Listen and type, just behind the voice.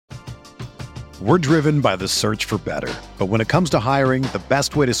We're driven by the search for better. But when it comes to hiring, the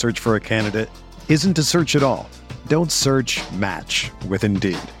best way to search for a candidate isn't to search at all. Don't search, match with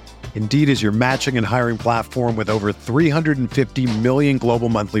Indeed. Indeed is your matching and hiring platform with over 350 million global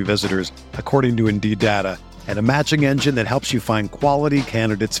monthly visitors, according to Indeed data, and a matching engine that helps you find quality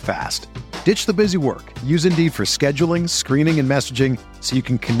candidates fast. Ditch the busy work. Use Indeed for scheduling, screening, and messaging so you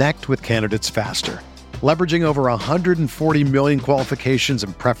can connect with candidates faster. Leveraging over 140 million qualifications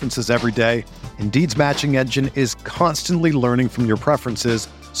and preferences every day, Indeed's matching engine is constantly learning from your preferences,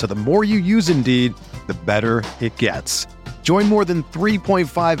 so the more you use Indeed, the better it gets. Join more than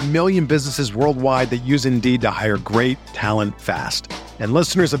 3.5 million businesses worldwide that use Indeed to hire great talent fast. And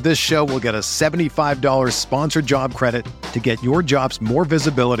listeners of this show will get a $75 sponsored job credit to get your jobs more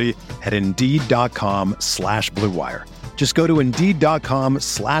visibility at Indeed.com/Blue Wire. Just go to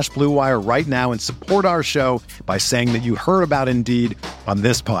Indeed.com/Blue Wire right now and support our show by saying that you heard about Indeed on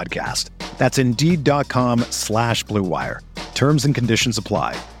this podcast. That's Indeed.com/Blue Wire. Terms and conditions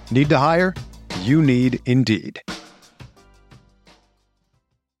apply. Need to hire? You need Indeed.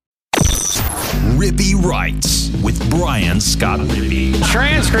 Rippy Writes with Brian Scott Rippey.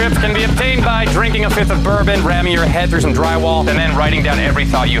 Transcripts can be obtained by drinking a fifth of bourbon, ramming your head through some drywall, and then writing down every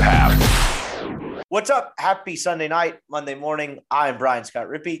thought you have. What's up? Happy Sunday night, Monday morning. I'm Brian Scott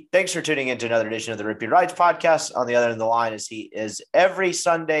Rippey. Thanks for tuning in to another edition of the Rippy Writes podcast. On the other end of the line, as he is every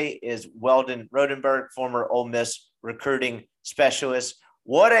Sunday, is Weldon Rodenberg, former Ole Miss recruiting specialist.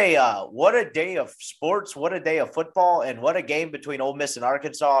 What a day of sports, what a day of football, and what a game between Ole Miss and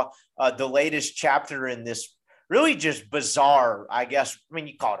Arkansas. The latest chapter in this really just bizarre, I guess. I mean,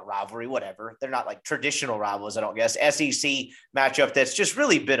 you call it a rivalry, whatever. They're not like traditional rivals, I don't guess. SEC matchup that's just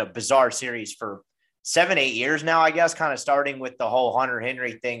really been a bizarre series for 7-8 years now, I guess, kind of starting with the whole Hunter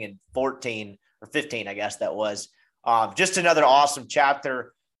Henry thing in 14 or 15, I guess that was. Just another awesome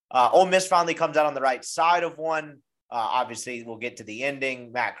chapter. Ole Miss finally comes out on the right side of one. Obviously, we'll get to the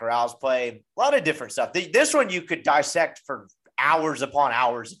ending, Matt Corral's play, a lot of different stuff. This one you could dissect for hours upon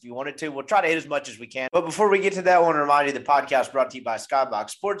hours if you wanted to. We'll try to hit as much as we can. But before we get to that, I want to remind you the podcast brought to you by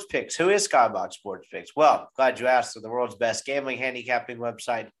Skybox Sports Picks. Who is Skybox Sports Picks? Well, glad you asked. They're the world's best gambling handicapping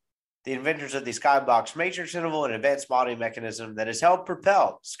website. The inventors of the Skybox matrix interval and advanced modeling mechanism that has helped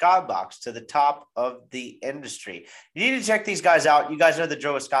propel Skybox to the top of the industry. You need to check these guys out. You guys know the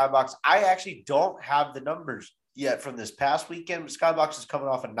drill with Skybox. I actually don't have the numbers yet from this past weekend. Skybox is coming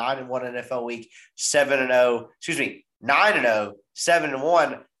off a 9-1 NFL week, 9-0,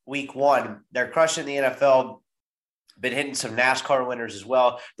 7-1 week one. They're crushing the NFL. Been hitting some NASCAR winners as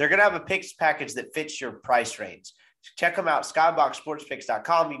well. They're going to have a picks package that fits your price range. Check them out,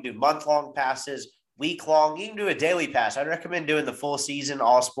 skyboxsportspicks.com. You can do month-long passes, week-long. You can do a daily pass. I'd recommend doing the full season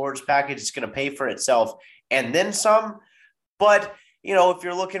all sports package. It's going to pay for itself and then some. But you know, if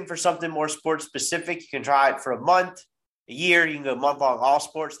you're looking for something more sports specific, you can try it for a month, a year. You can go month long, all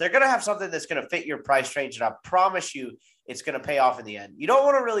sports. They're going to have something that's going to fit your price range. And I promise you it's going to pay off in the end. You don't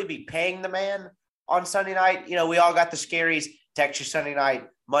want to really be paying the man on Sunday night. You know, we all got the scaries, text you Sunday night,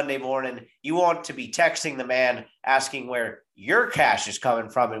 Monday morning. You want to be texting the man, asking where your cash is coming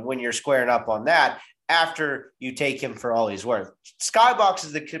from and when you're squaring up on that after you take him for all he's worth. Skybox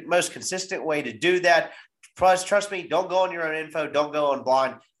is the most consistent way to do that. Plus, trust me, don't go on your own info. Don't go on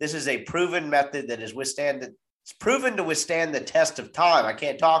blind. This is a proven method that is it's proven to withstand the test of time. I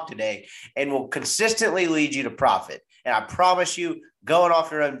can't talk today, and will consistently lead you to profit. And I promise you, going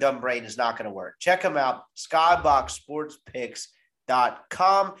off your own dumb brain is not going to work. Check them out.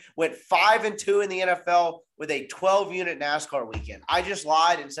 Skyboxsportspicks.com. Went 5-2 in the NFL with a 12-unit NASCAR weekend. I just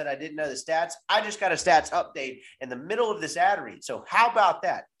lied and said I didn't know the stats. I just got a stats update in the middle of this ad read. So how about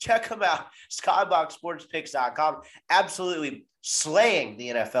that? Check them out. Skyboxsportspicks.com. Absolutely slaying the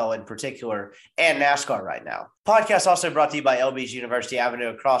NFL in particular and NASCAR right now. Podcast also brought to you by LB's University Avenue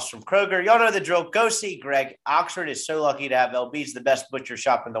across from Kroger. Y'all know the drill. Go see Greg. Oxford is so lucky to have LB's, the best butcher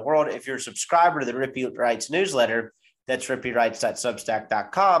shop in the world. If you're a subscriber to the Rippy Writes newsletter, that's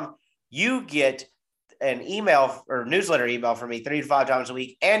rippywrites.substack.com, you get an email or newsletter email from me 3 to 5 times a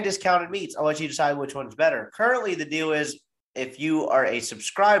week and discounted meats. I'll let you decide which one's better. Currently, the deal is if you are a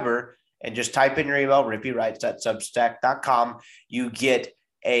subscriber and just type in your email, rippywrites.substack.com, you get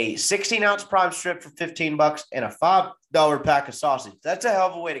a 16-ounce prime strip for $15 and a $5 pack of sausage. That's a hell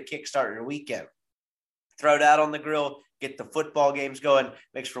of a way to kickstart your weekend. Throw that on the grill, get the football games going,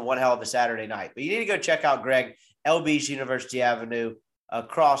 makes for one hell of a Saturday night. But you need to go check out Greg, LB's University Avenue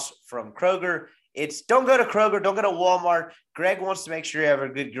across from Kroger. Don't go to Kroger, don't go to Walmart. Greg wants to make sure you have a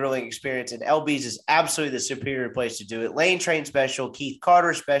good grilling experience, and LB's is absolutely the superior place to do it. Lane Train special, Keith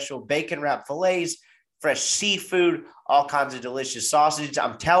Carter special, bacon wrap fillets, fresh seafood, all kinds of delicious sausages.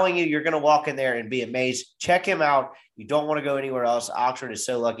 I'm telling you, you're going to walk in there and be amazed. Check him out. You don't want to go anywhere else. Oxford is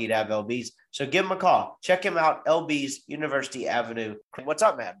so lucky to have LB's. So give him a call. Check him out, LB's, University Avenue. What's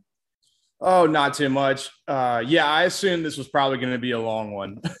up, man? Oh, not too much. Yeah, I assumed this was probably going to be a long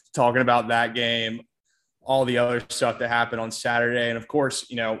one, talking about that game, all the other stuff that happened on Saturday. And, of course,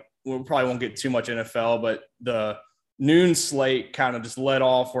 we probably won't get too much NFL, but the noon slate kind of just led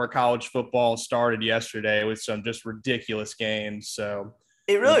off where college football started yesterday with some just ridiculous games. So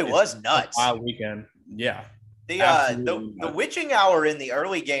it really was nuts. A wild weekend. Yeah. The witching hour in the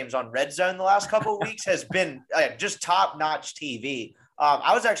early games on Red Zone the last couple of weeks has been just top-notch TV.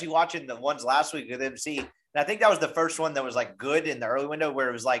 I was actually watching the ones last week with MC, and I think that was the first one that was like good in the early window where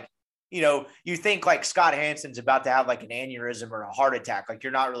it was like, you think like Scott Hansen's about to have like an aneurysm or a heart attack. Like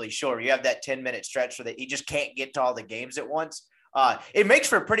you're not really sure. You have that 10-minute stretch so that he just can't get to all the games at once. It makes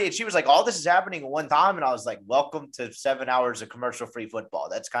for she was like, all this is happening at one time. And I was like, welcome to 7 hours of commercial-free football.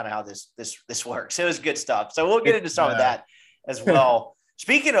 That's kind of how this works. It was good stuff. So we'll get into some of that as well.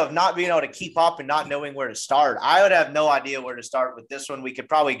 Speaking of not being able to keep up and not knowing where to start, I would have no idea where to start with this one. We could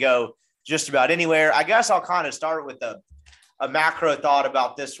probably go just about anywhere. I guess I'll kind of start with a macro thought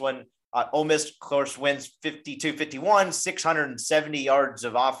about this one. Ole Miss, of course, wins 52-51, 670 yards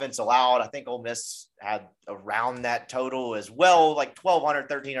of offense allowed. I think Ole Miss had around that total as well, like 1,200,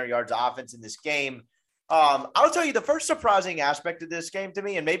 1,300 yards of offense in this game. I'll tell you the first surprising aspect of this game to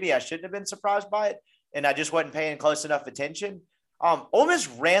me, and maybe I shouldn't have been surprised by it, and I just wasn't paying close enough attention. Ole Miss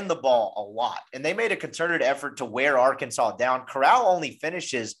ran the ball a lot, and they made a concerted effort to wear Arkansas down. Corral only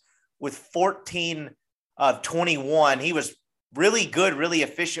finishes with 14 of 21. He was really good, really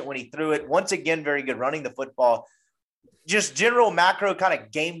efficient when he threw it. Once again, very good running the football. Just general macro kind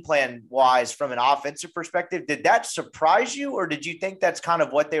of game plan wise from an offensive perspective, did that surprise you, or did you think that's kind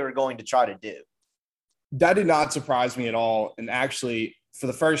of what they were going to try to do? That did not surprise me at all. And actually, for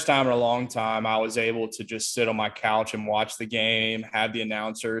the first time in a long time, I was able to just sit on my couch and watch the game, have the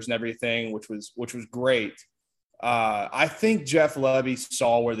announcers and everything, which was great. I think Jeff Lebby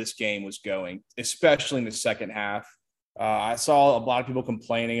saw where this game was going, especially in the second half. I saw a lot of people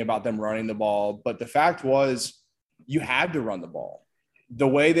complaining about them running the ball, but the fact was you had to run the ball. The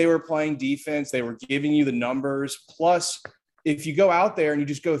way they were playing defense, they were giving you the numbers. Plus, if you go out there and you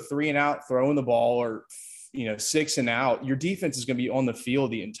just go 3 and out, throwing the ball, or 6 and out, your defense is going to be on the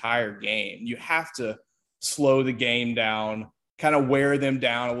field the entire game. You have to slow the game down, kind of wear them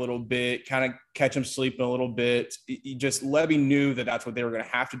down a little bit, kind of catch them sleeping a little bit. Lebby knew that that's what they were going to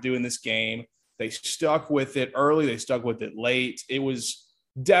have to do in this game. They stuck with it early. They stuck with it late. It was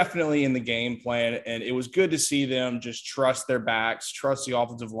definitely in the game plan, and it was good to see them just trust their backs, trust the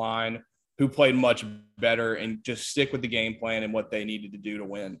offensive line, who played much better, and just stick with the game plan and what they needed to do to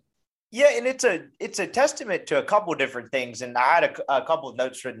win. Yeah, and it's a testament to a couple of different things, and I had a couple of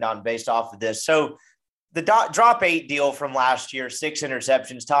notes written down based off of this. So the drop 8 deal from last year, 6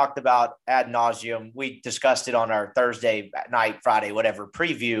 interceptions, talked about ad nauseum. We discussed it on our Thursday night, Friday, whatever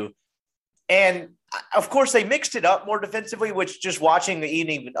preview. And, of course, they mixed it up more defensively, which just watching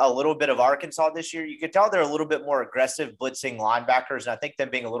even a little bit of Arkansas this year, you could tell they're a little bit more aggressive blitzing linebackers. And I think them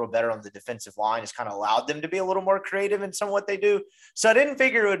being a little better on the defensive line has kind of allowed them to be a little more creative in some of what they do. So I didn't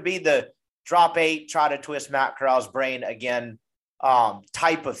figure it would be the drop 8, try to twist Matt Corral's brain again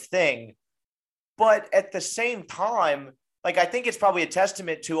type of thing. But at the same time, I think it's probably a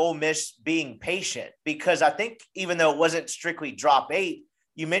testament to Ole Miss being patient, because I think even though it wasn't strictly drop 8,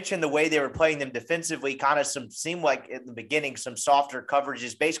 you mentioned the way they were playing them defensively, kind of seemed like in the beginning, some softer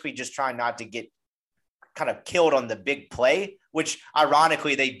coverages, basically just trying not to get kind of killed on the big play, which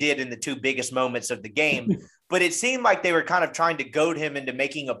ironically they did in the 2 biggest moments of the game. But it seemed like they were kind of trying to goad him into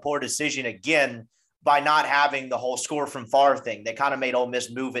making a poor decision again by not having the whole score from far thing. They kind of made Ole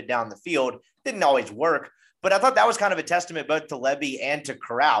Miss move it down the field. Didn't always work. But I thought that was kind of a testament both to Lebby and to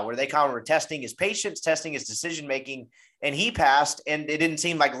Corral, where they kind of were testing his patience, testing his decision-making, and he passed. And it didn't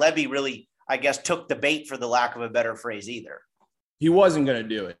seem like Lebby really, I guess, took the bait, for the lack of a better phrase, either. He wasn't going to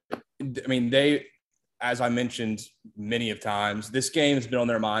do it. I mean, they, as I mentioned many of times, this game has been on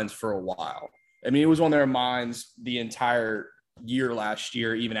their minds for a while. I mean, it was on their minds the entire year last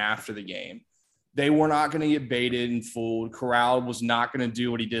year, even after the game. They were not going to get baited and fooled. Corral was not going to do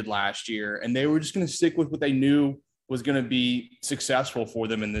what he did last year, and they were just going to stick with what they knew was going to be successful for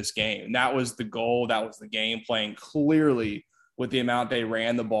them in this game. And that was the goal. That was the game plan, clearly, with the amount they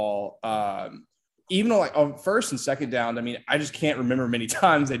ran the ball. Even on first and second down, I mean, I just can't remember many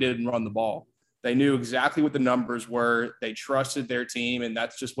times they didn't run the ball. They knew exactly what the numbers were. They trusted their team, and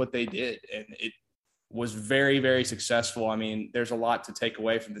that's just what they did. And it was very, very successful. I mean, there's a lot to take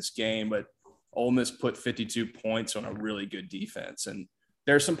away from this game, but Ole Miss put 52 points on a really good defense. And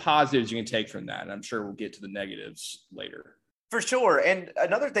there's some positives you can take from that. And I'm sure we'll get to the negatives later. For sure. And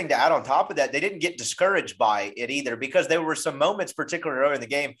another thing to add on top of that, they didn't get discouraged by it either, because there were some moments, particularly early in the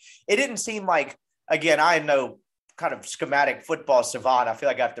game, it didn't seem like, again, I know kind of schematic football savant. I feel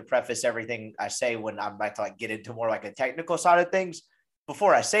like I have to preface everything I say when I'm about to get into more like a technical side of things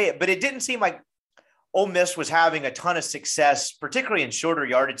before I say it, but it didn't seem like Ole Miss was having a ton of success, particularly in shorter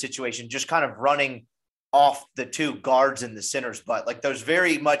yardage situations, just kind of running off the two guards in the center's butt, like those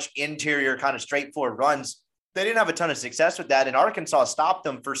very much interior kind of straightforward runs. They didn't have a ton of success with that, and Arkansas stopped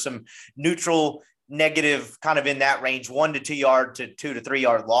them for some neutral, negative, kind of in that range, 1 to 2 yard to 2 to 3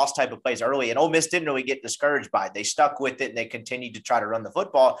 yard loss type of plays early. And Ole Miss didn't really get discouraged by it. They stuck with it and they continued to try to run the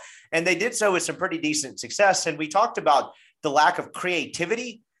football. And they did so with some pretty decent success. And we talked about the lack of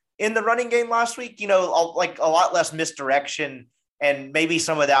creativity in the running game last week, like a lot less misdirection. And maybe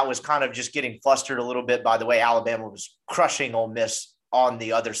some of that was kind of just getting flustered a little bit by the way Alabama was crushing Ole Miss on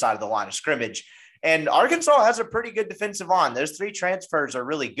the other side of the line of scrimmage. And Arkansas has a pretty good defensive line. Those 3 transfers are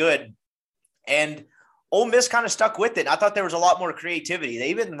really good. And Ole Miss kind of stuck with it. I thought there was a lot more creativity. They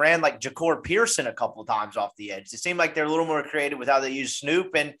even ran like Ja'Cour Pearson a couple of times off the edge. It seemed like they're a little more creative with how they use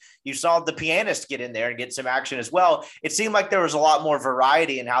Snoop, and you saw the pianist get in there and get some action as well. It seemed like there was a lot more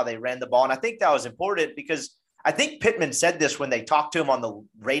variety in how they ran the ball. And I think that was important because I think Pittman said this when they talked to him on the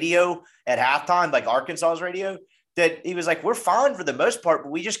radio at halftime, like Arkansas's radio, that he was like, we're fine for the most part, but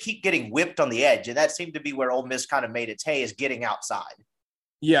we just keep getting whipped on the edge. And that seemed to be where Ole Miss kind of made its hay, is getting outside.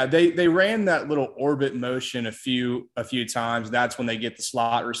 Yeah, they ran that little orbit motion a few times. That's when they get the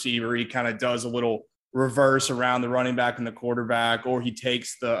slot receiver. He kind of does a little reverse around the running back and the quarterback, or he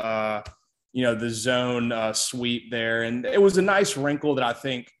takes the zone sweep there. And it was a nice wrinkle that I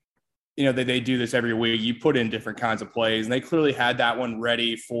think, that they do this every week. You put in different kinds of plays, and they clearly had that one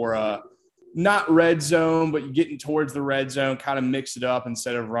ready for not red zone, but getting towards the red zone, kind of mix it up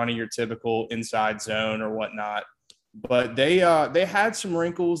instead of running your typical inside zone or whatnot. But they had some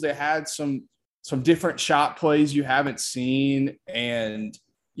wrinkles. They had some different shot plays you haven't seen. And,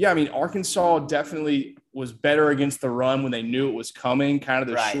 yeah, I mean, Arkansas definitely was better against the run when they knew it was coming, kind of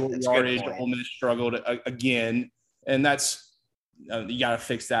the short yardage. Ole Miss struggled again. And that's you got to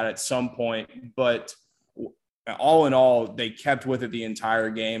fix that at some point. But all in all, they kept with it the entire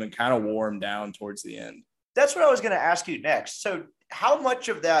game and kind of wore them down towards the end. That's what I was going to ask you next. So how much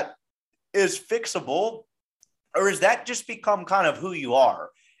of that is fixable? Or has that just become kind of who you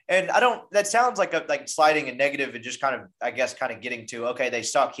are? And that sounds like sliding a negative and just kind of getting to, okay, they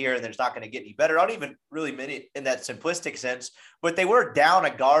suck here and there's not going to get any better. I don't even really mean it in that simplistic sense, but they were down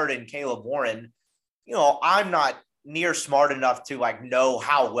a guard in Caleb Warren. I'm not near smart enough to know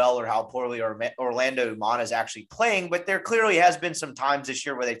how well or how poorly Orlando Umana is actually playing, but there clearly has been some times this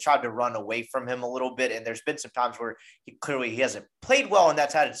year where they tried to run away from him a little bit. And there's been some times where he hasn't played well, and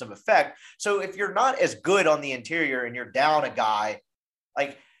that's had some effect. So if you're not as good on the interior and you're down a guy,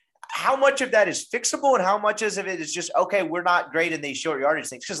 how much of that is fixable and how much of it is just, okay, we're not great in these short yardage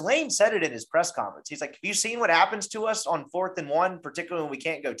things? Because Lane said it in his press conference. He's like, have you seen what happens to us on 4th and 1, particularly when we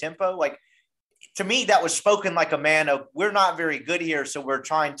can't go tempo? To me, that was spoken like a man of, we're not very good here, so we're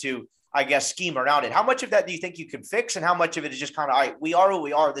trying to, scheme around it. How much of that do you think you can fix, and how much of it is just kind of, all right, we are what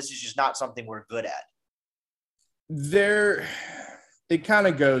we are, this is just not something we're good at? It kind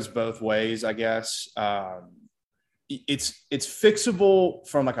of goes both ways, I guess. It's fixable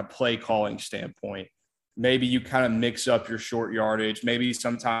from a play calling standpoint. Maybe you kind of mix up your short yardage. Maybe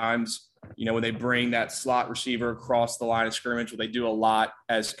sometimes – when they bring that slot receiver across the line of scrimmage, what they do a lot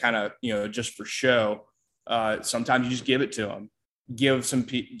as kind of, just for show, sometimes you just give it to them, give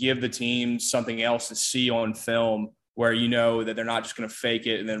the team something else to see on film where that they're not just going to fake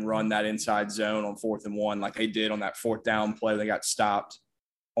it and then run that inside zone on 4th and 1 like they did on that 4th down play. They got stopped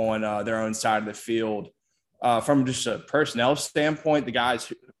on their own side of the field. From just a personnel standpoint, the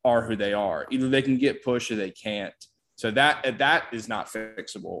guys are who they are. Either they can get pushed or they can't. So that is not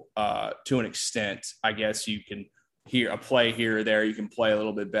fixable to an extent. I guess you can hear a play here or there. You can play a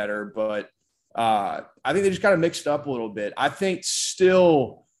little bit better, but I think they just got to mix it up a little bit. I think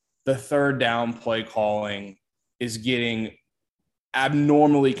still the 3rd down play calling is getting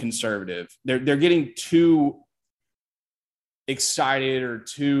abnormally conservative. They're getting too excited or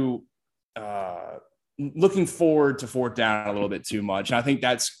too looking forward to 4th down a little bit too much. And I think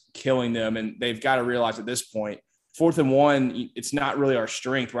that's killing them. And they've got to realize at this point, 4th and 1, it's not really our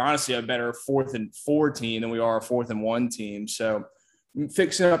strength. We're honestly a better 4th and 4 team than we are a 4th and 1 team. So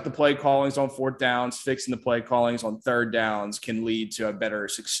fixing up the play callings on 4th downs, fixing the play callings on 3rd downs can lead to a better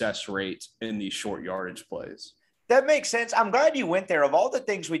success rate in these short yardage plays. That makes sense. I'm glad you went there. Of all the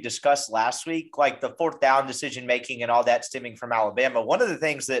things we discussed last week, like the fourth down decision making and all that stemming from Alabama, one of the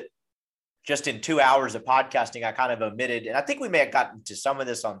things that just in 2 hours of podcasting I kind of omitted, and I think we may have gotten to some of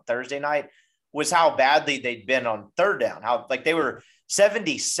this on Thursday night, was how badly they'd been on third down. How like they were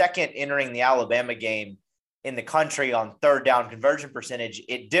 72nd entering the Alabama game in the country on third down conversion percentage.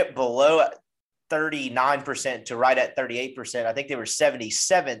 It dipped below 39% to right at 38%. I think they were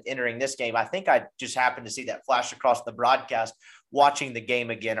 77th entering this game. I think I just happened to see that flash across the broadcast watching the game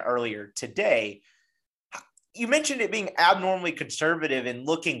again earlier today. You mentioned it being abnormally conservative and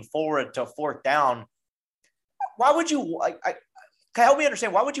looking forward to fourth down. Why would you help me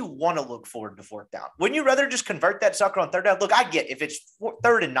understand, why would you want to look forward to fourth down? Wouldn't you rather just convert that sucker on third down? Look, I get if it's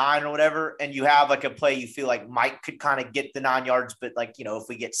 3rd and 9 or whatever, and you have like a play you feel like Mike could kind of get the 9 yards, but like, you know, if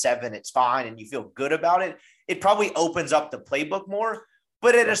we get 7, it's fine, and you feel good about it. It probably opens up the playbook more.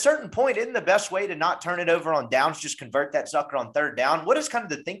 But at a certain point, isn't the best way to not turn it over on downs, just convert that sucker on third down? What is kind of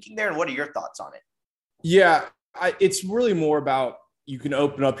the thinking there, and what are your thoughts on it? Yeah, it's really more about you can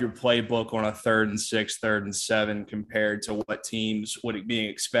open up your playbook on a 3rd and 6, 3rd and 7 compared to what teams would be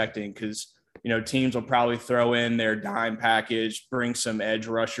expecting, because, you know, teams will probably throw in their dime package, bring some edge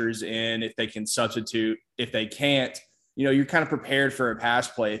rushers in if they can substitute. If they can't, you know, you're kind of prepared for a pass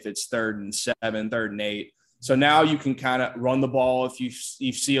play if it's 3rd and 7, 3rd and 8. So now you can kind of run the ball if you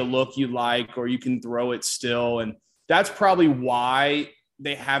see a look you like, or you can throw it still. And that's probably why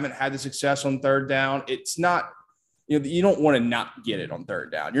they haven't had the success on third down. It's not, you know, you don't want to not get it on third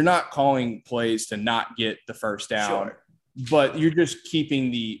down. You're not calling plays to not get the first down, Sure. But you're just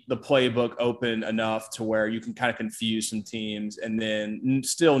keeping the playbook open enough to where you can kind of confuse some teams and then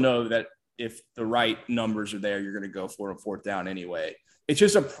still know that if the right numbers are there, you're going to go for a fourth down anyway. It's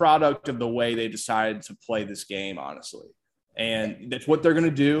just a product of the way they decided to play this game, honestly. And that's what they're going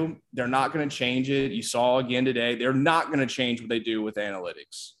to do. They're not going to change it. You saw again today, they're not going to change what they do with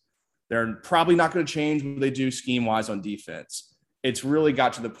analytics. They're probably not going to change what they do scheme-wise on defense. It's really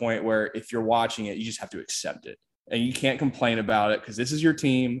got to the point where if you're watching it, you just have to accept it. And you can't complain about it because this is your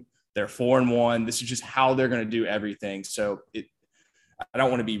team. They're 4-1. This is just how they're going to do everything. So I don't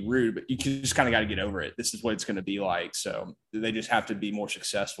want to be rude, but you just kind of got to get over it. This is what it's going to be like. So they just have to be more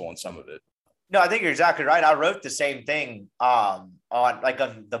successful in some of it. No, I think you're exactly right. I wrote the same thing on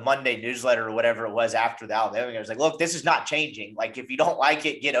the Monday newsletter or whatever it was after the Alabama game. I was like, look, this is not changing. Like, if you don't like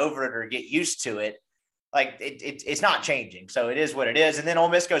it, get over it or get used to it. Like, it's not changing. So it is what it is. And then Ole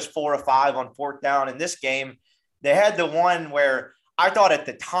Miss goes 4 of 5 on fourth down. In this game, they had the one where I thought at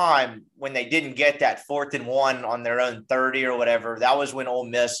the time when they didn't get that 4th and 1 on their own 30 or whatever, that was when Ole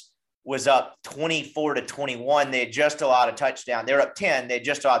Miss was up 24-21. They had just allowed a touchdown. They were up 10. They had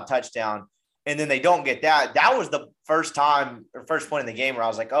just allowed a touchdown. And then they don't get that. That was the first time or first point in the game where I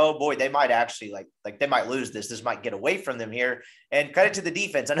was like, oh boy, they might actually like they might lose this. This might get away from them here. And credit to the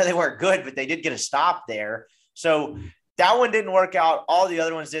defense. I know they weren't good, but they did get a stop there. So that one didn't work out. All the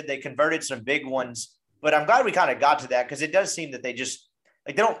other ones did. They converted some big ones, but I'm glad we kind of got to that because it does seem that they just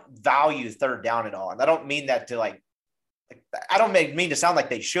they don't value third down at all. And I don't mean that to I don't mean to sound like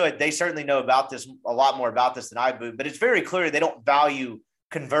they should. They certainly know about this, a lot more about this than I do, but it's very clear they don't value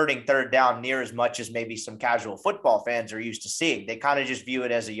converting third down near as much as maybe some casual football fans are used to seeing. They kind of just view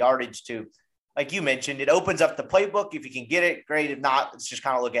it as a yardage to, like you mentioned, it opens up the playbook. If you can get it, great. If not, let's just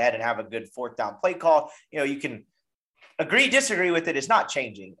kind of look ahead and have a good fourth down play call. You know, you can agree, disagree with it. It's not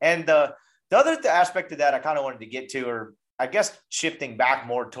changing. And the other aspect of that I kind of wanted to get to, or I guess shifting back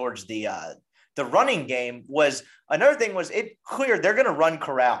more towards the running game, was another thing was it clear they're going to run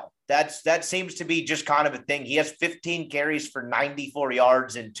Corral. That seems to be just kind of a thing. He has 15 carries for 94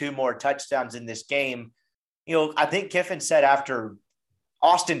 yards and 2 more touchdowns in this game. You know, I think Kiffin said after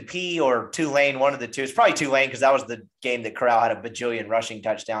Austin Peay or Tulane, one of the two, it's probably Tulane because that was the game that Corral had a bajillion rushing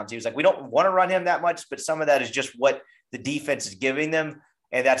touchdowns. He was like, we don't want to run him that much, but some of that is just what the defense is giving them.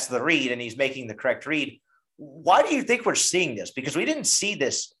 And that's the read. And he's making the correct read. Why do you think we're seeing this? Because we didn't see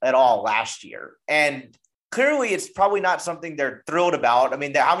this at all last year. And clearly, it's probably not something they're thrilled about. I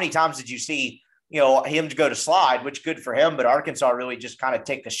mean, how many times did you see, him to go to slide, which good for him, but Arkansas really just kind of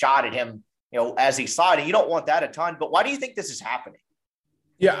take a shot at him, as he's sliding. You don't want that a ton, but why do you think this is happening?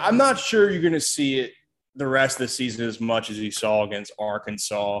 Yeah, I'm not sure you're going to see it the rest of the season as much as you saw against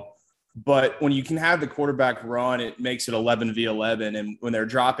Arkansas. But when you can have the quarterback run, it makes it 11v11. And when they're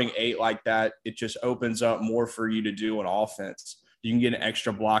dropping 8 like that, it just opens up more for you to do on offense. You can get an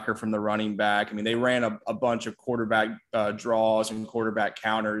extra blocker from the running back. I mean, they ran a bunch of quarterback draws and quarterback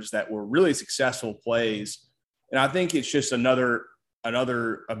counters that were really successful plays. And I think it's just another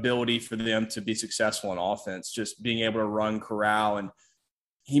ability for them to be successful in offense, just being able to run Corral. And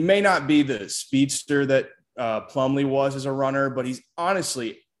he may not be the speedster that Plumlee was as a runner, but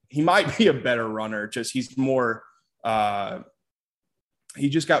he might be a better runner. Just he's more he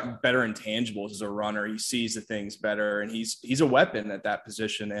just got better intangibles as a runner. He sees the things better, and he's a weapon at that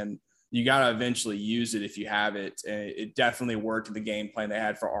position. And you got to eventually use it if you have it. And it definitely worked in the game plan they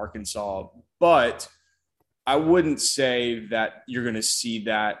had for Arkansas, but I wouldn't say that you're going to see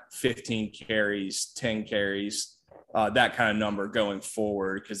that 15 carries, 10 carries, that kind of number going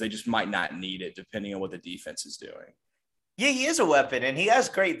forward, because they just might not need it depending on what the defense is doing. Yeah, he is a weapon, and he has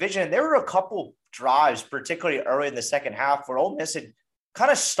great vision. There were a couple drives, particularly early in the second half, where Ole Miss had kind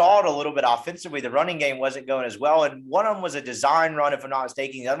of stalled a little bit offensively. The running game wasn't going as well, and one of them was a design run, if I'm not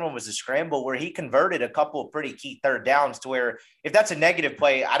mistaken. The other one was a scramble where he converted a couple of pretty key third downs to where if that's a negative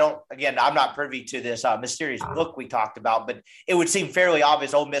play, I'm not privy to this mysterious book we talked about, but it would seem fairly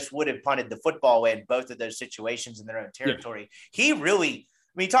obvious Ole Miss would have punted the football away in both of those situations in their own territory. Yeah. He really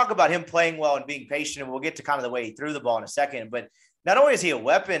 – I mean, you talk about him playing well and being patient, and we'll get to kind of the way he threw the ball in a second, but not only is he a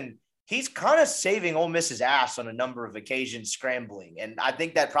weapon – he's kind of saving Ole Miss's ass on a number of occasions scrambling. And I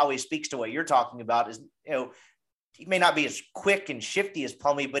think that probably speaks to what you're talking about is, he may not be as quick and shifty as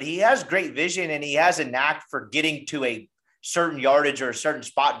Plumlee, but he has great vision and he has a knack for getting to a certain yardage or a certain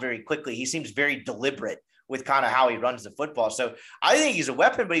spot very quickly. He seems very deliberate with kind of how he runs the football. So I think he's a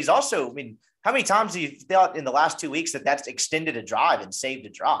weapon, but he's also, I mean, how many times have you felt in the last 2 weeks that's extended a drive and saved a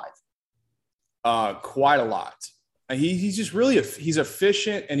drive? Quite a lot. He's just really he's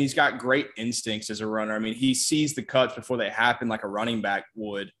efficient, and he's got great instincts as a runner. I mean, he sees the cuts before they happen like a running back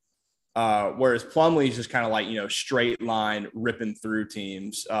would, whereas Plumlee is just kind of like, straight line ripping through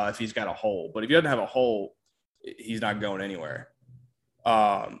teams if he's got a hole. But if he doesn't have a hole, he's not going anywhere.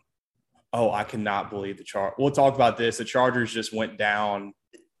 I cannot believe the Chargers. We'll talk about this. The Chargers just went down.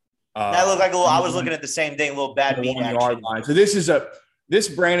 That looked like I was looking at the same thing, a little bad beat action. Line. So this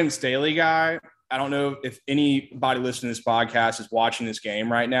Brandon Staley guy, I don't know if anybody listening to this podcast is watching this game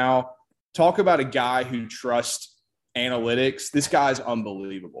right now. Talk about a guy who trusts analytics. This guy's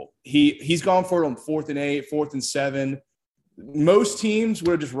unbelievable. He's gone for it on 4th and 8, 4th and 7. Most teams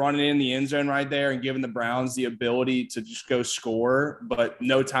would have just run it in the end zone right there and given the Browns the ability to just go score, but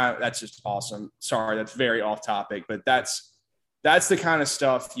no time. That's just awesome. Sorry, that's very off topic, but that's the kind of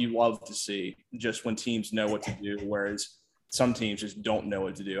stuff you love to see just when teams know what to do, whereas some teams just don't know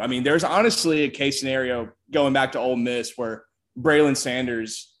what to do. I mean, there's honestly a case scenario going back to Ole Miss where Braylon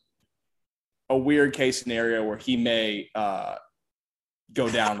Sanders, a weird case scenario where he may go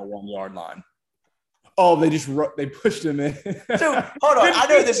down the 1 yard line. Oh, they pushed him in. So hold on. I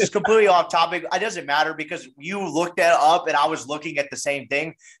know this is completely off topic. It doesn't matter because you looked that up and I was looking at the same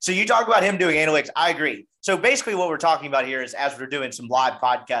thing. So you talk about him doing analytics. I agree. So basically what we're talking about here is as we're doing some live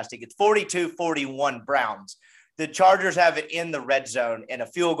podcasting, it's 42-41 Browns. The Chargers have it in the red zone and a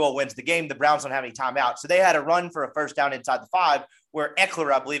field goal wins the game. The Browns don't have any timeout. So they had a run for a first down inside the 5 where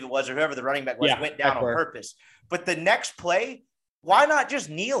Eckler, I believe it was, or whoever the running back was, went down on purpose. But the next play, why not just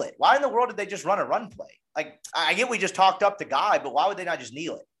kneel it? Why in the world did they just run a run play? Like, I get we just talked up the guy, but why would they not just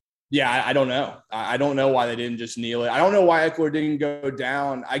kneel it? Yeah, I don't know. I don't know why they didn't just kneel it. I don't know why Eckler didn't go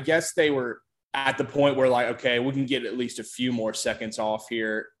down. I guess they were at the point where like, okay, we can get at least a few more seconds off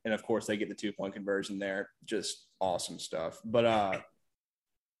here. And of course they get the 2-point conversion there. Just awesome stuff. But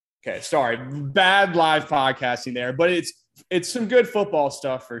okay, sorry, bad live podcasting there, but it's some good football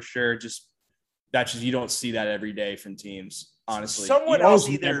stuff for sure. Just you don't see that every day from teams, honestly. Someone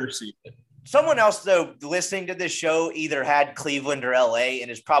else, though, listening to this show either had Cleveland or LA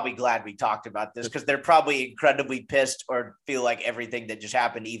and is probably glad we talked about this because they're probably incredibly pissed or feel like everything that just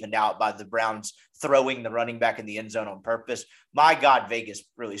happened evened out by the Browns throwing the running back in the end zone on purpose. My God, Vegas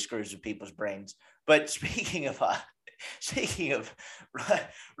really screws with people's brains. But speaking of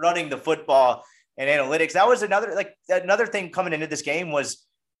running the football and analytics, that was another thing coming into this game was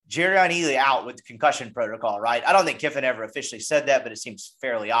Jerrion Ealy out with the concussion protocol, right? I don't think Kiffin ever officially said that, but it seems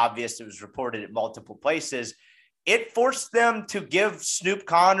fairly obvious. It was reported at multiple places. It forced them to give Snoop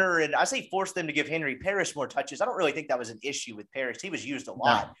Conner, and I say forced them to give Henry Parrish more touches. I don't really think that was an issue with Parrish. He was used a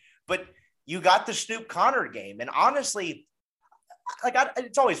lot. No. But you got the Snoop Conner game. And honestly,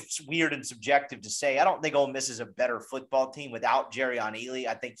 it's always weird and subjective to say. I don't think Ole Miss is a better football team without Jerrion Ealy.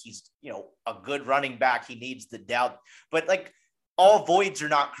 I think he's, a good running back. He needs the depth. But, all voids are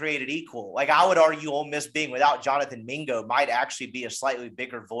not created equal. I would argue Ole Miss being without Jonathan Mingo might actually be a slightly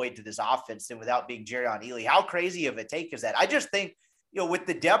bigger void to this offense than without being Jerrion Ealy. How crazy of a take is that? I just think, with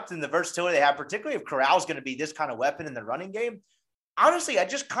the depth and the versatility they have, particularly if Corral's going to be this kind of weapon in the running game, honestly, I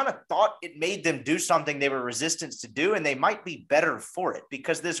just kind of thought it made them do something they were resistant to do, and they might be better for it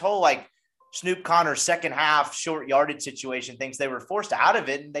because this whole Snoop Conner second half short yardage situation, things they were forced out of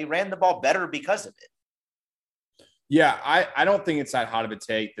it, and they ran the ball better because of it. Yeah, I don't think it's that hot of a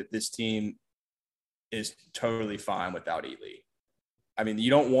take that this team is totally fine without Ely. I mean, you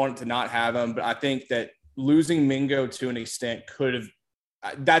don't want to not have him, but I think that losing Mingo to an extent could have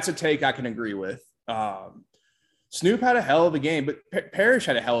 – that's a take I can agree with. Snoop had a hell of a game, but Parrish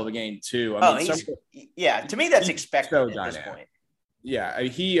had a hell of a game too. To me that's expected so at dynamic. This point. Yeah,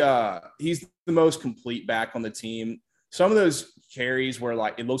 he's the most complete back on the team. Some of those carries where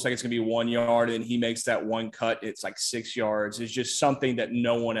like it looks like it's gonna be 1 yard and he makes that one cut, it's like 6 yards. It's just something that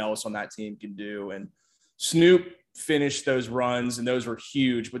no one else on that team can do. And Snoop finished those runs, and those were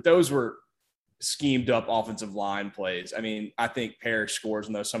huge, but those were schemed up offensive line plays. I mean, I think Parrish scores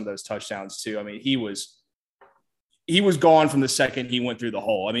in some of those touchdowns too. I mean, he was gone from the second he went through the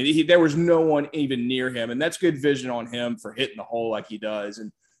hole. I mean, there was no one even near him, and that's good vision on him for hitting the hole like he does.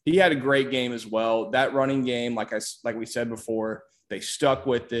 And he had a great game as well. That running game, like we said before, they stuck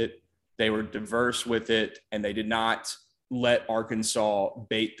with it. They were diverse with it, and they did not let Arkansas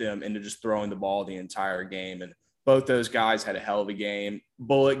bait them into just throwing the ball the entire game. And both those guys had a hell of a game.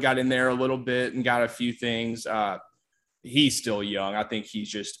 Bullock got in there a little bit and got a few things. He's still young. I think he's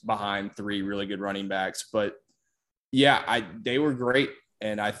just behind 3 really good running backs. But, yeah, they were great.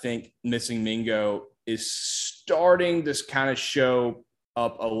 And I think missing Mingo is starting to kind of show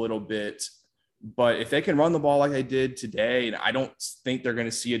up a little bit. But if they can run the ball like they did today, and I don't think they're going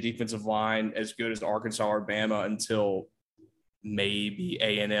to see a defensive line as good as Arkansas or Bama until maybe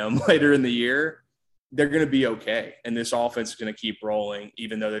A&M later in the year, they're going to be okay. And this offense is going to keep rolling,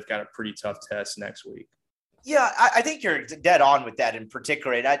 even though they've got a pretty tough test next week. Yeah, I think you're dead on with that in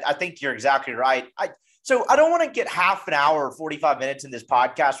particular. And I think you're exactly right. So I don't want to get half an hour or 45 minutes in this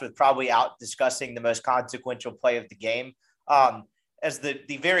podcast with probably out discussing the most consequential play of the game. As the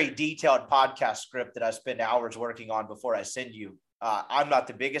very detailed podcast script that I spend hours working on before I send you, I'm not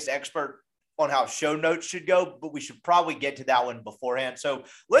the biggest expert on how show notes should go, but we should probably get to that one beforehand. So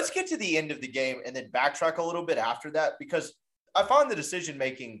let's get to the end of the game and then backtrack a little bit after that, because I found the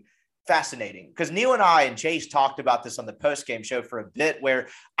decision-making fascinating, because Neil and I and Chase talked about this on the post-game show for a bit, where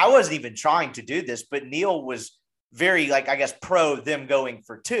I wasn't even trying to do this, but Neil was very, pro them going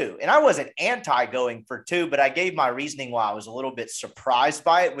for 2. And I wasn't anti going for 2, but I gave my reasoning why I was a little bit surprised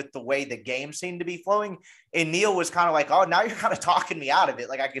by it with the way the game seemed to be flowing. And Neil was kind of like, oh, now you're kind of talking me out of it.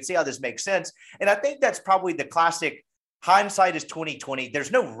 Like, I could see how this makes sense. And I think that's probably the classic hindsight is 2020.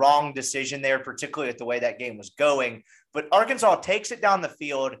 There's no wrong decision there, particularly with the way that game was going. But Arkansas takes it down the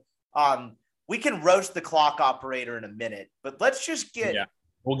field. We can roast the clock operator in a minute, but let's just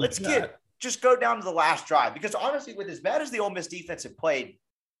just go down to the last drive, because honestly, with as bad as the Ole Miss defense had played,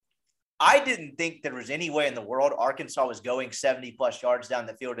 I didn't think there was any way in the world Arkansas was going 70 plus yards down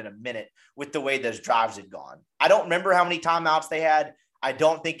the field in a minute with the way those drives had gone. I don't remember how many timeouts they had. I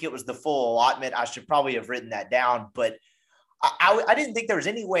don't think it was the full allotment. I should probably have written that down, but I didn't think there was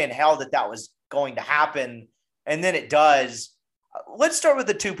any way in hell that was going to happen. And then it does. Let's start with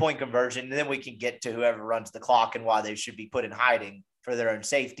the 2-point conversion, and then we can get to whoever runs the clock and why they should be put in hiding for their own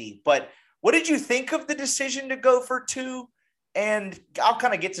safety. But what did you think of the decision to go for 2? And I'll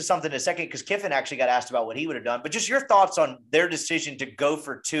kind of get to something in a second, because Kiffin actually got asked about what he would have done. But just your thoughts on their decision to go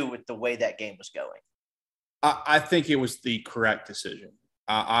for 2 with the way that game was going. I think it was the correct decision.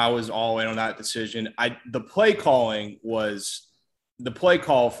 I was all in on that decision. The play call for on the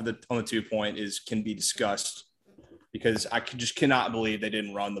 2-point can be discussed, because I just cannot believe they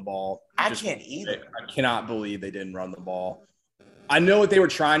didn't run the ball. I can't either. I cannot believe they didn't run the ball. I know what they were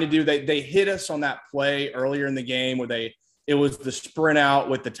trying to do. They hit us on that play earlier in the game where it was the sprint out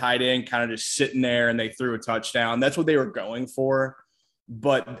with the tight end kind of just sitting there, and they threw a touchdown. That's what they were going for.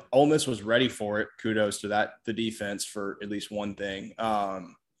 But Ole Miss was ready for it. Kudos to the defense for at least one thing.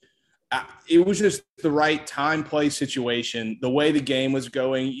 It was just the right time, play situation. The way the game was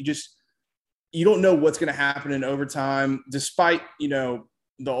going, you don't know what's going to happen in overtime. Despite,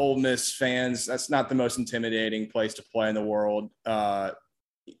 the Ole Miss fans, that's not the most intimidating place to play in the world.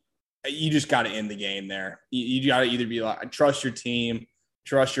 You just got to end the game there. You got to either be like, trust your team,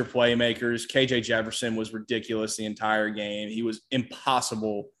 trust your playmakers. KJ Jefferson was ridiculous the entire game. He was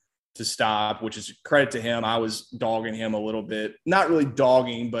impossible to stop, which is credit to him. I was dogging him a little bit, not really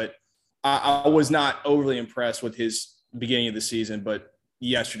dogging, but I was not overly impressed with his beginning of the season, but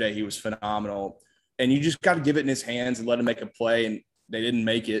yesterday he was phenomenal. And you just got to give it in his hands and let him make a play, and they didn't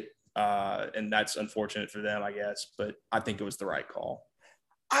make it, and that's unfortunate for them, I guess. But I think it was the right call.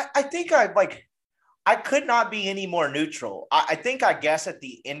 I think I could not be any more neutral. I think, I guess, at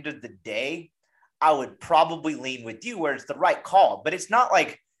the end of the day, I would probably lean with you where it's the right call. But it's not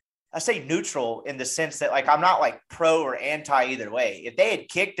like I say neutral in the sense that, I'm not pro or anti either way. If they had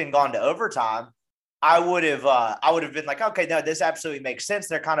kicked and gone to overtime, I would have been like, okay, no, this absolutely makes sense.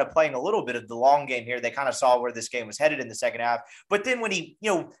 They're kind of playing a little bit of the long game here. They kind of saw where this game was headed in the second half. But then when he,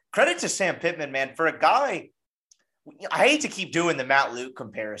 credit to Sam Pittman, man, for a guy, I hate to keep doing the Matt Luke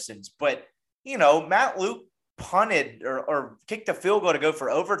comparisons, but Matt Luke punted or kicked a field goal to go for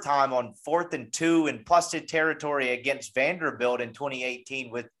overtime on 4th and 2 in busted territory against Vanderbilt in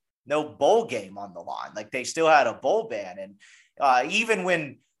 2018 with no bowl game on the line. Like, they still had a bowl ban. And even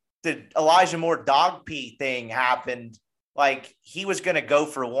when the Elijah Moore dog pee thing happened, like, he was going to go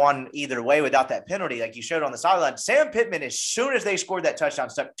for one either way without that penalty, like you showed on the sideline. Sam Pittman, as soon as they scored that touchdown,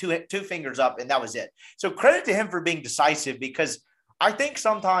 stuck two fingers up, and that was it. So credit to him for being decisive, because I think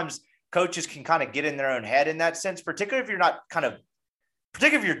sometimes coaches can kind of get in their own head in that sense, particularly if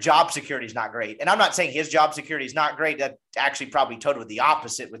your job security is not great. And I'm not saying his job security is not great. That actually probably totally the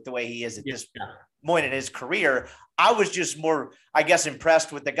opposite with the way he is at this point in his career. I was just more, I guess,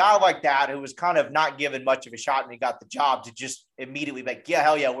 impressed with the guy like that who was kind of not given much of a shot and he got the job to just immediately be like, yeah,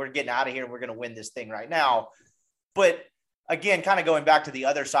 hell yeah, we're getting out of here and we're going to win this thing right now. But again, kind of going back to the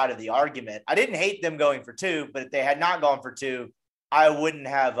other side of the argument, I didn't hate them going for 2, but if they had not gone for 2, I wouldn't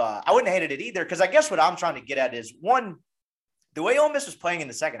have hated it either. Because I guess what I'm trying to get at is, one, the way Ole Miss was playing in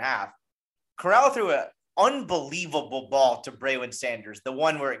the second half, Corral threw an unbelievable ball to Braylon Sanders, the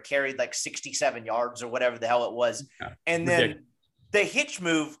one where it carried like 67 yards or whatever the hell it was. And then the hitch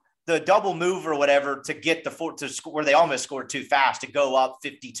move, the double move or whatever to get to score, where they almost scored too fast to go up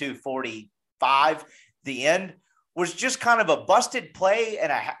 52-45, the end, was just kind of a busted play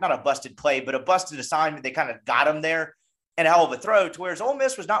and not a busted play, but a busted assignment. They kind of got him there. And a hell of a throw, to whereas Ole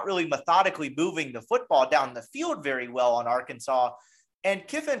Miss was not really methodically moving the football down the field very well on Arkansas. And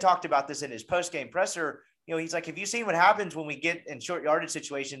Kiffin talked about this in his post-game presser. He's like, have you seen what happens when we get in short yardage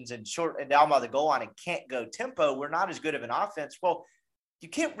situations and short and down by the goal line and can't go tempo? We're not as good of an offense. Well, you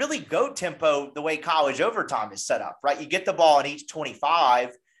can't really go tempo the way college overtime is set up, right? You get the ball in each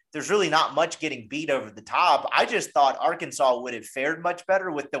 25. There's really not much getting beat over the top. I just thought Arkansas would have fared much better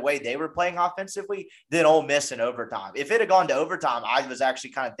with the way they were playing offensively than Ole Miss in overtime. If it had gone to overtime, I was actually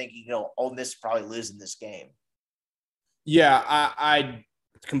kind of thinking, Ole Miss is probably losing this game. Yeah, I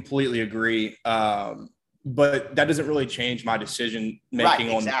completely agree. But that doesn't really change my decision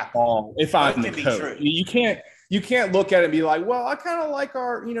making on the ball. If I'm the coach, you can't look at it and be like, well, I kind of like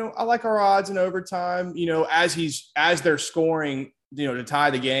I like our odds in overtime, as they're scoring, to tie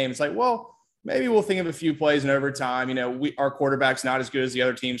the game. It's like, well, maybe we'll think of a few plays in overtime. Our quarterback's not as good as the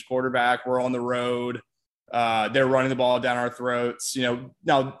other team's quarterback. We're on the road. They're running the ball down our throats.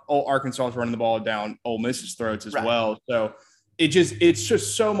 Now Arkansas is running the ball down Ole Miss's throats as well. So it's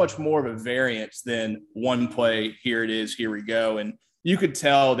just so much more of a variance than one play. Here it is. Here we go. And you could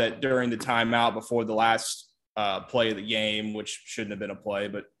tell that during the timeout before the last play of the game, which shouldn't have been a play,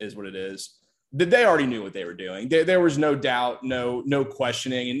 but is what it is, that they already knew what they were doing. There was no doubt, no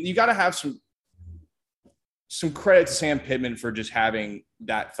questioning. And you got to have some credit to Sam Pittman for just having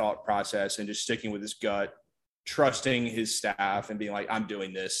that thought process and just sticking with his gut, trusting his staff and being like, I'm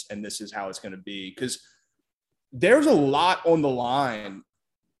doing this and this is how it's going to be. Because there's a lot on the line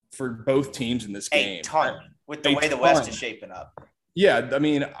for both teams in this game. A ton with the way the West is shaping up. Yeah, I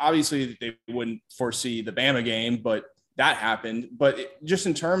mean, obviously they wouldn't foresee the Bama game, but that happened. But just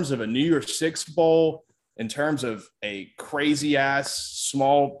in terms of a New Year's Six bowl, in terms of a crazy-ass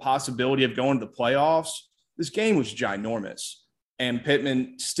small possibility of going to the playoffs, this game was ginormous. And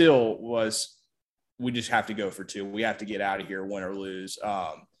Pittman still was, we just have to go for 2. We have to get out of here, win or lose.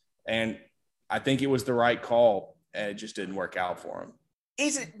 And I think it was the right call, and it just didn't work out for him.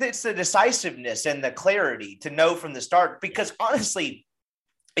 It's the decisiveness and the clarity to know from the start, because honestly,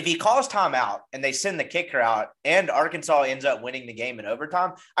 if he calls timeout and they send the kicker out and Arkansas ends up winning the game in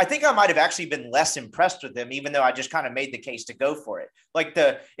overtime, I think I might have actually been less impressed with him, even though I just kind of made the case to go for it. Like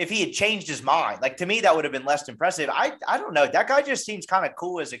if he had changed his mind, like to me, that would have been less impressive. I don't know. That guy just seems kind of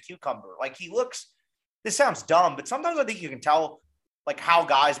cool as a cucumber. Like this sounds dumb, but sometimes I think you can tell like how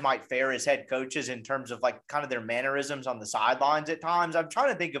guys might fare as head coaches in terms of like kind of their mannerisms on the sidelines at times. I'm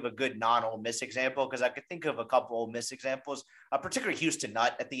trying to think of a good non-Ole Miss example, because I could think of a couple Ole Miss examples, particularly Houston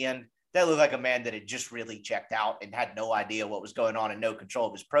Nutt at the end. That looked like a man that had just really checked out and had no idea what was going on and no control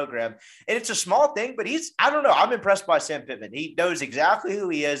of his program. And it's a small thing, but I don't know. I'm impressed by Sam Pittman. He knows exactly who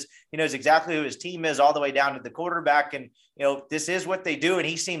he is. He knows exactly who his team is all the way down to the quarterback. And, this is what they do. And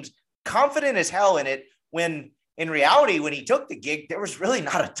he seems confident as hell in it, when in reality, when he took the gig, there was really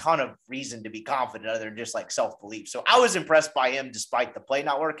not a ton of reason to be confident other than just like self-belief. So I was impressed by him despite the play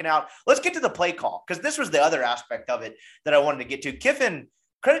not working out. Let's get to the play call, because this was the other aspect of it that I wanted to get to. Kiffin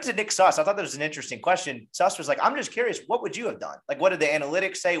credit to Nick Suss. I thought that was an interesting question. Suss was like, I'm just curious, what would you have done? Like, what did the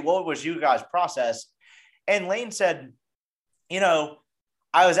analytics say? What was you guys' process? And Lane said,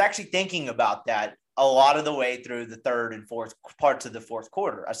 I was actually thinking about that a lot of the way through the third and fourth parts of the fourth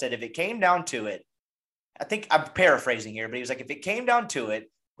quarter. I said, if it came down to it, I think I'm paraphrasing here, but he was like, if it came down to it,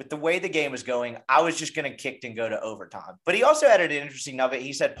 with the way the game was going, I was just going to kick and go to overtime. But he also added an interesting nugget.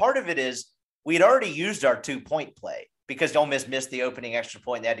 He said part of it is we had already used our 2-point play because Ole Miss missed the opening extra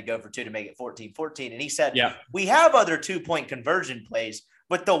point. They had to go for 2 to make it 14-14. And he said, we have other 2-point conversion plays,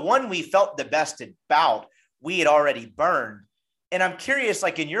 but the one we felt the best about, we had already burned. And I'm curious,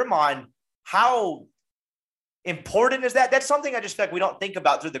 like in your mind, how important is that? That's something I just feel like we don't think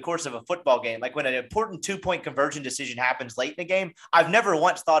about through the course of a football game. Like when an important 2-point conversion decision happens late in the game, I've never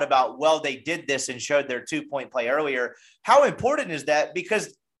once thought about, well, they did this and showed their 2-point play earlier. How important is that?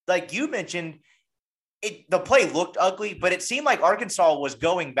 Because like you mentioned, the play looked ugly, but it seemed like Arkansas was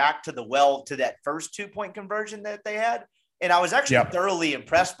going back to that first 2-point conversion that they had. And I was actually thoroughly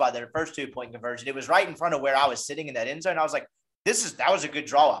impressed by their first 2-point conversion. It was right in front of where I was sitting in that end zone. I was like, that was a good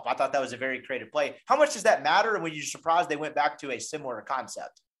draw up. I thought that was a very creative play. How much does that matter? And were you surprised they went back to a similar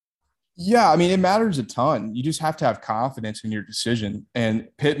concept? Yeah, I mean, it matters a ton. You just have to have confidence in your decision. And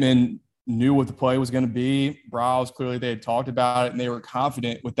Pittman knew what the play was going to be. Browse, clearly they had talked about it, and they were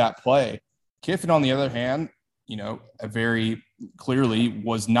confident with that play. Kiffin, on the other hand, very clearly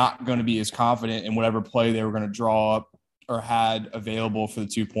was not going to be as confident in whatever play they were going to draw up or had available for the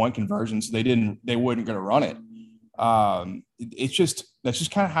 2-point conversion. So they weren't going to run it. That's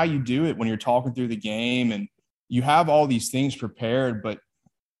just kind of how you do it when you're talking through the game and you have all these things prepared, but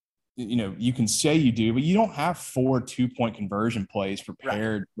you can say you do, but you don't have 4 2-point conversion plays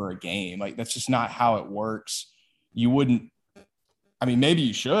prepared for a game. Like that's just not how it works. You wouldn't, I mean, maybe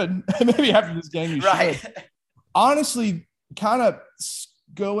you should, maybe after this game, you should. Honestly, kind of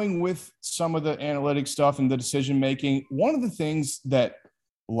going with some of the analytic stuff and the decision-making. One of the things that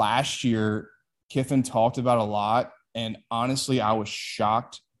last year Kiffin talked about a lot, and honestly, I was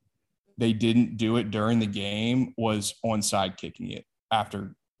shocked they didn't do it during the game, was onside kicking it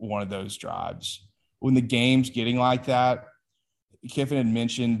after one of those drives. When the game's getting like that, Kiffin had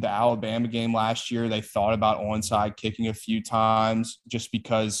mentioned the Alabama game last year. They thought about onside kicking a few times just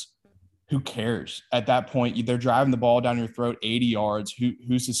because who cares? At that point, they're driving the ball down your throat 80 yards.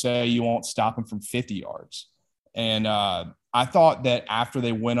 Who's to say you won't stop them from 50 yards? And I thought that after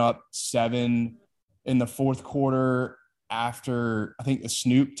they went up 7 in the fourth quarter, after I think the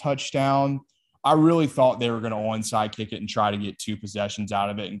Snoop touchdown, I really thought they were going to onside kick it and try to get 2 possessions out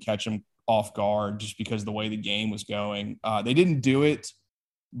of it and catch them off guard just because of the way the game was going. They didn't do it,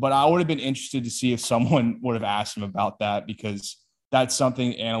 but I would have been interested to see if someone would have asked them about that, because that's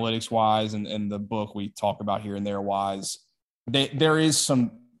something analytics wise and the book we talk about here and there wise, there is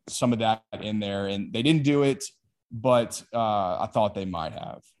some of that in there, and they didn't do it, but I thought they might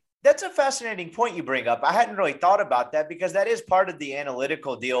have. That's a fascinating point you bring up. I hadn't really thought about that because that is part of the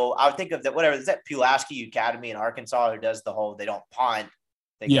analytical deal. I would think of that, whatever, is that Pulaski Academy in Arkansas who does the whole, they don't punt,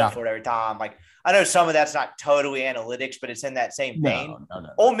 they go for it every time. Like, I know some of that's not totally analytics, but it's in that same vein. No.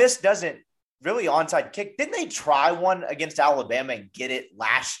 Ole Miss doesn't really onside kick. Didn't they try one against Alabama and get it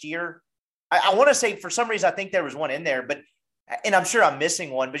last year? I want to say for some reason, I think there was one in there, and I'm sure I'm missing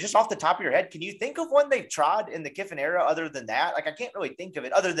one, but just off the top of your head, can you think of one they've tried in the Kiffin era other than that? Like, I can't really think of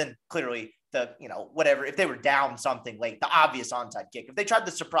it other than clearly whatever, if they were down something late, the obvious onside kick. If they tried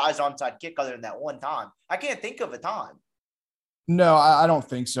the surprise onside kick other than that one time, I can't think of a time. No, I don't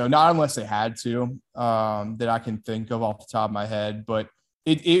think so. Not unless they had to, that I can think of off the top of my head. But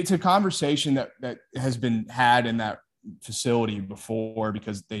it's a conversation that has been had in that facility before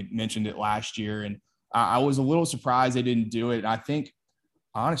because they mentioned it last year. And I was a little surprised they didn't do it. And I think,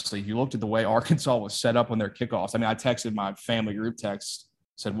 honestly, if you looked at the way Arkansas was set up on their kickoffs, I mean, I texted my family group text,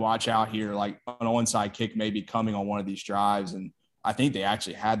 said, watch out here, like an onside kick may be coming on one of these drives. And I think they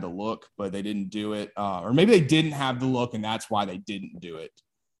actually had the look, but they didn't do it. Or maybe they didn't have the look, and that's why they didn't do it.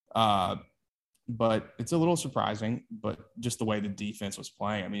 But it's a little surprising, but just the way the defense was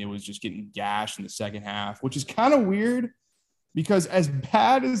playing. I mean, it was just getting gashed in the second half, which is kind of weird because as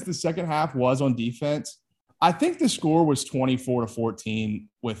bad as the second half was on defense, I think the score was 24-14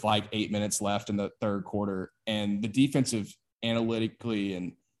 with like 8 minutes left in the third quarter. And the defensive analytically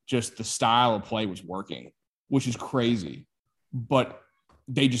and just the style of play was working, which is crazy. But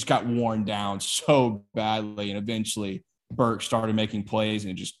they just got worn down so badly. And eventually Burke started making plays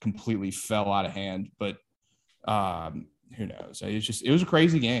and it just completely fell out of hand. But who knows? It was a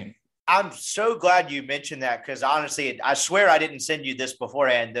crazy game. I'm so glad you mentioned that because honestly, I swear I didn't send you this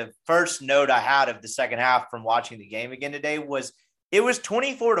beforehand. The first note I had of the second half from watching the game again today was It was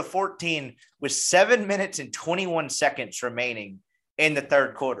 24-14 with 7 minutes and 21 seconds remaining in the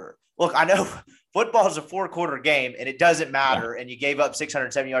third quarter. Look, I know football is a 4-quarter game and it doesn't matter. And you gave up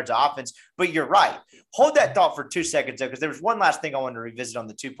 670 yards of offense, but you're right. Hold that thought for 2 seconds though, because there was one last thing I wanted to revisit on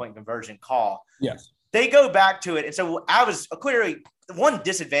the 2-point conversion call. Yes. They go back to it. And so I was clearly the one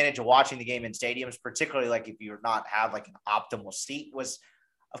disadvantage of watching the game in stadiums, particularly like if you're not have like an optimal seat, was,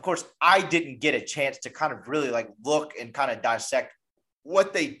 of course, I didn't get a chance to kind of really like look and kind of dissect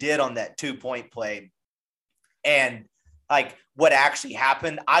what they did on that 2-point play and like what actually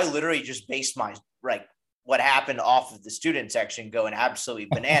happened. I literally just based my what happened off of the student section going absolutely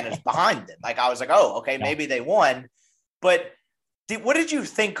bananas behind them. Like I was like, oh, okay, maybe they won. But what did you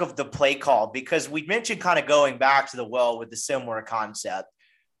think of the play call? Because we mentioned kind of going back to the well with the similar concept.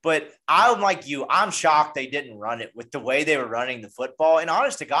 But I'm like you, I'm shocked they didn't run it with the way they were running the football. And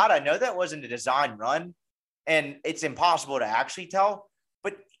honest to God, I know that wasn't a design run and it's impossible to actually tell.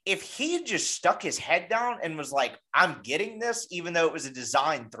 But if he had just stuck his head down and was like, I'm getting this, even though it was a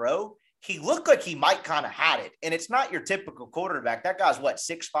design throw, he looked like he might kind of had it. And it's not your typical quarterback. That guy's what,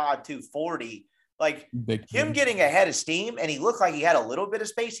 6'5", 240. Like him getting ahead of steam, and he looked like he had a little bit of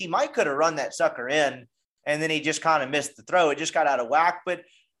space. He might could have run that sucker in, and then he just kind of missed the throw. It just got out of whack. But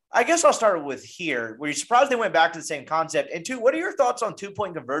I guess I'll start with here. Were you surprised they went back to the same concept? And two, what are your thoughts on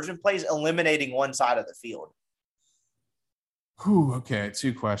 2-point conversion plays eliminating one side of the field? Okay,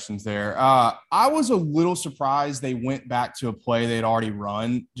 2 questions there. I was a little surprised they went back to a play they'd already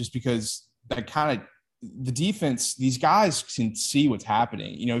run, just because that kind of the defense, these guys can see what's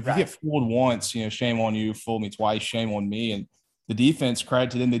happening. You know, if you get fooled once, you know, shame on you. Fooled me twice, shame on me. And the defense,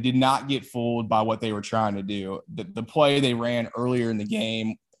 credit to them, they did not get fooled by what they were trying to do. The play they ran earlier in the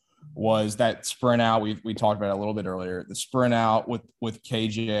game was that sprint out. We talked about it a little bit earlier. The sprint out with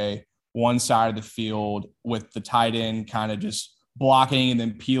KJ, one side of the field with the tight end kind of just blocking and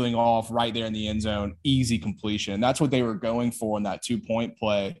then peeling off right there in the end zone, easy completion. That's what they were going for in that 2-point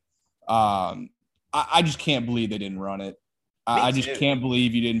play. I just can't believe they didn't run it. I just can't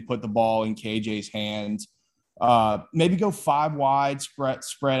believe you didn't put the ball in KJ's hands. Maybe go 5 wide,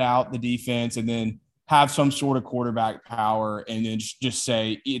 spread out the defense, and then have some sort of quarterback power, and then just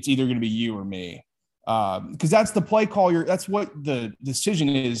say it's either going to be you or me. Because that's the play call. That's what the decision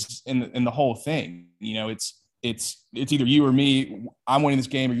is in the whole thing. You know, it's either you or me. I'm winning this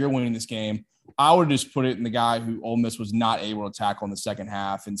game or you're winning this game. I would just put it in the guy who Ole Miss was not able to tackle in the second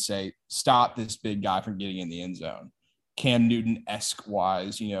half and say, stop this big guy from getting in the end zone. Cam Newton-esque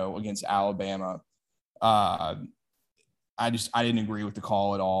wise, you know, against Alabama. I didn't agree with the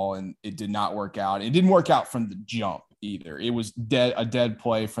call at all, and it did not work out. It didn't work out from the jump either. It was a dead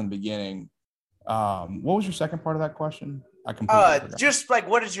play from the beginning. What was your second part of that question? I completely forgot. Just like,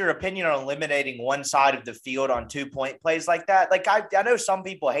 what is your opinion on eliminating one side of the field on 2-point plays like that? Like, I know some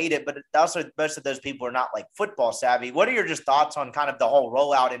people hate it, but also most of those people are not like football savvy. What are your just thoughts on kind of the whole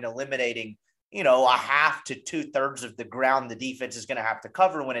rollout and eliminating, you know, a half to 2/3 of the ground the defense is going to have to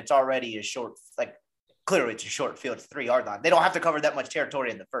cover when it's already a short, like clearly it's a short field, 3-yard line. They don't have to cover that much territory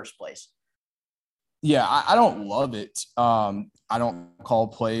in the first place. Yeah, I don't love it. I don't call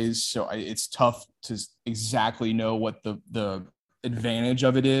plays, so it's tough to exactly know what the advantage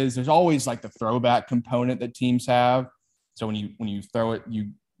of it is. There's always like the throwback component that teams have. So when you throw it,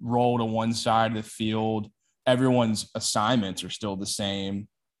 you roll to one side of the field. Everyone's assignments are still the same,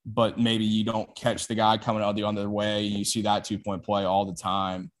 but maybe you don't catch the guy coming out the other way. You see that 2-point play all the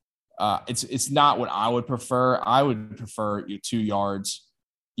time. It's not what I would prefer. I would prefer 2 yards.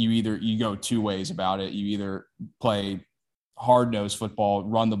 You go 2 ways about it. You either play hard-nosed football,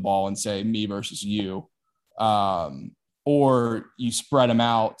 run the ball and say me versus you, or you spread them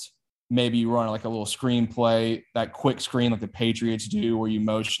out. Maybe you run like a little screen play, that quick screen like the Patriots do where you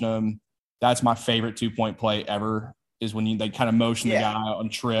motion them. That's my favorite 2-point play ever, is when they kind of motion the guy on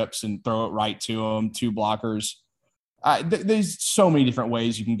trips and throw it right to him, 2 blockers. There's so many different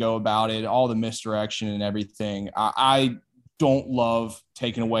ways you can go about it, all the misdirection and everything. I don't love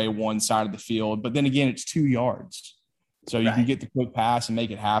taking away one side of the field, but then again, it's 2 yards. So you can get the quick pass and make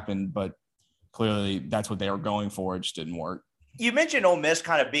it happen, but clearly that's what they were going for. It just didn't work. You mentioned Ole Miss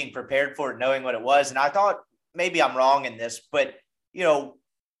kind of being prepared for it, knowing what it was. And I thought maybe I'm wrong in this, but, you know,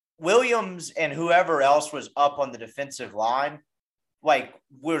 Williams and whoever else was up on the defensive line, like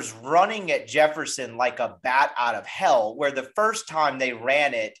was running at Jefferson like a bat out of hell, where the first time they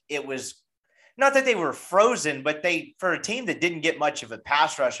ran it, it was not that they were frozen, but for a team that didn't get much of a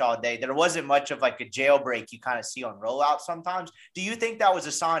pass rush all day, there wasn't much of like a jailbreak you kind of see on rollouts sometimes. Do you think that was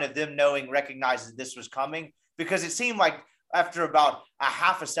a sign of them recognizing this was coming? Because it seemed like after about a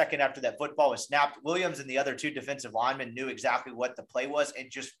half a second after that football was snapped, Williams and the other two defensive linemen knew exactly what the play was and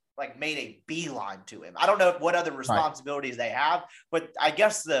just like made a beeline to him. I don't know what other responsibilities they have, but I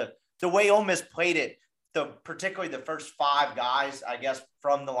guess the way Ole Miss played it, particularly the first 5 guys, I guess,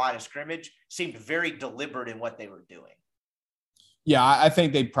 from the line of scrimmage seemed very deliberate in what they were doing. Yeah, I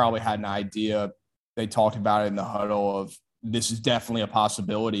think they probably had an idea. They talked about it in the huddle of this is definitely a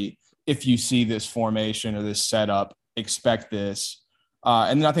possibility. If you see this formation or this setup, expect this.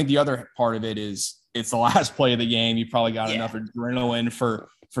 And then I think the other part of it is it's the last play of the game. You probably got enough adrenaline for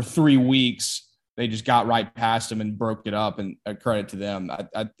 3 weeks. They just got right past them and broke it up, and credit to them.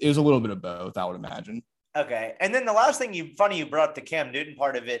 It was a little bit of both, I would imagine. Okay. And then the last thing you brought up the Cam Newton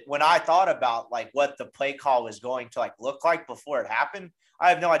part of it. When I thought about like what the play call was going to like look like before it happened, I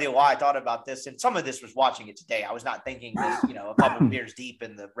have no idea why I thought about this. And some of this was watching it today. I was not thinking this, a couple beers deep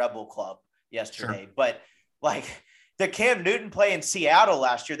in the Rebel Club yesterday, but like the Cam Newton play in Seattle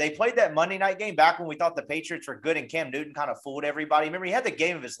last year, they played that Monday night game back when we thought the Patriots were good and Cam Newton kind of fooled everybody. Remember, he had the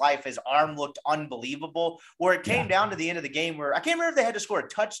game of his life. His arm looked unbelievable, where it came down to the end of the game where I can't remember if they had to score a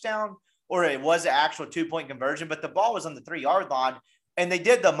touchdown or it was an actual 2-point conversion, but the ball was on the 3-yard line and they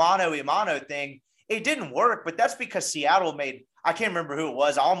did the mano a mano thing. It didn't work, but that's because Seattle made, I can't remember who it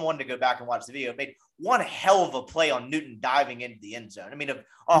was. I'm wanting to go back and watch the video. It made one hell of a play on Newton diving into the end zone. I mean,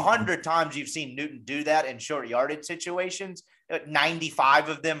 100 times you've seen Newton do that in short yardage situations, 95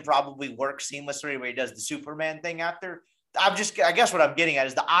 of them probably work seamlessly where he does the Superman thing after. I guess what I'm getting at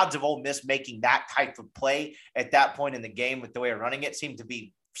is the odds of Ole Miss making that type of play at that point in the game with the way of running it seem to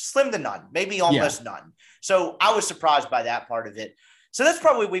be slim to none, maybe almost none. So I was surprised by that part of it. So that's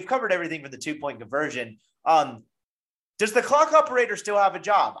probably, we've covered everything for the 2-point conversion. Does the clock operator still have a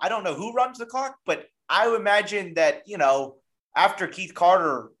job? I don't know who runs the clock, but I would imagine that, after Keith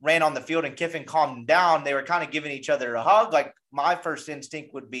Carter ran on the field and Kiffin calmed him down, they were kind of giving each other a hug. Like my first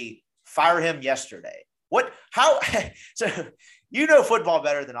instinct would be fire him yesterday. So football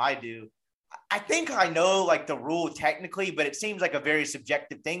better than I do. I think I know like the rule technically, but it seems like a very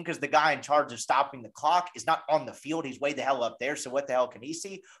subjective thing because the guy in charge of stopping the clock is not on the field. He's way the hell up there. So what the hell can he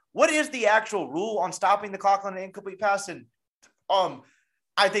see? What is the actual rule on stopping the clock on an incomplete pass? And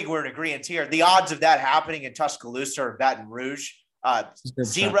I think we're in agreement here. The odds of that happening in Tuscaloosa or Baton Rouge,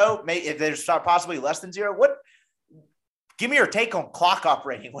 0, if there's possibly less than 0. Give me your take on clock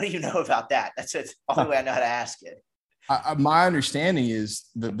operating. What do you know about that? That's the only way I know how to ask it. My understanding is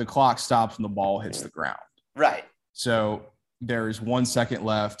the clock stops when the ball hits the ground. Right. So there's 1 second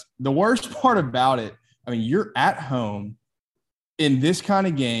left. The worst part about it, I mean, you're at home in this kind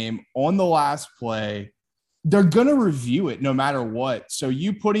of game on the last play. They're going to review it no matter what. So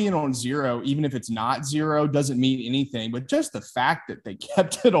you putting it on 0, even if it's not 0, doesn't mean anything. But just the fact that they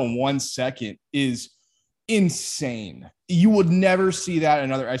kept it on 1 second is insane. You would never see that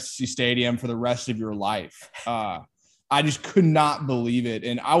in another SEC stadium for the rest of your life. I just could not believe it.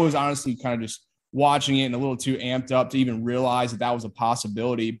 And I was honestly kind of just watching it and a little too amped up to even realize that was a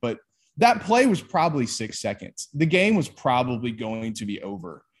possibility. But that play was probably 6 seconds. The game was probably going to be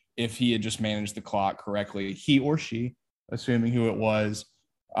over if he had just managed the clock correctly. He or she, assuming who it was,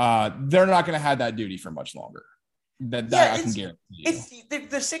 they're not going to have that duty for much longer. That I can guarantee you.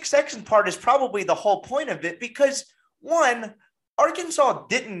 The 6 seconds part is probably the whole point of it because, one, Arkansas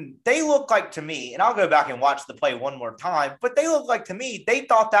they look like to me, and I'll go back and watch the play one more time, but they look like to me, they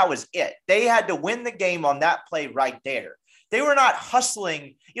thought that was it. They had to win the game on that play right there. They were not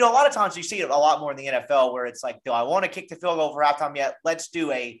hustling. A lot of times you see it a lot more in the NFL where it's like, do I want to kick the field goal for halftime yet? Let's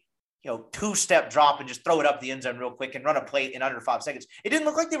do a 2-step drop and just throw it up the end zone real quick and run a play in under 5 seconds. It didn't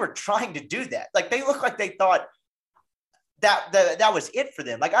look like they were trying to do that. Like they looked like they thought that was it for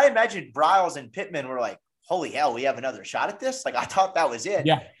them. Like I imagine Bryles and Pittman were like, holy hell, we have another shot at this. Like I thought that was it.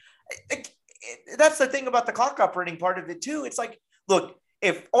 Yeah. That's the thing about the clock operating part of it too. It's like, look,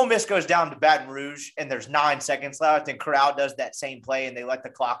 if Ole Miss goes down to Baton Rouge and there's 9 seconds left and Corral does that same play and they let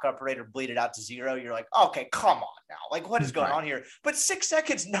the clock operator bleed it out to 0, you're like, okay, come on now. Like what is going on here? But 6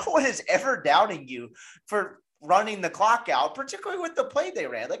 seconds, no one is ever doubting you for running the clock out, particularly with the play they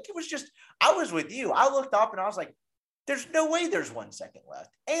ran. Like it was just, I was with you. I looked up and I was like, there's no way there's 1 second left.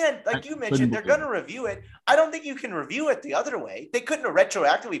 And like you mentioned, they're going to review it. I don't think you can review it the other way. They couldn't have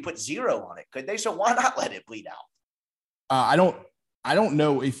retroactively put 0 on it, could they? So why not let it bleed out? I don't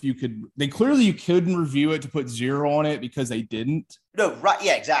know if you could. You couldn't review it to put 0 on it because they didn't. No, right.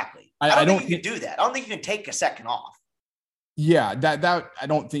 Yeah, exactly. I don't think you can do that. I don't think you can take a second off. Yeah, that I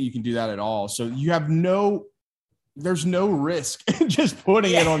don't think you can do that at all. So you have there's no risk just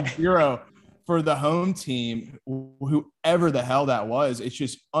putting it on 0. For the home team, whoever the hell that was. It's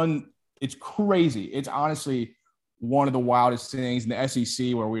just it's crazy. It's honestly one of the wildest things in the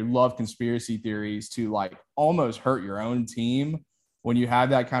SEC, where we love conspiracy theories, to like almost hurt your own team when you have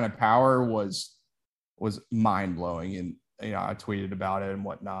that kind of power was mind blowing. And, you know, I tweeted about it and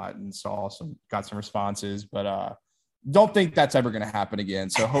whatnot and got some responses, but don't think that's ever going to happen again.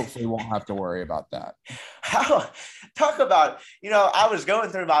 So hopefully we won't have to worry about that. Talk about, you know, I was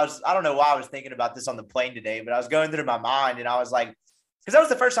going through I don't know why I was thinking about this on the plane today, but I was going through my mind and I was like, because that was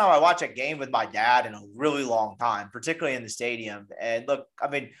the first time I watched a game with my dad in a really long time, particularly in the stadium. And look, I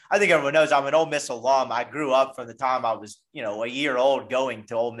mean, I think everyone knows I'm an Ole Miss alum. I grew up from the time I was, you know, a year old going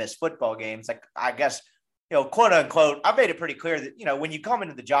to Ole Miss football games. Like, I guess, you know, quote unquote, I made it pretty clear that, you know, when you come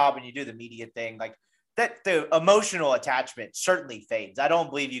into the job and you do the media thing, like that the emotional attachment certainly fades. I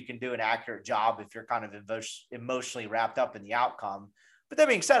don't believe you can do an accurate job if you're kind of emotionally wrapped up in the outcome. But that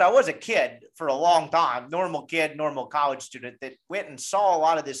being said, I was a kid for a long time, normal kid, normal college student that went and saw a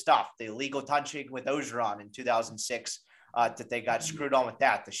lot of this stuff, the illegal touching with Ogeron in 2006, that they got screwed on with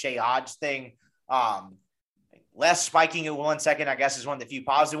that, the Shea Hodge thing, less spiking in 1 second, I guess, is one of the few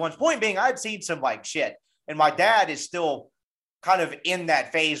positive ones. Point being, I'd seen some like shit. And my dad is still kind of in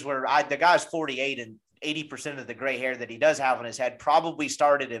that phase where the guy's 48 and 80% of the gray hair that he does have on his head probably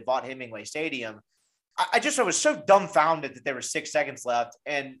started at Vaught Hemingway Stadium. I was so dumbfounded that there were 6 seconds left.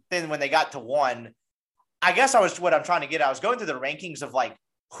 And then when they got to 1, I guess I was going through the rankings of like,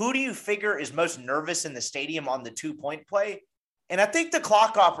 who do you figure is most nervous in the stadium on the 2-point play? And I think the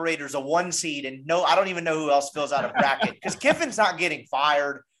clock operator's a 1 seed. And no, I don't even know who else fills out a bracket because Kiffin's not getting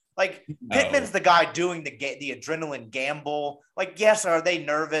fired. Like Pittman's the guy doing the adrenaline gamble. Like, yes, are they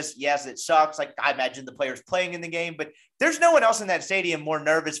nervous? Yes, it sucks. Like, I imagine the players playing in the game, but there's no one else in that stadium more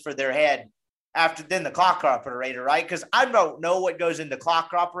nervous for their head than the clock operator, right? Because I don't know what goes into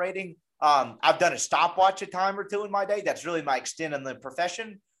clock operating. I've done a stopwatch a time or two in my day. That's really my extent in the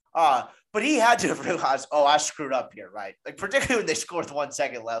profession. But he had to have realized, oh, I screwed up here, right? Like, particularly when they scored with 1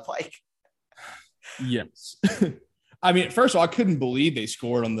 second left. Like, yes. I mean, first of all, I couldn't believe they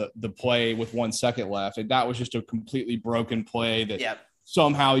scored on the play with 1 second left. And that was just a completely broken play that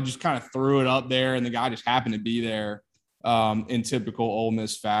somehow he just kind of threw it up there and the guy just happened to be there. In typical Ole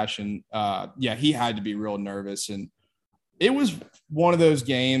Miss fashion. He had to be real nervous. And it was one of those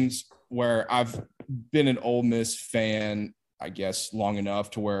games where I've been an Ole Miss fan, I guess, long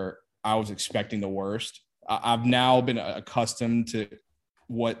enough to where I was expecting the worst. I've now been accustomed to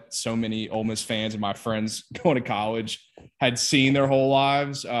what so many Ole Miss fans and my friends going to college had seen their whole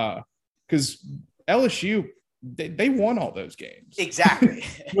lives. Because LSU, they won all those games. Exactly.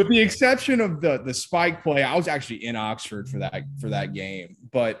 With the exception of the spike play. I was actually in Oxford for that game.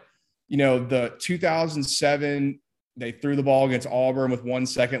 But, you know, the 2007, they threw the ball against Auburn with 1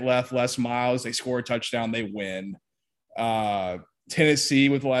 second left, Les Miles. They score a touchdown. They win. Tennessee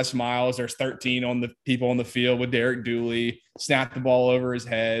with Les Miles. There's 13 on the people on the field with Derek Dooley. Snapped the ball over his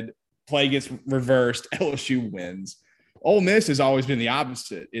head. Play gets reversed. LSU wins. Ole Miss has always been the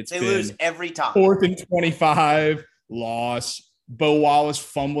opposite. They lose every time. 4th and 25, loss. Bo Wallace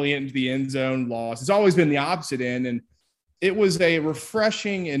fumbling it into the end zone, loss. It's always been the opposite end. And it was a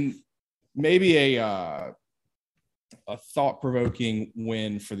refreshing and maybe a thought-provoking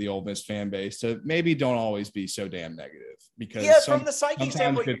win for the Ole Miss fan base to maybe don't always be so damn negative. Because from the psyche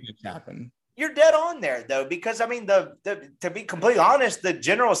standpoint, good things happen. You're dead on there, though, because, I mean, to be completely honest, the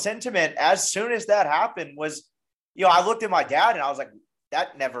general sentiment as soon as that happened was, you know, I looked at my dad and I was like,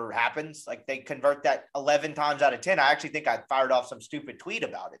 that never happens. Like, they convert that 11 times out of 10. I actually think I fired off some stupid tweet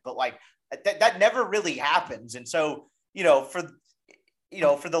about it, but like that never really happens. And so, for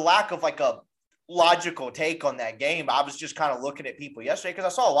the lack of like a logical take on that game, I was just kind of looking at people yesterday because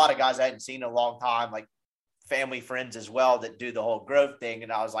I saw a lot of guys I hadn't seen in a long time, like family friends as well, that do the whole growth thing.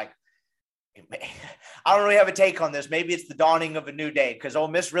 And I was like, I don't really have a take on this. Maybe it's the dawning of a new day because Ole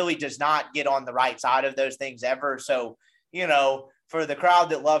Miss really does not get on the right side of those things ever. So, for the crowd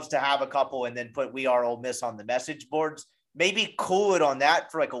that loves to have a couple and then put "We Are Ole Miss" on the message boards, maybe cool it on that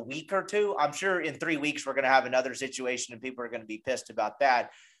for like a week or two. I'm sure in 3 weeks we're going to have another situation and people are going to be pissed about that.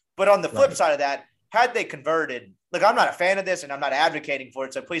 But on the flip side of that, had they converted, look, I'm not a fan of this and I'm not advocating for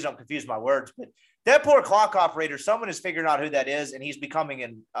it, so please don't confuse my words. But that poor clock operator, someone is figuring out who that is, and he's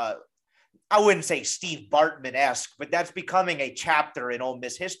becoming I wouldn't say Steve Bartman-esque, but that's becoming a chapter in Ole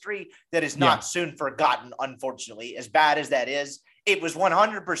Miss history that is not soon forgotten, unfortunately. As bad as that is, it was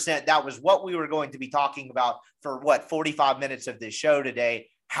 100%. That was what we were going to be talking about for 45 minutes of this show today,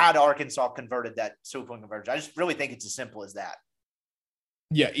 had Arkansas converted that two-point conversion. I just really think it's as simple as that.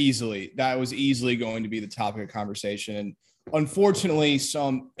 Yeah, easily. That was easily going to be the topic of conversation. And unfortunately,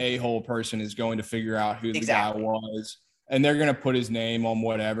 some a-hole person is going to figure out who the guy was. And they're going to put his name on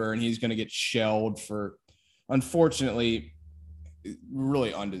whatever, and he's going to get shelled for unfortunately,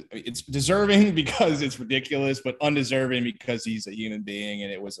 really it's deserving because it's ridiculous, but undeserving because he's a human being,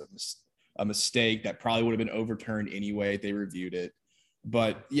 and it was a mistake that probably would have been overturned anyway if they reviewed it.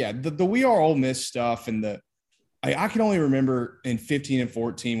 But yeah, the We Are Ole Miss stuff, and I can only remember in 15 and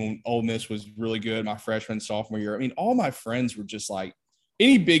 14 when Ole Miss was really good my freshman, sophomore year. I mean, all my friends were just like,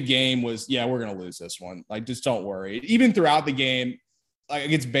 any big game was, yeah, we're going to lose this one. Like, just don't worry. Even throughout the game, like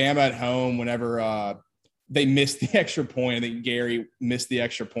against Bama at home, whenever they missed the extra point, I think Gary missed the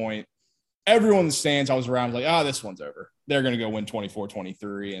extra point, everyone in the stands I was around was like, this one's over. They're going to go win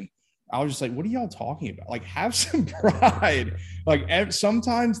 24-23. And I was just like, what are y'all talking about? Like, have some pride. Like,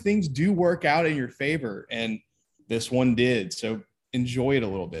 sometimes things do work out in your favor, and this one did. So enjoy it a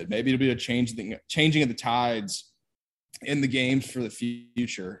little bit. Maybe it'll be a changing of the tides in the games for the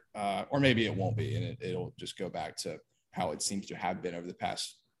future, or maybe it won't be, and it'll just go back to how it seems to have been over the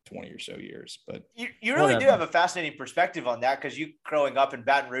past 20 or so years. But you really do have a fascinating perspective on that, because you growing up in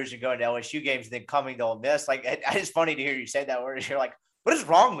Baton Rouge and going to LSU games and then coming to Ole Miss, like it's funny to hear you say that, where you're like, what is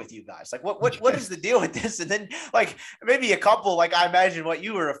wrong with you guys? Like, what is the deal with this? And then, like, maybe a couple, like, I imagine what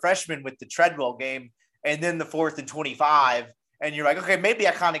you were a freshman with the Treadwell game, and then the 4th and 25, and you're like, okay, maybe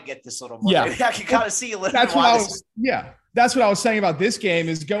I kind of get this a little more. Yeah, maybe I can kind of see a little. That's what I was. Yeah, that's what I was saying about this game.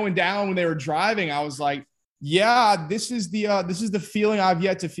 Is going down when they were driving, I was like, yeah, this is the feeling I've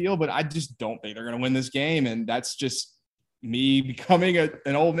yet to feel, but I just don't think they're going to win this game, and that's just me becoming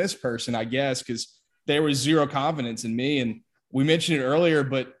an Ole Miss person, I guess, because there was zero confidence in me. And we mentioned it earlier,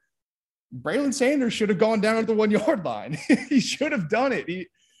 but Braylon Sanders should have gone down at the 1 yard line. He should have done it.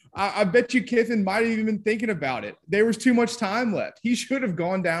 I bet you Kiffin might have even been thinking about it. There was too much time left. He should have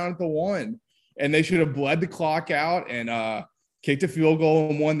gone down at the 1, and they should have bled the clock out and kicked a field goal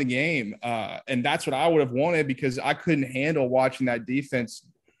and won the game. And that's what I would have wanted, because I couldn't handle watching that defense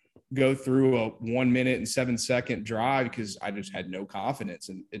go through a 1 minute and 7 second drive, because I just had no confidence.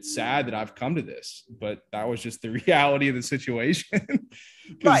 And it's sad that I've come to this, but that was just the reality of the situation.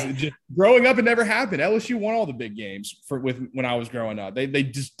 Right. Growing up, it never happened. LSU won all the big games when I was growing up. They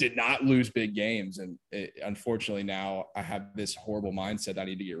just did not lose big games. And unfortunately now I have this horrible mindset I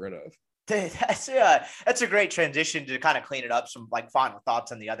need to get rid of. That's a great transition to kind of clean it up. Some like final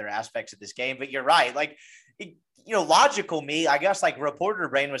thoughts on the other aspects of this game, but you're right. Like, logical me, I guess, like reporter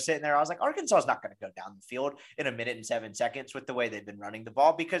brain was sitting there. I was like, Arkansas is not going to go down the field in 1 minute and 7 seconds with the way they've been running the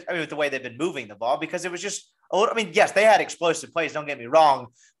ball, with the way they've been moving the ball, because it was just a little, yes, they had explosive plays. Don't get me wrong.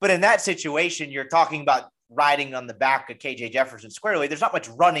 But in that situation, you're talking about riding on the back of KJ Jefferson squarely. There's not much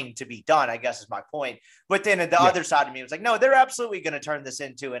running to be done, I guess is my point. But then the other side of me was like, no, they're absolutely going to turn this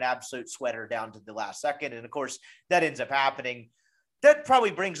into an absolute sweater down to the last second. And of course that ends up happening. That probably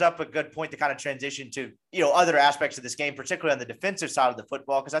brings up a good point to kind of transition to, other aspects of this game, particularly on the defensive side of the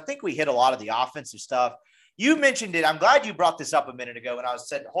football, because I think we hit a lot of the offensive stuff. You mentioned it. I'm glad you brought this up a minute ago when I was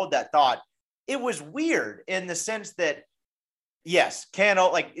saying, hold that thought. It was weird in the sense that, yes,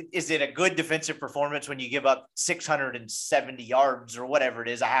 is it a good defensive performance when you give up 670 yards or whatever it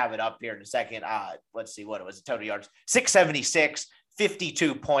is? I have it up here in a second. Let's see what it was. Total yards, 676,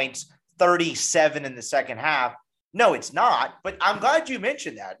 52 points, 37 in the second half. No, it's not. But I'm glad you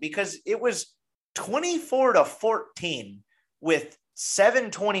mentioned that, because it was 24-14 with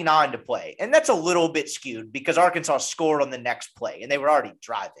 7:29 to play. And that's a little bit skewed because Arkansas scored on the next play and they were already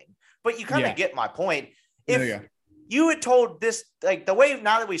driving. But you kind of get my point. If you had told this, like the way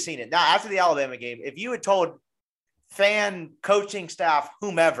now that we've seen it, now after the Alabama game, if you had told fan, coaching staff,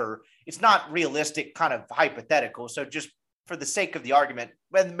 whomever, it's not realistic, kind of hypothetical. So just for the sake of the argument,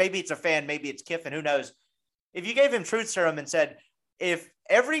 when maybe it's a fan, maybe it's Kiffin, who knows? If you gave him truth serum and said, if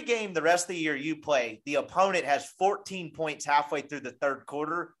every game the rest of the year you play, the opponent has 14 points halfway through the third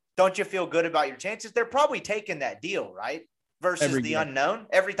quarter, don't you feel good about your chances? They're probably taking that deal, right? Versus the unknown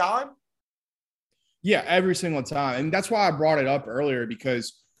every time. Yeah, every single time. And that's why I brought it up earlier,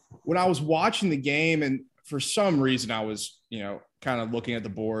 because when I was watching the game, and for some reason I was, kind of looking at the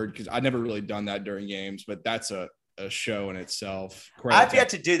board, because I'd never really done that during games, but that's a show in itself. I've yet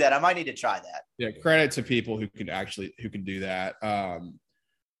to do that. I might need to try that. Yeah, credit to people who can do that.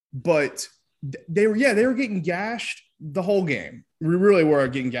 But they were getting gashed the whole game. We really were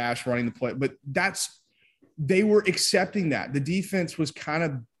getting gashed running the play, but they were accepting that. The defense was kind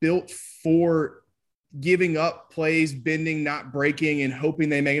of built for giving up plays, bending, not breaking, and hoping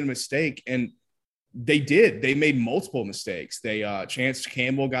they made a mistake. And they did. They made multiple mistakes. Chance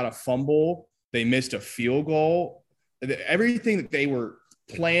Campbell got a fumble. They missed a field goal. Everything that they were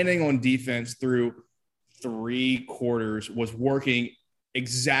planning on defense through 3 quarters was working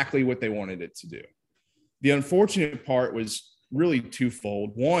exactly what they wanted it to do. The unfortunate part was really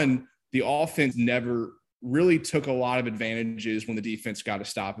twofold. One, the offense never really took a lot of advantages when the defense got a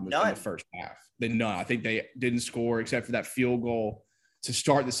stop in the first half. None. I think they didn't score except for that field goal to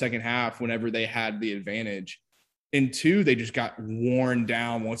start the second half whenever they had the advantage. And two, they just got worn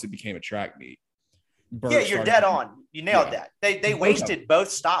down once it became a track meet. You're dead on. You nailed that. They wasted both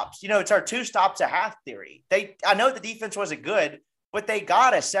stops. It's our 2 stops a half theory. I know the defense wasn't good, but they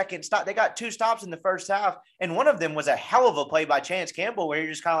got a second stop. They got 2 stops in the first half, and one of them was a hell of a play by Chance Campbell where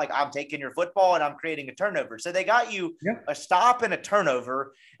you're just kind of like, I'm taking your football and I'm creating a turnover. So they got you a stop and a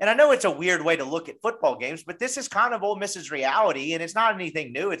turnover. And I know it's a weird way to look at football games, but this is kind of Ole Miss's reality, and it's not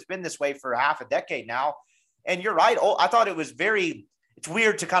anything new. It's been this way for half a decade now. And you're right. I thought it was it's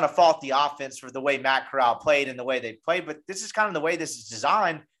weird to kind of fault the offense for the way Matt Corral played and the way they played, but this is kind of the way this is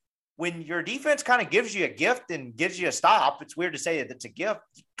designed. When your defense kind of gives you a gift and gives you a stop, it's weird to say that it's a gift.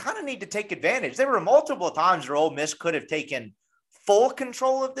 You kind of need to take advantage. There were multiple times where Ole Miss could have taken full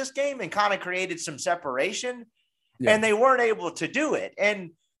control of this game and kind of created some separation, and they weren't able to do it.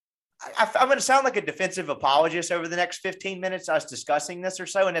 And I'm going to sound like a defensive apologist over the next 15 minutes us discussing this or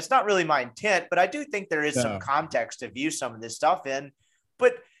so, and it's not really my intent, but I do think there is some context to view some of this stuff in.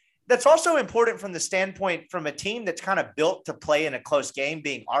 But that's also important from the standpoint from a team that's kind of built to play in a close game,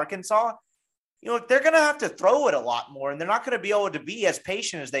 being Arkansas. They're going to have to throw it a lot more, and they're not going to be able to be as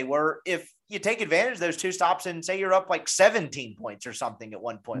patient as they were if you take advantage of those 2 stops and say you're up like 17 points or something at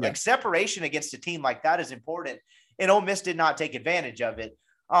one point. Like separation against a team like that is important, and Ole Miss did not take advantage of it.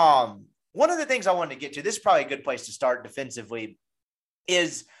 One of the things I wanted to get to, this is probably a good place to start defensively,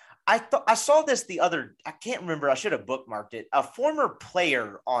 is I saw this I can't remember, I should have bookmarked it. A former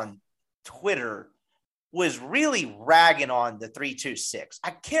player on Twitter was really ragging on the 3-2-6.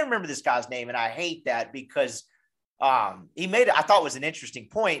 I can't remember this guy's name, and I hate that because he made it, I thought was an interesting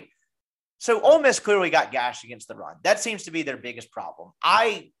point. So Ole Miss clearly got gashed against the run. That seems to be their biggest problem.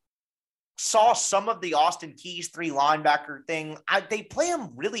 I saw some of the Austin Keys 3 linebacker thing. They play them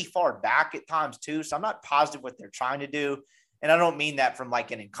really far back at times too, so I'm not positive what they're trying to do. And I don't mean that from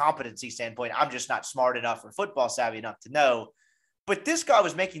like an incompetency standpoint. I'm just not smart enough or football savvy enough to know. But this guy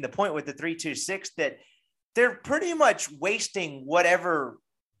was making the point with the 3-2-6 that they're pretty much wasting whatever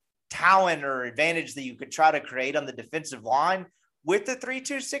talent or advantage that you could try to create on the defensive line with the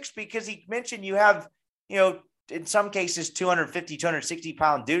 3-2-6, because he mentioned you have, in some cases, 250, 260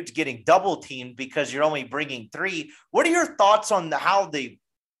 pound dudes getting double teamed because you're only bringing 3. What are your thoughts on how the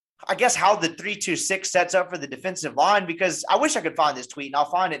 3-2-6 sets up for the defensive line? Because I wish I could find this tweet, and I'll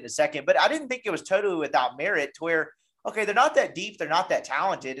find it in a second, but I didn't think it was totally without merit to where, okay, they're not that deep, they're not that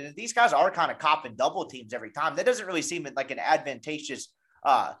talented, and these guys are kind of copping double teams every time. That doesn't really seem like an advantageous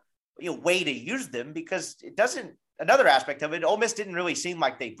way to use them, because it doesn't. Another aspect of it, Ole Miss didn't really seem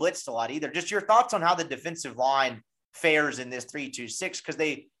like they blitzed a lot either. Just your thoughts on how the defensive line fares in this 3-2-6, because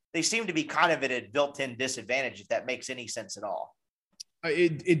they seem to be kind of at a built-in disadvantage, if that makes any sense at all.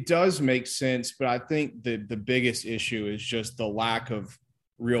 It does make sense, but I think the biggest issue is just the lack of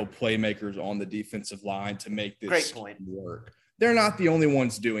real playmakers on the defensive line to make this work. They're not the only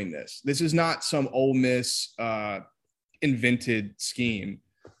ones doing this. This is not some Ole Miss invented scheme.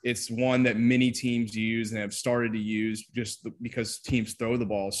 It's one that many teams use and have started to use just because teams throw the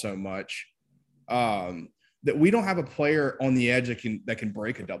ball so much, that we don't have a player on the edge that can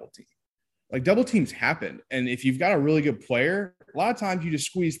break a double team. Like, double teams happen. And if you've got a really good player, a lot of times you just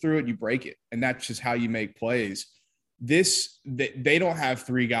squeeze through it, you break it. And that's just how you make plays. They don't have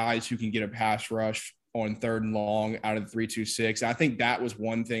 3 guys who can get a pass rush on 3rd and long out of the 3-2-6. I think that was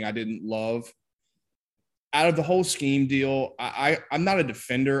one thing I didn't love out of the whole scheme deal. I'm not a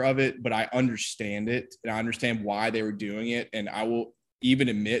defender of it, but I understand it, and I understand why they were doing it. And I will even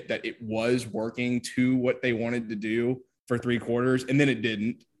admit that it was working to what they wanted to do for 3 quarters, and then it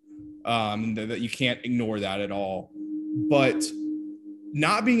didn't. That you can't ignore that at all. But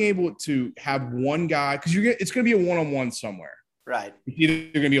not being able to have one guy, because it's going to be a one-on-one somewhere. Right. It's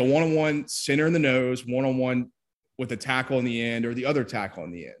either going to be a one-on-one center in the nose, one-on-one with a tackle in the end, or the other tackle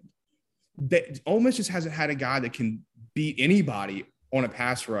in the end. Ole Miss just hasn't had a guy that can beat anybody on a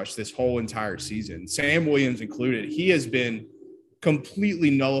pass rush this whole entire season, Sam Williams included. He has been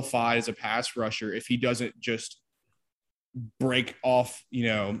completely nullified as a pass rusher if he doesn't just break off,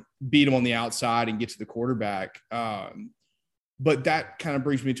 beat him on the outside and get to the quarterback. But that kind of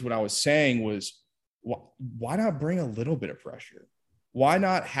brings me to what I was saying was, why not bring a little bit of pressure? Why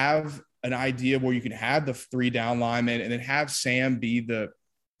not have an idea where you can have the 3 down linemen and then have Sam be the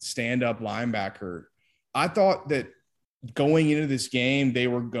stand-up linebacker? I thought that going into this game, they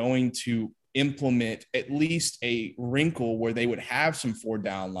were going to implement at least a wrinkle where they would have some 4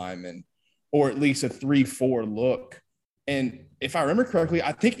 down linemen, or at least a 3-4 look. And if I remember correctly,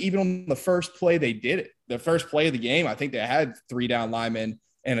 I think even on the first play, they did it. the first play of the game, I think they had 3 down linemen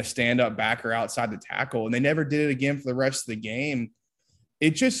and a stand-up backer outside the tackle, and they never did it again for the rest of the game.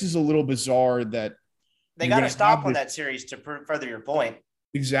 It just is a little bizarre that they got to stop on that series to further your point.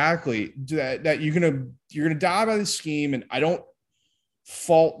 Exactly. That you're gonna dive out of the scheme, and I don't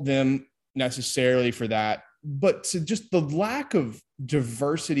fault them necessarily for that, but to just the lack of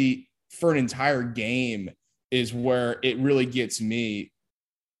diversity for an entire game is where it really gets me.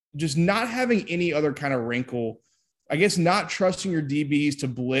 Just not having any other kind of wrinkle, I guess, not trusting your DBs to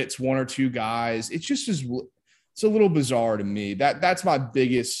blitz 1 or 2 guys. It's just it's a little bizarre to me. That's my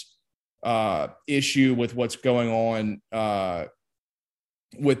biggest issue with what's going on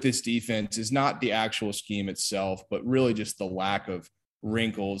with this defense is not the actual scheme itself, but really just the lack of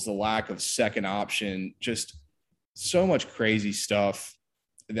wrinkles, the lack of second option, just so much crazy stuff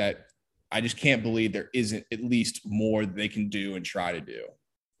that I just can't believe there isn't at least more they can do and try to do.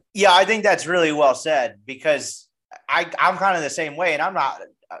 Yeah, I think that's really well said, because I'm kind of the same way, and I'm not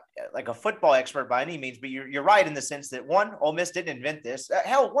like a football expert by any means, but you're right in the sense that, one, Ole Miss didn't invent this.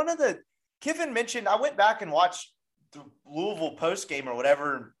 Hell, Kiffin mentioned, I went back and watched the Louisville post game or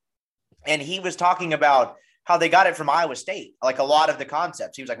whatever, and he was talking about how they got it from Iowa State, like a lot of the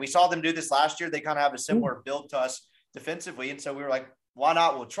concepts. He was like, we saw them do this last year. They kind of have a similar build to us defensively. And so we were like, why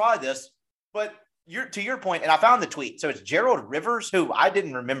not? We'll try this. But to your point, and I found the tweet. So it's Gerald Rivers, who I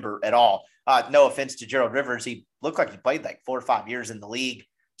didn't remember at all. No offense to Gerald Rivers. He looked like he played like 4 or 5 years in the league.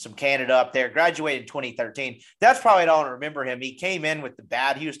 Some Canada up there, graduated in 2013. That's probably I don't remember him. He came in with the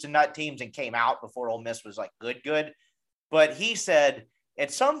bad Houston Nutt teams and came out before Ole Miss was like good. But he said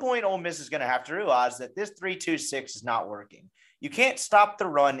at some point Ole Miss is going to have to realize that this 3-2-6 is not working. You can't stop the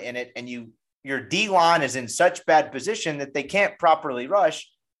run in it, and your D-line is in such bad position that they can't properly rush,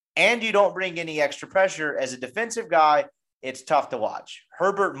 and you don't bring any extra pressure. As a defensive guy, it's tough to watch.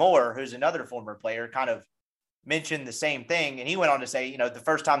 Herbert Moore, who's another former player, kind of mentioned the same thing. And he went on to say, the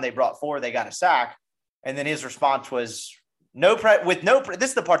first time they brought 4, they got a sack. And then his response was this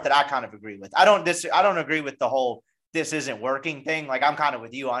is the part that I kind of agree with. I don't agree with the whole, this isn't working thing. Like, I'm kind of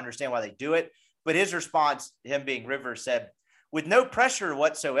with you. I understand why they do it, but his response, him being Rivers, said, with no pressure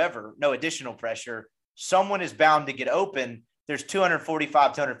whatsoever, no additional pressure, someone is bound to get open. There's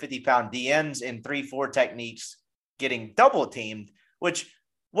 245, 250 pound DNs in 3-4 techniques getting double teamed, which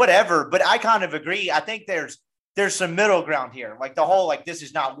whatever. But I kind of agree. I think there's some middle ground here. Like the whole, like, this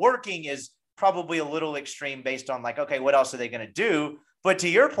is not working is probably a little extreme based on like, okay, what else are they going to do? But to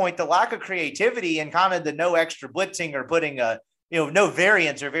your point, the lack of creativity and kind of the no extra blitzing or putting no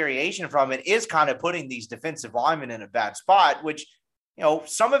variance or variation from it is kind of putting these defensive linemen in a bad spot, which,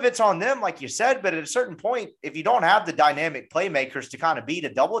 some of it's on them, like you said, but at a certain point, if you don't have the dynamic playmakers to kind of beat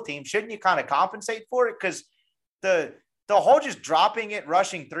a double team, shouldn't you kind of compensate for it? Because the whole just dropping it,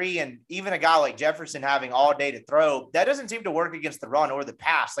 rushing 3, and even a guy like Jefferson having all day to throw, that doesn't seem to work against the run or the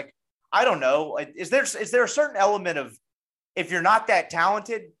pass. Like, I don't know. Is there a certain element of, if you're not that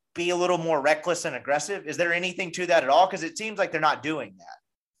talented, be a little more reckless and aggressive? Is there anything to that at all? Because it seems like they're not doing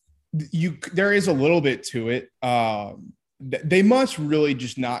that. There is a little bit to it. They must really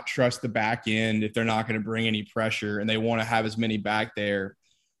just not trust the back end if they're not going to bring any pressure, and they want to have as many back there.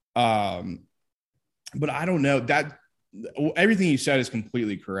 But I don't know that everything you said is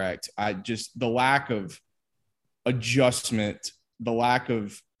completely correct. The lack of adjustment, the lack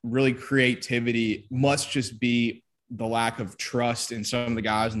of really creativity must just be the lack of trust in some of the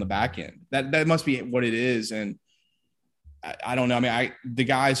guys on the back end. That must be what it is. And I don't know. I mean, the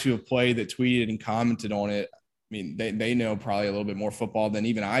guys who have played that tweeted and commented on it, I mean, they know probably a little bit more football than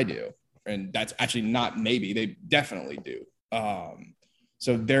even I do. And that's actually not maybe, they definitely do.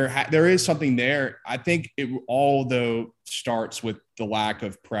 So there is something there. I think it all, though, starts with the lack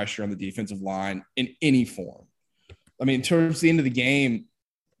of pressure on the defensive line in any form. I mean, towards the end of the game,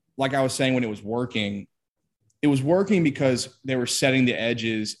 like I was saying, when it was working because they were setting the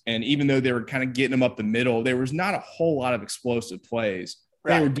edges. And even though they were kind of getting them up the middle, there was not a whole lot of explosive plays.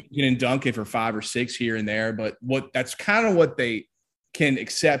 Right. They were dunking and dunking for 5 or 6 here and there, but that's kind of what they can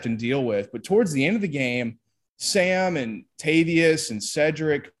accept and deal with. But towards the end of the game, Sam and Tavius and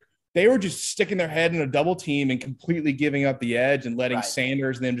Cedric, they were just sticking their head in a double team and completely giving up the edge and letting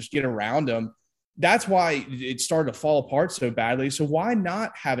Sanders and them just get around them. That's why it started to fall apart so badly. So why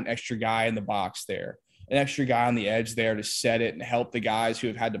not have an extra guy in the box there, an extra guy on the edge there to set it and help the guys who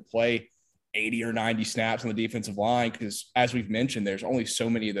have had to play 80 or 90 snaps on the defensive line? Because as we've mentioned, there's only so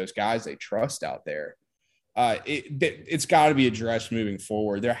many of those guys they trust out there. It's got to be addressed moving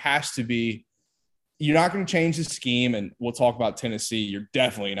forward. There has to be. You're not going to change the scheme, and we'll talk about Tennessee. You're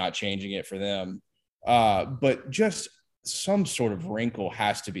definitely not changing it for them. But just some sort of wrinkle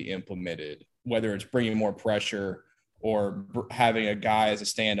has to be implemented whether it's bringing more pressure or having a guy as a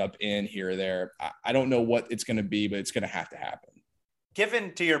stand-up in here or there. I don't know what it's going to be, but it's going to happen.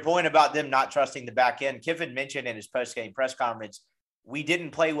 Kiffin, to your point about them not trusting the back end, Kiffin mentioned in his post-game press conference, we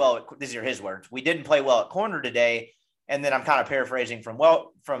didn't play well. These are his words. We didn't play well at corner today. And then I'm kind of paraphrasing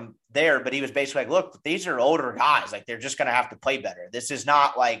from there, but he was basically like, look, these are older guys. Like, they're just going to have to play better. This is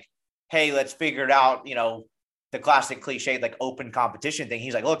not like, hey, let's figure it out, the classic cliche, like open competition thing.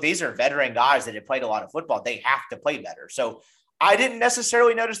 He's like, look, these are veteran guys that have played a lot of football. They have to play better. So I didn't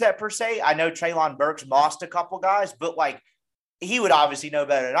necessarily notice that per se. I know Treylon Burks lost a couple guys, but like, he would obviously know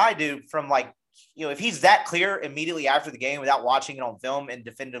better than I do from like, if he's that clear immediately after the game without watching it on film and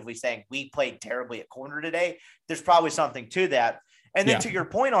definitively saying we played terribly at corner today, there's probably something to that. And then to your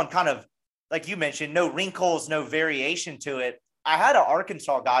point on kind of, like you mentioned, no wrinkles, no variation to it. I had an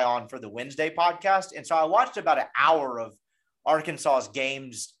Arkansas guy on for the Wednesday podcast. And so I watched about an hour of Arkansas's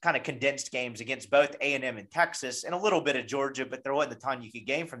games, kind of condensed games against both A&M and Texas and a little bit of Georgia, but there wasn't a ton you could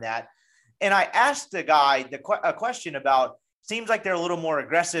gain from that. And I asked the guy a question about, seems like they're a little more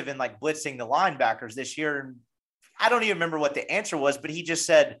aggressive in like blitzing the linebackers this year. And I don't even remember what the answer was, but he just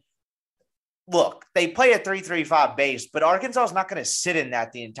said, look, they play a 3-3-5 base, but Arkansas is not going to sit in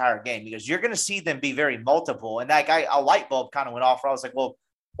that the entire game because you're going to see them be very multiple. And that guy, a light bulb kind of went off where I was like, well,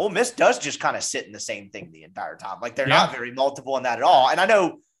 Ole Miss does just kind of sit in the same thing the entire time. Like, they're not very multiple in that at all. And I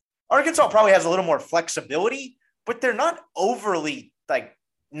know Arkansas probably has a little more flexibility, but they're not overly like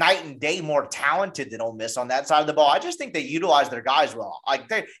night and day more talented than Ole Miss on that side of the ball. I just think they utilize their guys well. Like,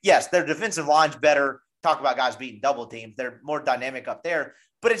 their defensive line's better. Talk about guys beating double teams. They're more dynamic up there,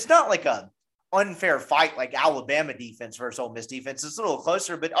 but it's not like a unfair fight like Alabama defense versus Ole Miss defense. It's a little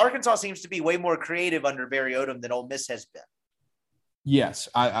closer, but Arkansas seems to be way more creative under Barry Odom than Ole Miss has been. Yes,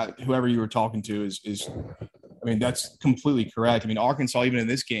 I whoever you were talking to is I mean, that's completely correct. I mean, Arkansas, even in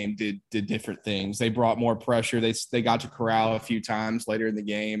this game, did different things. They brought more pressure. They got to corral a few times later in the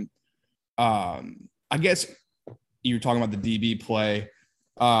game. I guess you were talking about the DB play.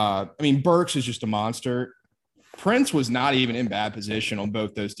 I mean, Burks is just a monster. Prince was not even in bad position on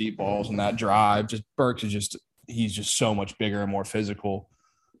both those deep balls on that drive. Just Burks is he's just so much bigger and more physical.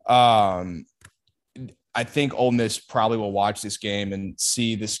 I think Ole Miss probably will watch this game and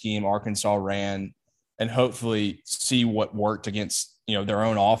see the scheme Arkansas ran and hopefully see what worked against, their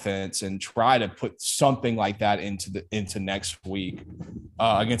own offense and try to put something like that into next week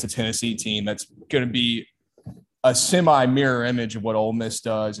against a Tennessee team that's going to be a semi-mirror image of what Ole Miss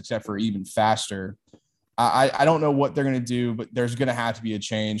does, except for even faster. I don't know what they're going to do, but there's going to have to be a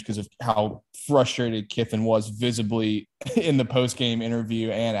change because of how frustrated Kiffin was visibly in the post-game interview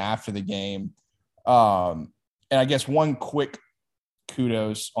and after the game. And I guess one quick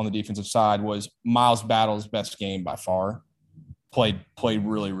kudos on the defensive side was Miles Battle's best game by far. Played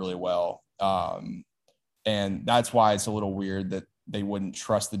really, really well. And that's why it's a little weird that they wouldn't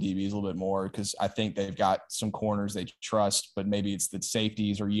trust the DBs a little bit more because I think they've got some corners they trust, but maybe it's that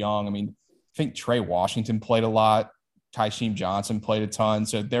safeties are young. I mean, I think Trey Washington played a lot. Tysheem Johnson played a ton.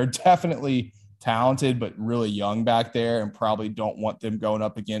 So they're definitely talented, but really young back there and probably don't want them going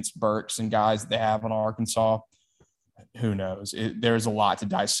up against Burks and guys that they have in Arkansas. Who knows? There's a lot to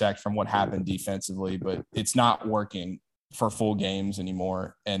dissect from what happened defensively, but it's not working for full games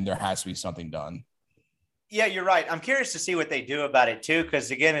anymore, and there has to be something done. Yeah, you're right. I'm curious to see what they do about it too,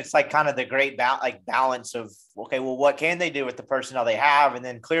 because again, it's like kind of the great balance of, okay, well, what can they do with the personnel they have? And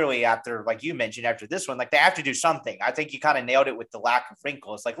then clearly after, like you mentioned, after this one, like they have to do something. I think you kind of nailed it with the lack of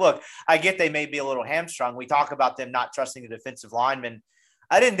wrinkle. It's like, look, I get they may be a little hamstrung. We talk about them not trusting the defensive linemen.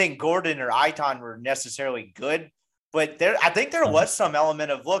 I didn't think Gordon or Aiton were necessarily good, but I think there was some element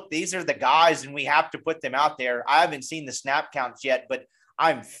of, look, these are the guys and we have to put them out there. I haven't seen the snap counts yet, but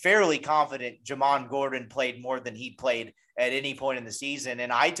I'm fairly confident Jamon Gordon played more than he played at any point in the season,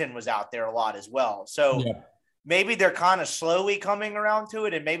 and Aiton was out there a lot as well. So maybe they're kind of slowly coming around to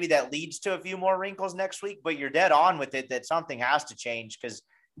it, and maybe that leads to a few more wrinkles next week, but you're dead on with it that something has to change because,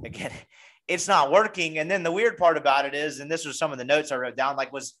 again, it's not working. And then the weird part about it is, and this was some of the notes I wrote down,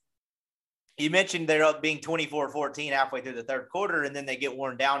 was you mentioned they're up being 24-14 halfway through the third quarter, and then they get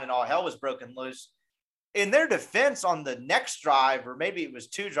worn down and all hell was broken loose. In their defense on the next drive, or maybe it was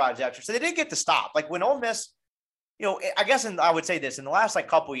two drives after, so they didn't get to stop. Like when Ole Miss, I guess, and I would say this in the last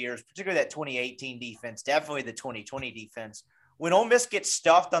couple of years, particularly that 2018 defense, definitely the 2020 defense, when Ole Miss gets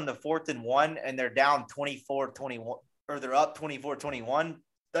stuffed on the 4th and 1 and they're down 24-21 or they're up 24-21,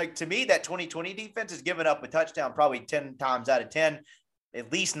 like to me, that 2020 defense has given up a touchdown probably 10 times out of 10,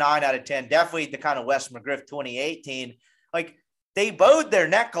 at least 9 out of 10, definitely the kind of Wes McGriff 2018. Like they bowed their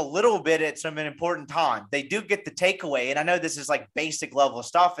neck a little bit at some important time. They do get the takeaway. And I know this is like basic level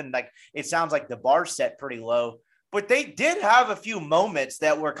stuff. And like, it sounds like the bar set pretty low, but they did have a few moments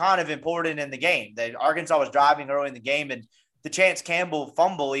that were kind of important in the game. That Arkansas was driving early in the game, and the Chance Campbell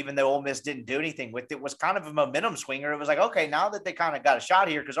fumble, even though Ole Miss didn't do anything with it, was kind of a momentum swinger. It was like, okay, now that they kind of got a shot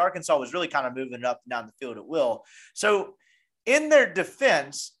here, because Arkansas was really kind of moving up and down the field at will. So in their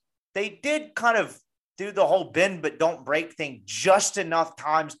defense, they did kind of do the whole bend but don't break thing just enough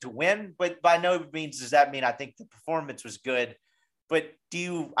times to win. But by no means does that mean I think the performance was good. But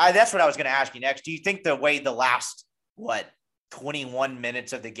that's what I was going to ask you next. Do you think the way the last, 21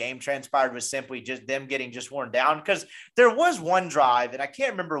 minutes of the game transpired was simply just them getting just worn down? Because there was one drive, and I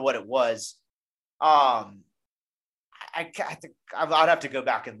can't remember what it was. I think I'd have to go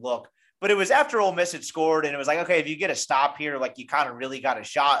back and look. But it was after Ole Miss had scored, and it was like, okay, if you get a stop here, like you kind of really got a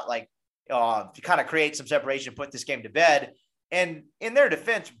shot, like to kind of create some separation, put this game to bed. And in their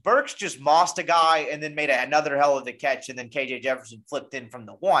defense, Burks just mossed a guy and then made another hell of a catch. And then KJ Jefferson flipped in from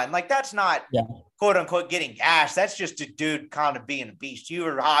the one. Like, that's not quote unquote getting gashed. That's just a dude kind of being a beast. You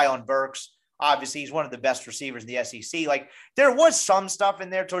were high on Burks. Obviously, he's one of the best receivers in the SEC. Like, there was some stuff in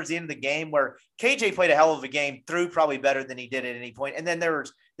there towards the end of the game where KJ played a hell of a game, threw probably better than he did at any point. And then there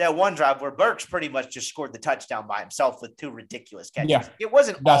was that one drive where Burks pretty much just scored the touchdown by himself with two ridiculous catches. Yeah, it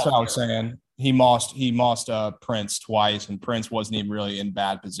wasn't. That's what I was saying. He mossed Prince twice, and Prince wasn't even really in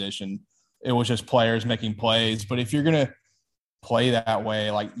bad position. It was just players making plays. But if you're gonna play that way,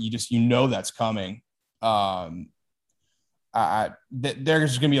 like that's coming.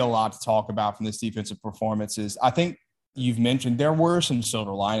 There's going to be a lot to talk about from this defensive performances. I think you've mentioned there were some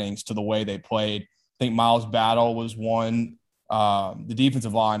silver linings to the way they played. I think Miles Battle was one. The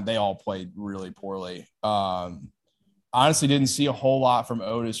defensive line, they all played really poorly. Honestly, didn't see a whole lot from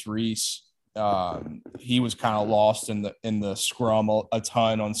Otis Reese. He was kind of lost in the scrum a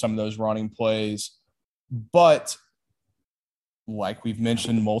ton on some of those running plays. But like we've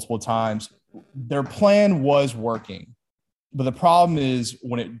mentioned multiple times, their plan was working. But the problem is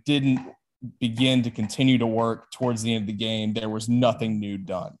when it didn't begin to continue to work towards the end of the game, there was nothing new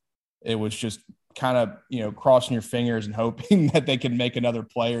done. It was just kind of, crossing your fingers and hoping that they could make another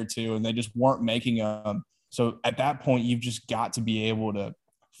play or two, and they just weren't making them. So at that point, you've just got to be able to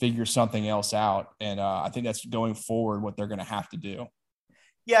figure something else out. And I think that's going forward what they're going to have to do.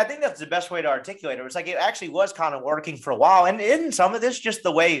 Yeah, I think that's the best way to articulate it. It's like it actually was kind of working for a while. And in some of this, just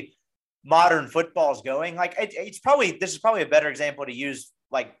the way modern football is going, like this is probably a better example to use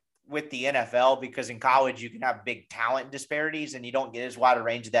like with the NFL, because in college you can have big talent disparities and you don't get as wide a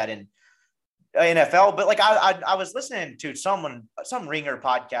range of that in NFL. But like I was listening to some Ringer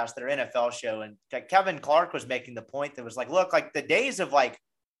podcast, their NFL show, and Kevin Clark was making the point that was like, look, like the days of like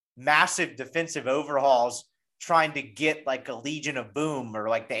massive defensive overhauls trying to get like a Legion of Boom or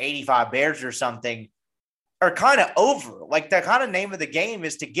like the 85 Bears or something are kind of over. Like the kind of name of the game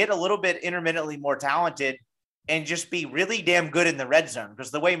is to get a little bit intermittently more talented and just be really damn good in the red zone.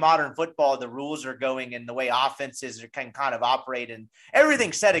 Because the way modern football, the rules are going and the way offenses can kind of operate and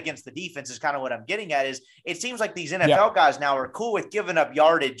everything set against the defense is kind of what I'm getting at. Is it seems like these NFL guys now are cool with giving up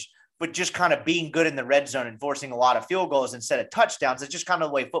yardage, but just kind of being good in the red zone and forcing a lot of field goals instead of touchdowns. It's just kind of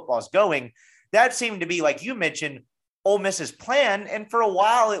the way football is going. That seemed to be, like you mentioned, Ole Miss's plan. And for a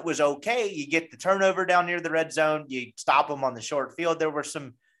while it was okay. You get the turnover down near the red zone. You stop them on the short field. There were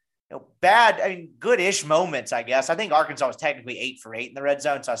some good-ish moments, I guess. I think Arkansas was technically 8 for 8 in the red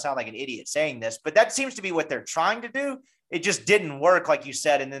zone. So I sound like an idiot saying this, but that seems to be what they're trying to do. It just didn't work, like you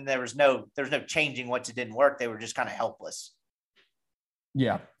said. And then there's no changing once it didn't work. They were just kind of helpless.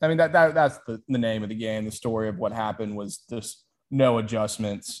 Yeah. I mean, that's the name of the game. The story of what happened was this no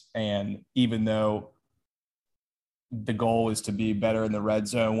adjustments. And even though the goal is to be better in the red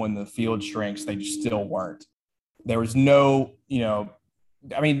zone when the field shrinks, they just still weren't. There was no,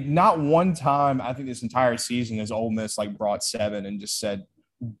 not one time I think this entire season has Ole Miss like brought 7 and just said,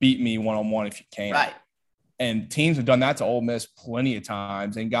 beat me one-on-one if you can. Right. And teams have done that to Ole Miss plenty of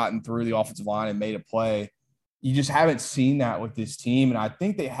times and gotten through the offensive line and made a play. You just haven't seen that with this team. And I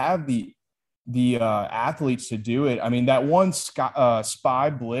think they have the athletes to do it. I mean, that one spy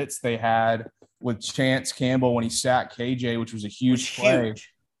blitz they had with Chance Campbell when he sacked KJ, which was a huge play.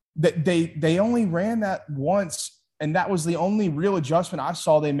 They only ran that once, and that was the only real adjustment I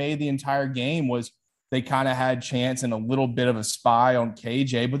saw they made the entire game. Was they kind of had Chance and a little bit of a spy on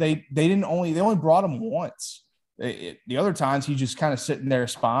KJ, but they only brought him once. The other times he's just kind of sitting there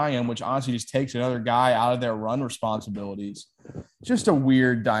spying, which honestly just takes another guy out of their run responsibilities. Just a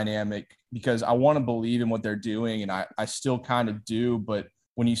weird dynamic, because I want to believe in what they're doing, and I still kind of do, but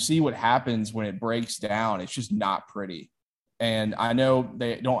when you see what happens when it breaks down, it's just not pretty. And I know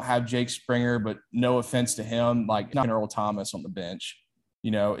they don't have Jake Springer, but no offense to him, like not Earl Thomas on the bench.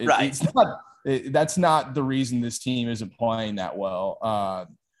 That's not the reason this team isn't playing that well.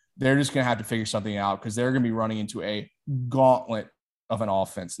 They're just going to have to figure something out because they're going to be running into a gauntlet of an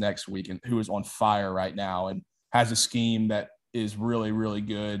offense next week, and who is on fire right now and has a scheme that is really, really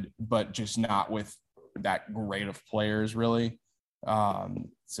good, but just not with that great of players, really.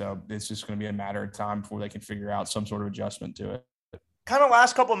 So it's just going to be a matter of time before they can figure out some sort of adjustment to it. Kind of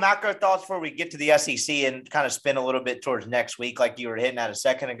last couple macro thoughts before we get to the SEC and kind of spin a little bit towards next week, like you were hitting at a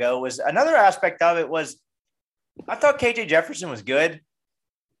second ago, was another aspect of it was I thought KJ Jefferson was good,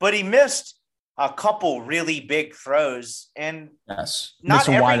 but he missed a couple really big throws. And yes, not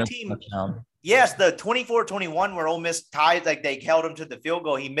every team. Touchdown. Yes, the 24-21 where Ole Miss tied, like they held him to the field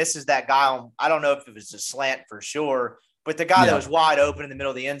goal. He misses that guy on, I don't know if it was a slant for sure, but the guy that was wide open in the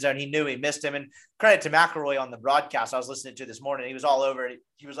middle of the end zone, he knew he missed him. And credit to McElroy on the broadcast I was listening to this morning. He was all over it.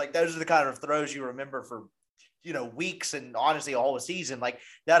 He was like, those are the kind of throws you remember for, weeks and honestly a whole season. Like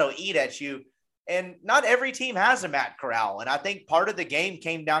that'll eat at you. And not every team has a Matt Corral. And I think part of the game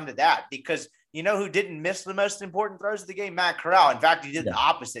came down to that because you know who didn't miss the most important throws of the game? Matt Corral. In fact, he did the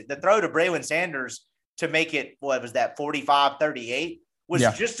opposite. The throw to Braylon Sanders to make it, what was that, 45-38? Was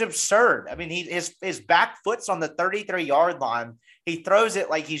just absurd. I mean, his back foot's on the 33-yard line. He throws it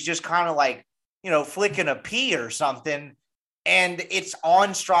like he's just kind of like, flicking a pea or something. And it's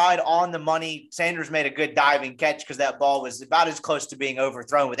on stride, on the money. Sanders made a good diving catch because that ball was about as close to being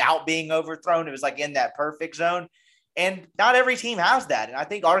overthrown without being overthrown. It was like in that perfect zone. And not every team has that. And I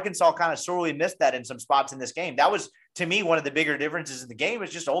think Arkansas kind of sorely missed that in some spots in this game. That was, to me, one of the bigger differences in the game was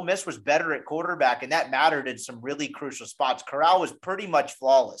just Ole Miss was better at quarterback, and that mattered in some really crucial spots. Corral was pretty much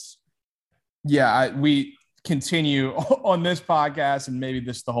flawless. Yeah, we continue on this podcast, and maybe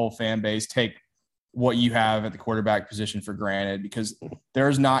the whole fan base take what you have at the quarterback position for granted because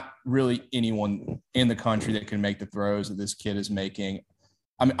there's not really anyone in the country that can make the throws that this kid is making.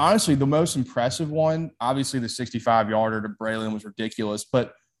 I mean, honestly, the most impressive one, obviously the 65-yarder to Braylon was ridiculous,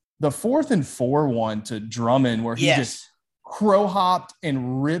 but the 4th and 4 one to Drummond where he just crow hopped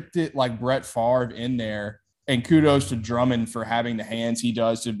and ripped it like Brett Favre in there. And kudos to Drummond for having the hands he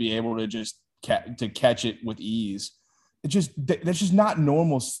does to be able to just to catch it with ease. That's just not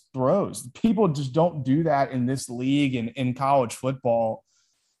normal throws. People just don't do that in this league and in college football.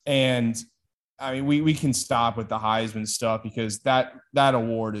 And I mean, we can stop with the Heisman stuff because that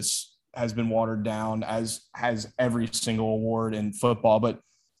award has been watered down, as has every single award in football. But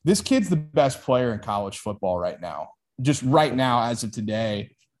this kid's the best player in college football right now, just right now as of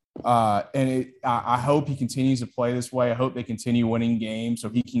today. And I hope he continues to play this way. I hope they continue winning games so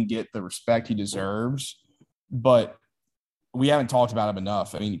he can get the respect he deserves. But we haven't talked about him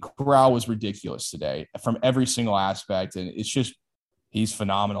enough. I mean, Corral was ridiculous today from every single aspect, and it's just he's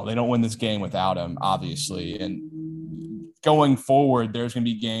phenomenal. They don't win this game without him, obviously. And going forward, there's going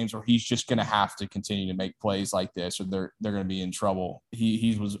to be games where he's just going to have to continue to make plays like this, or they're going to be in trouble.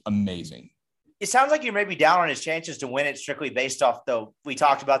 He was amazing. It sounds like you're maybe down on his chances to win it strictly based off, though. We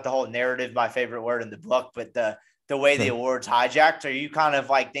talked about the whole narrative, my favorite word in the book, but the way the award's hijacked. Are you kind of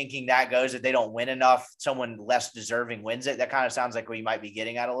like thinking that goes if they don't win enough, someone less deserving wins it? That kind of sounds like where you might be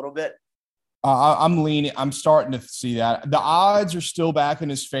getting at a little bit. I'm starting to see that. The odds are still back in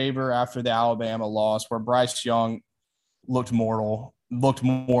his favor after the Alabama loss, where Bryce Young looked more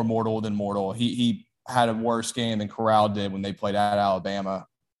mortal than mortal. He had a worse game than Corral did when they played at Alabama.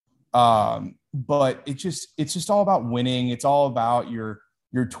 But it's just all about winning. It's all about your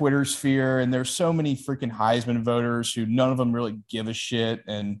Twitter sphere. And there's so many freaking Heisman voters who none of them really give a shit.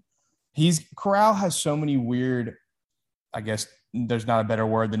 And Corral has so many weird, I guess there's not a better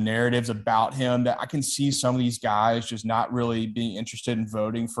word, the narratives about him that I can see some of these guys just not really being interested in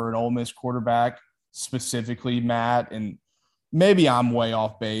voting for an Ole Miss quarterback, specifically Matt. And maybe I'm way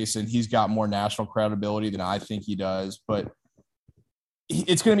off base and he's got more national credibility than I think he does, but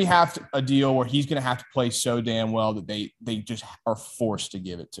it's going to be a deal where he's going to have to play so damn well that they just are forced to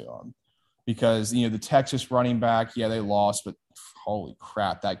give it to him because, the Texas running back, they lost, but holy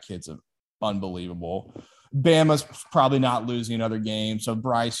crap, that kid's unbelievable. Bama's probably not losing another game, so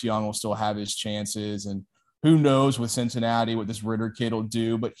Bryce Young will still have his chances. And who knows with Cincinnati what this Ritter kid will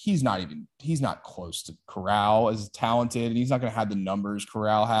do, but he's not close to Corral as talented, and he's not going to have the numbers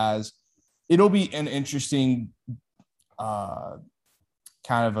Corral has. It'll be an interesting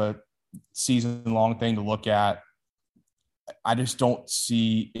kind of a season-long thing to look at. I just don't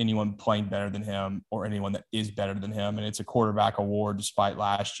see anyone playing better than him or anyone that is better than him, and it's a quarterback award despite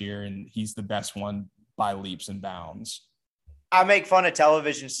last year, and he's the best one by leaps and bounds. I make fun of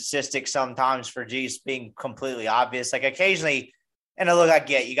television statistics sometimes for just being completely obvious. Like occasionally, and look, I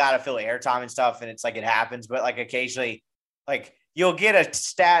get you got to fill airtime and stuff, and it's like it happens. But like occasionally, like you'll get a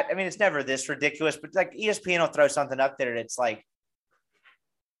stat. I mean, it's never this ridiculous, but like ESPN will throw something up there that's like,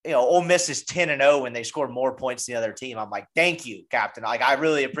 Ole Miss is 10-0 when they score more points than the other team. I'm like, thank you, Captain. Like, I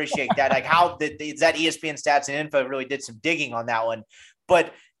really appreciate that. Like, how that ESPN Stats and Info really did some digging on that one.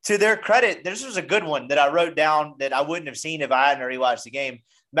 But to their credit, this was a good one that I wrote down that I wouldn't have seen if I hadn't already watched the game.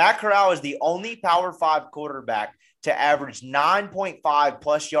 Matt Corral is the only Power 5 quarterback to average 9.5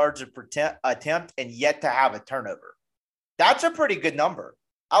 plus yards per attempt and yet to have a turnover. That's a pretty good number.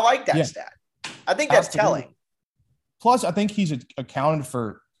 I like that stat. I think that's telling. Plus, I think he's accounted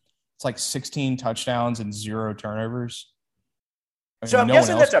for it's like 16 touchdowns and 0 turnovers. So I'm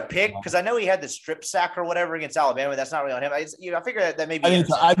guessing that's a pick because I know he had the strip sack or whatever against Alabama. That's not really on him. I figure that maybe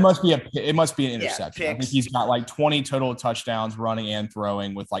it must be an interception. I think he's got like 20 total touchdowns running and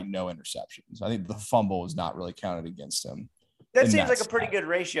throwing with like no interceptions. I think the fumble is not really counted against him. That seems like a pretty good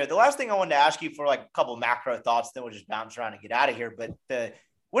ratio. The last thing I wanted to ask you for like a couple macro thoughts, then we'll just bounce around and get out of here. But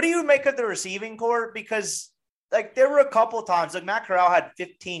what do you make of the receiving core? Because like there were a couple of times, like Matt Corral had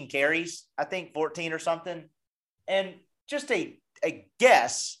 15 carries, I think 14 or something. And just a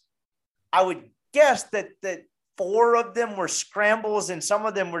guess, I would guess that 4 of them were scrambles and some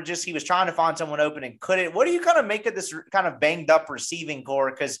of them were just, he was trying to find someone open and couldn't. What do you kind of make of this kind of banged up receiving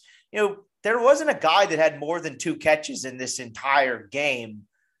core? Because, there wasn't a guy that had more than 2 catches in this entire game.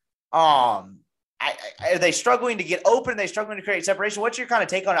 Are they struggling to get open? Are they struggling to create separation? What's your kind of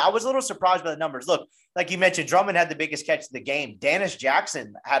take on it? I was a little surprised by the numbers. Look, like you mentioned, Drummond had the biggest catch of the game. Dennis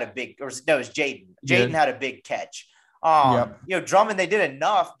Jackson had it was Jaden. Jaden had a big catch. Drummond, they did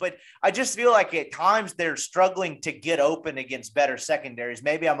enough, but I just feel like at times they're struggling to get open against better secondaries.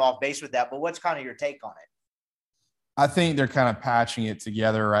 Maybe I'm off base with that, but what's kind of your take on it? I think they're kind of patching it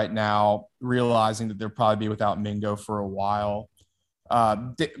together right now, realizing that they'll probably be without Mingo for a while.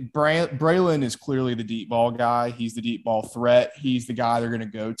 Braylon is clearly the deep ball guy. He's the deep ball threat. He's the guy they're going to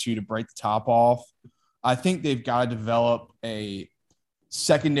go to break the top off. I think they've got to develop a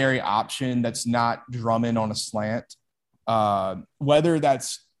secondary option that's not Drummond on a slant. Whether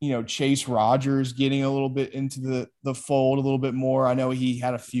that's, Chase Rogers getting a little bit into the fold a little bit more. I know he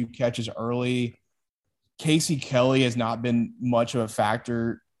had a few catches early. Casey Kelly has not been much of a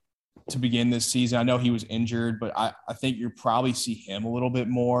factor to begin this season. I know he was injured, but I think you'll probably see him a little bit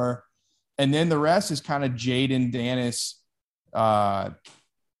more. And then the rest is kind of Jaden, Dennis,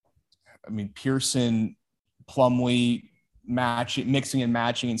 Pearson, Plumlee, mixing and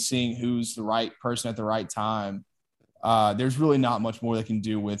matching and seeing who's the right person at the right time. There's really not much more they can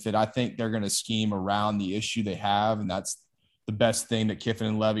do with it. I think they're going to scheme around the issue they have, and that's the best thing that Kiffin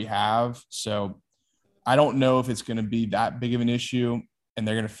and Levy have. So I don't know if it's going to be that big of an issue and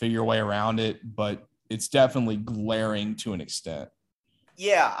they're going to figure a way around it, but it's definitely glaring to an extent.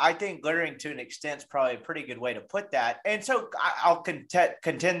 Yeah, I think glaring to an extent is probably a pretty good way to put that. And so I'll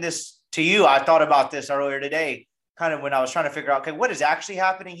contend this to you. I thought about this earlier today, kind of when I was trying to figure out, okay, what is actually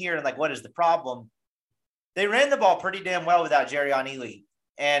happening here? And like, what is the problem? They ran the ball pretty damn well without Jerrion Ealy.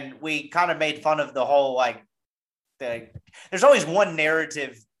 And we kind of made fun of the whole, there's always one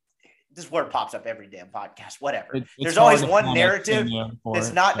narrative. This word pops up every damn podcast, whatever. There's always one narrative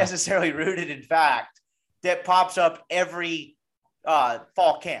that's not necessarily rooted in fact that pops up every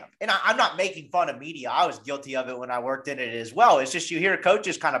fall camp. And I'm not making fun of media. I was guilty of it when I worked in it as well. It's just you hear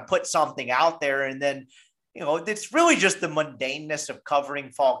coaches kind of put something out there and then, it's really just the mundaneness of covering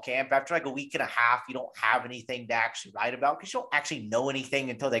fall camp. After like a week and a half, you don't have anything to actually write about because you don't actually know anything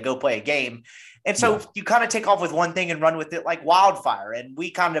until they go play a game. And so you kind of take off with one thing and run with it like wildfire. And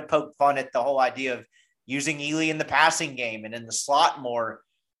we kind of poked fun at the whole idea of using Ealy in the passing game and in the slot more.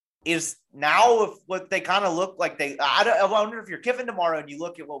 Is now if what they kind of look like I wonder if you're Kiffin tomorrow and you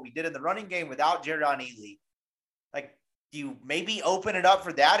look at what we did in the running game without Jerrion Ealy, like, do you maybe open it up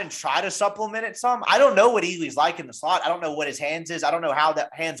for that and try to supplement it some? I don't know what Ealy's like in the slot. I don't know what his hands is. I don't know how that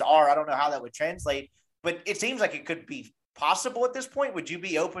hands are. I don't know how that would translate, but it seems like it could be possible at this point. Would you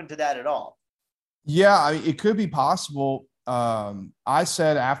be open to that at all? Yeah, it could be possible. I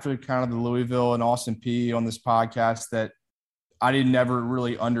said after kind of the Louisville and Austin Peay on this podcast that I never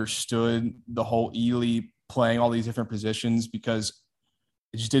really understood the whole Ealy playing all these different positions because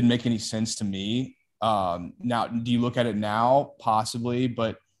it just didn't make any sense to me. Now, do you look at it now? Possibly,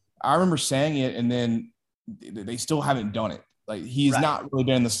 but I remember saying it and then they still haven't done it. Like he's not really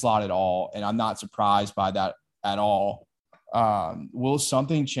been in the slot at all. And I'm not surprised by that at all. Will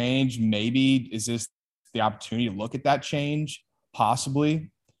something change? Maybe. Is this the opportunity to look at that change? Possibly.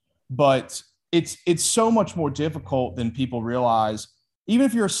 But it's so much more difficult than people realize. Even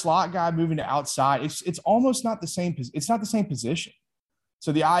if you're a slot guy moving to outside, it's almost not the same. It's not the same position.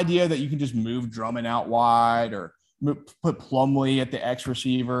 So the idea that you can just move Drummond out wide or put Plumlee at the X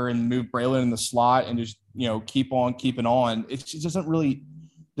receiver and move Braylon in the slot and just, keep on keeping on, it just doesn't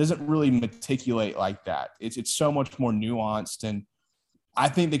really meticulate like that. It's so much more nuanced, and I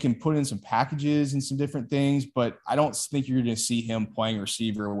think they can put in some packages and some different things, but I don't think you're going to see him playing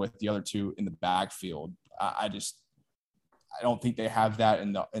receiver with the other two in the backfield. I don't think they have that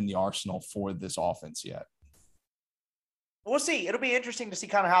in the arsenal for this offense yet. We'll see. It'll be interesting to see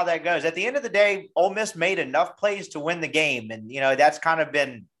kind of how that goes. At the end of the day, Ole Miss made enough plays to win the game. And, that's kind of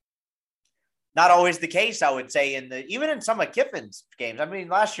been not always the case, I would say, even in some of Kiffin's games. I mean,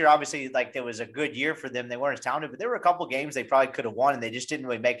 last year, obviously, there was a good year for them. They weren't as talented, but there were a couple games they probably could have won, and they just didn't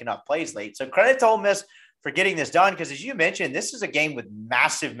really make enough plays late. So credit to Ole Miss for getting this done, because as you mentioned, this is a game with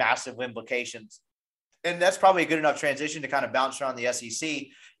massive, massive implications. And that's probably a good enough transition to kind of bounce around the SEC.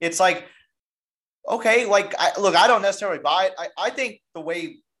 It's like, okay, I don't necessarily buy it. I think the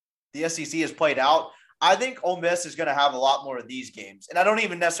way the SEC has played out, I think Ole Miss is going to have a lot more of these games. And I don't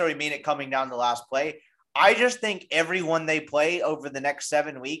even necessarily mean it coming down to the last play. I just think everyone they play over the next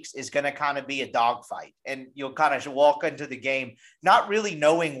 7 weeks is going to kind of be a dogfight. And you'll kind of walk into the game not really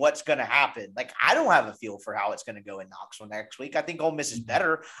knowing what's going to happen. I don't have a feel for how it's going to go in Knoxville next week. I think Ole Miss is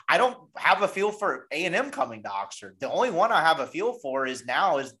better. I don't have a feel for A&M coming to Oxford. The only one I have a feel for is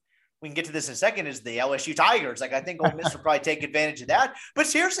we can get to this in a second, is the LSU Tigers. I think Ole Miss will probably take advantage of that. But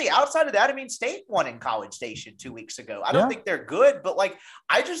seriously, outside of that, State won in College Station 2 weeks ago. I don't think they're good, but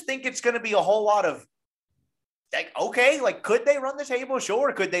I just think it's going to be a whole lot of could they run the table?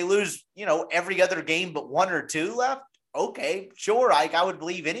 Sure. Could they lose, every other game but 1 or 2 left? Okay, sure. I would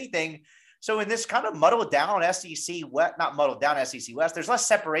believe anything. So in this kind of muddled down SEC West, not muddled down SEC West, there's less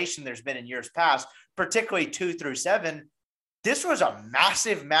separation there's been in years past, particularly 2 through 7. This was a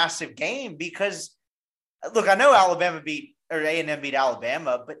massive, massive game because, look, I know A&M beat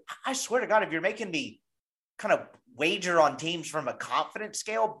Alabama, but I swear to God, if you're making me kind of wager on teams from a confidence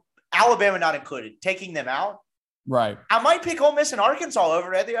scale, Alabama not included, taking them out, right? I might pick Ole Miss and Arkansas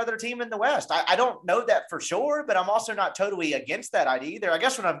over every other team in the West. I don't know that for sure, but I'm also not totally against that idea either. I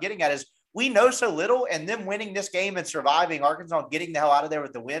guess what I'm getting at is we know so little, and them winning this game and surviving Arkansas and getting the hell out of there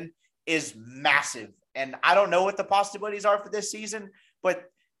with the win is massive. And I don't know what the possibilities are for this season, but,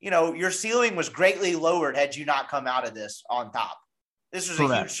 your ceiling was greatly lowered had you not come out of this on top. This was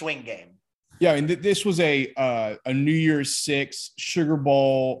a huge swing game. Yeah, this was a New Year's 6 Sugar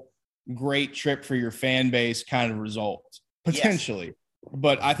Bowl, great trip for your fan base kind of result, potentially. Yes.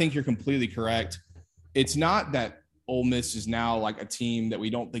 But I think you're completely correct. It's not that Ole Miss is now a team that we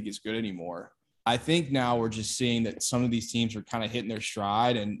don't think is good anymore. I think now we're just seeing that some of these teams are kind of hitting their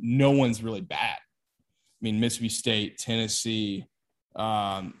stride and no one's really bad. Mississippi State, Tennessee,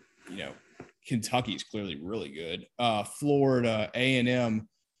 Kentucky is clearly really good. Florida, A&M,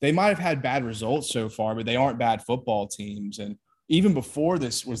 they might have had bad results so far, but they aren't bad football teams. And even before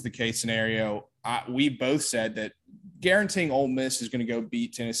this was the case scenario, we both said that guaranteeing Ole Miss is going to go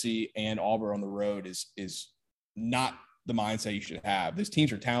beat Tennessee and Auburn on the road is not the mindset you should have. These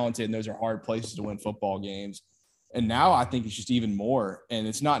teams are talented, and those are hard places to win football games. And now I think it's just even more. And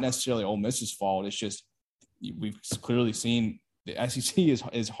it's not necessarily Ole Miss's fault. It's just we've clearly seen the SEC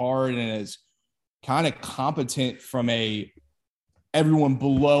is hard and is kind of competent from everyone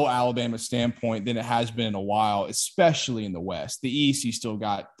below Alabama standpoint than it has been in a while, especially in the West. The East, you still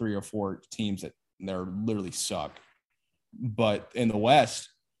got 3 or 4 teams that they're literally suck. But in the West,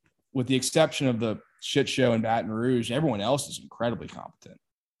 with the exception of the shit show in Baton Rouge, everyone else is incredibly competent.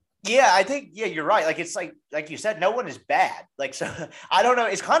 Yeah, I think, you're right. It's like you said, no one is bad. So I don't know.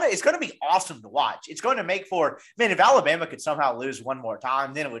 It's going to be awesome to watch. It's going to make for, if Alabama could somehow lose one more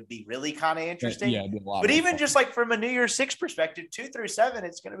time, then it would be really kind of interesting. Yeah, but even just from a New Year's 6 perspective, 2 through 7,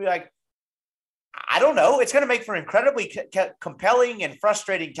 it's going to be I don't know. It's going to make for incredibly compelling and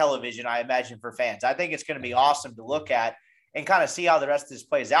frustrating television, I imagine, for fans. I think it's going to be awesome to look at and kind of see how the rest of this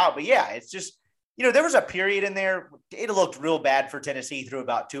plays out. But yeah, it's just, there was a period in there, it looked real bad for Tennessee through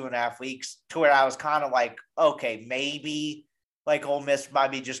about 2.5 weeks to where I was kind of okay, maybe Ole Miss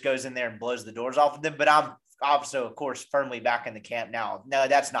maybe just goes in there and blows the doors off of them. But I'm also, of course, firmly back in the camp now. No,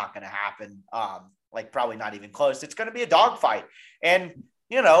 that's not going to happen. Probably not even close. It's going to be a dogfight. And,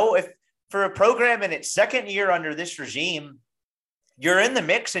 if for a program in its second year under this regime, you're in the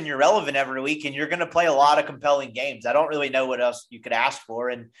mix and you're relevant every week and you're going to play a lot of compelling games. I don't really know what else you could ask for.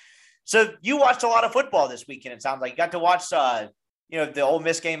 And so you watched a lot of football this weekend. It sounds like you got to watch, the Ole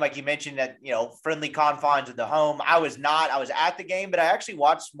Miss game, like you mentioned, at, friendly confines of the home. I was at the game, but I actually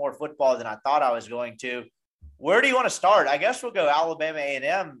watched more football than I thought I was going to. Where do you want to start? I guess we'll go Alabama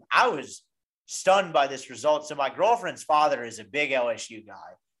A&M. I was stunned by this result. So my girlfriend's father is a big LSU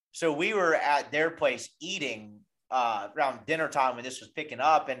guy. So we were at their place eating around dinner time when this was picking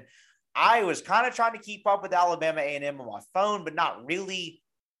up. And I was kind of trying to keep up with Alabama A&M on my phone, but not really.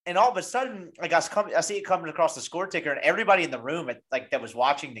 And all of a sudden, like I see it coming across the score ticker, and everybody in the room that was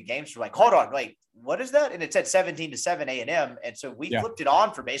watching the games were like, hold on, wait, what is that? And it said 17-7 A&M. And so we flipped it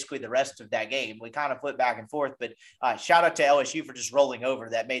on for basically the rest of that game. We kind of flipped back and forth, but shout out to LSU for just rolling over.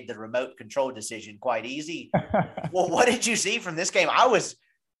 That made the remote control decision quite easy. Well, what did you see from this game?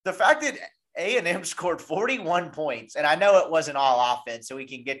 The fact that A&M scored 41 points, and I know it wasn't all offense, so we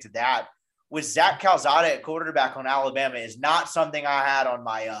can get to that, with Zach Calzada at quarterback on Alabama is not something I had on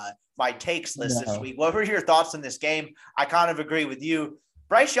my takes list this week. What were your thoughts on this game? I kind of agree with you.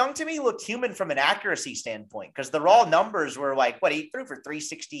 Bryce Young to me looked human from an accuracy standpoint, because the raw numbers were like, he threw for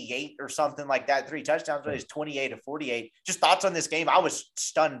 368 or something like that, 3 touchdowns, but he's 28 of 48. Just thoughts on this game? I was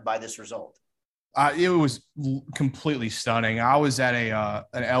stunned by this result. It was completely stunning. I was at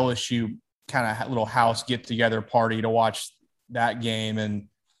an LSU kind of little house get-together party to watch that game, and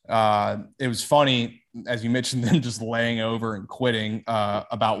it was funny, as you mentioned, them just laying over and quitting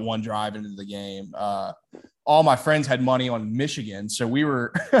about one drive into the game. All my friends had money on Michigan, so we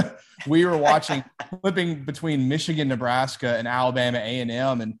were watching, flipping between Michigan, Nebraska, and Alabama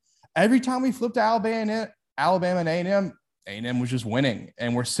A&M, and every time we flipped to Alabama and A&M was just winning,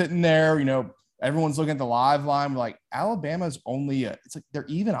 and we're sitting there, everyone's looking at the live line. We're like, Alabama's it's like they're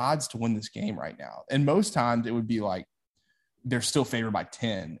even odds to win this game right now, and most times it would be like they're still favored by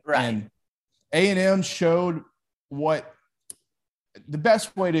 10. Right. And A&M showed what the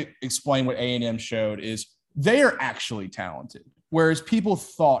best way to explain what A&M showed is they are actually talented, whereas people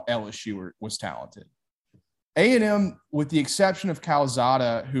thought LSU was talented. A&M, with the exception of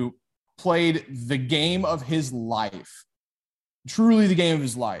Calzada, who played the game of his life, truly the game of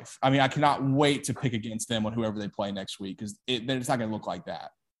his life. I mean, I cannot wait to pick against them on whoever they play next week, because it's not going to look like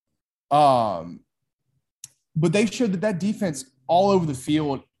that. But they showed that defense all over the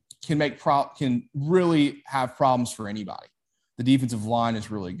field can really have problems for anybody. The defensive line is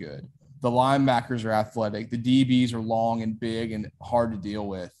really good. The linebackers are athletic. The DBs are long and big and hard to deal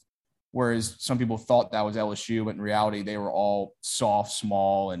with. Whereas some people thought that was LSU, but in reality, they were all soft,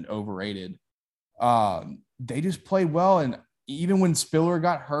 small, and overrated. They just played well. And even when Spiller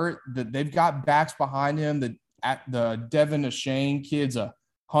got hurt, they've got backs behind him. The Devin Ashane kid's a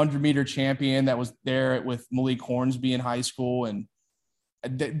 100-meter champion that was there with Malik Hornsby in high school. And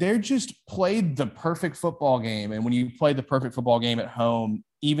they're just played the perfect football game. And when you play the perfect football game at home,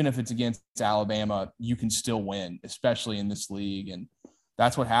 even if it's against Alabama, you can still win, especially in this league. And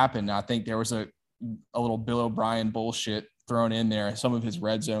that's what happened. I think there was a little Bill O'Brien bullshit thrown in there. Some of his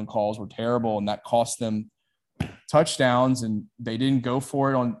red zone calls were terrible, and that cost them touchdowns, and they didn't go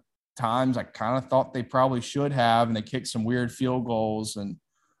for it on times I kind of thought they probably should have, and they kicked some weird field goals. And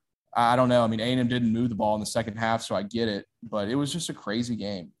I don't know. I mean, A&M didn't move the ball in the second half, so I get it. But it was just a crazy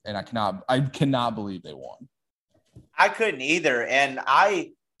game, and I cannot believe they won. I couldn't either. And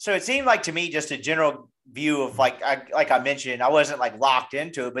so it seemed like to me just a general view of like I mentioned, I wasn't like locked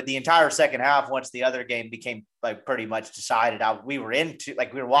into it, but the entire second half, once the other game became like pretty much decided, we were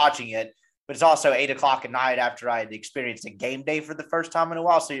watching it, but it's also 8:00 at night after I had experienced a game day for the first time in a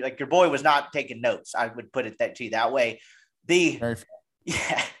while. So like your boy was not taking notes. I would put it to you that way. It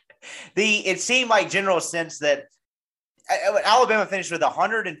seemed like general sense that Alabama finished with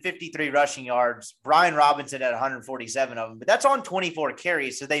 153 rushing yards. Brian Robinson had 147 of them, but that's on 24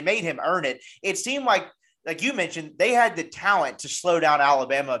 carries. So they made him earn it. It seemed like you mentioned, they had the talent to slow down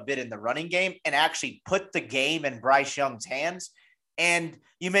Alabama a bit in the running game and actually put the game in Bryce Young's hands. And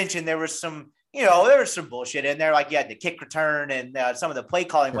you mentioned there was some bullshit in there. Like you had the kick return and some of the play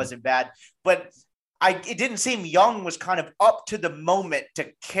calling wasn't bad, but it didn't seem Young was kind of up to the moment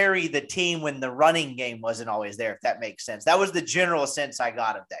to carry the team when the running game wasn't always there, if that makes sense. That was the general sense I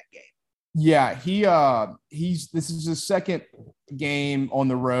got of that game. Yeah, this is his second game on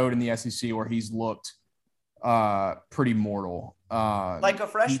the road in the SEC where he's looked pretty mortal. Like a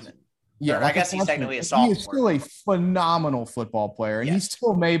freshman. Yeah, I guess he's technically a sophomore. He is still a phenomenal football player, and he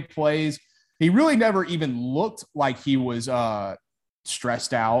still made plays. He really never even looked like he was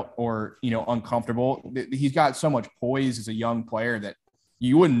stressed out or uncomfortable. He's got so much poise as a young player that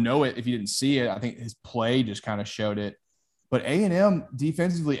you wouldn't know it if you didn't see it. I think his play just kind of showed it. But A&M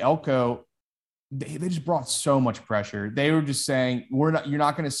defensively, Elko, they just brought so much pressure. They were just saying, you're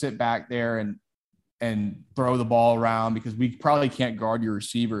not going to sit back there and and throw the ball around because we probably can't guard your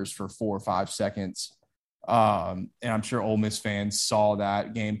receivers for 4 or 5 seconds. And I'm sure Ole Miss fans saw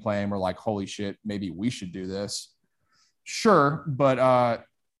that game plan and were like, holy shit, maybe we should do this. Sure, but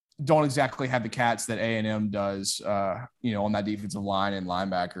don't exactly have the cats that A&M does, on that defensive line and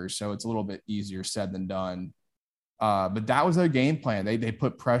linebackers. So it's a little bit easier said than done. But that was their game plan. They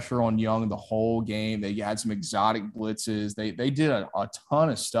put pressure on Young the whole game. They had some exotic blitzes. They did a ton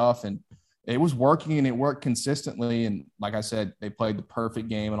of stuff, and it was working, and it worked consistently. And like I said, they played the perfect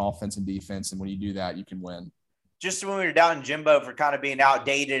game on offense and defense. And when you do that, you can win. Just when we were down in Jimbo for kind of being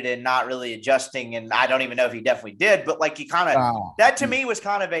outdated and not really adjusting, and I don't even know if he definitely did, but like he kind of that to me was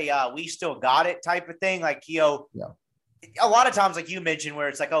kind of a we still got it type of thing. Like, a lot of times, like you mentioned, where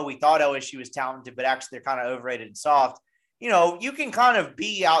it's like, oh, we thought LSU was talented, but actually they're kind of overrated and soft. You can kind of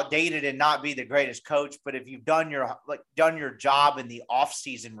be outdated and not be the greatest coach, but if you've done your job in the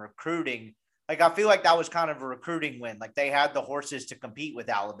offseason recruiting, like I feel like that was kind of a recruiting win. Like they had the horses to compete with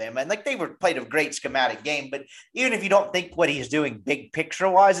Alabama, and like they played a great schematic game. But even if you don't think what he's doing big picture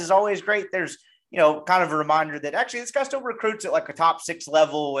wise is always great, there's kind of a reminder that actually this guy still recruits at like a top 6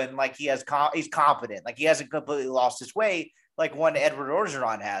 level, and like he's competent. Like he hasn't completely lost his way like one Edward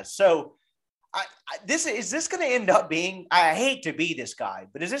Orgeron has. So is this going to end up being, I hate to be this guy,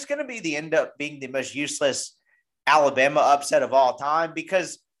 but is this going to end up being the most useless Alabama upset of all time?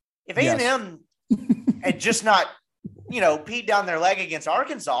 Because if A&M had just not, peed down their leg against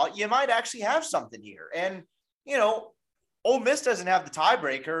Arkansas, you might actually have something here. And, Ole Miss doesn't have the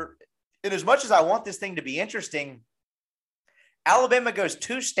tiebreaker. And as much as I want this thing to be interesting, Alabama goes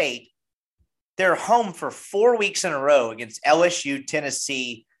to state. They're home for 4 weeks in a row against LSU,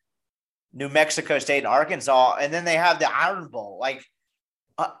 Tennessee, New Mexico State, and Arkansas. And then they have the Iron Bowl. Like,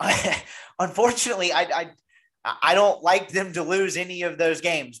 unfortunately, I don't like them to lose any of those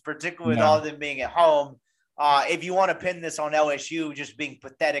games, particularly with all of them being at home. If you want to pin this on LSU just being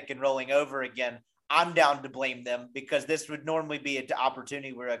pathetic and rolling over again, I'm down to blame them, because this would normally be an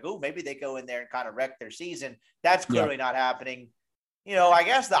opportunity where like, oh, maybe they go in there and kind of wreck their season. That's clearly not happening. I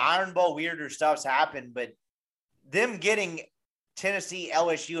guess the Iron Bowl weirder stuff's happened, but them getting Tennessee,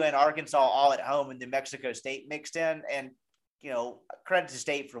 LSU, and Arkansas all at home and New Mexico State mixed in, and credit to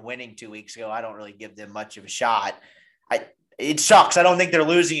State for winning 2 weeks ago. I don't really give them much of a shot. It sucks. I don't think they're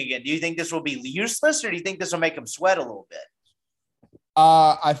losing again. Do you think this will be useless, or do you think this will make them sweat a little bit?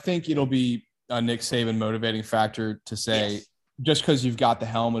 I think it'll be a Nick Saban motivating factor to say, just because you've got the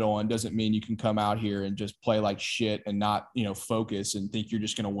helmet on doesn't mean you can come out here and just play like shit and not, focus and think you're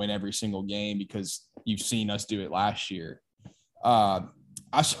just going to win every single game because you've seen us do it last year. I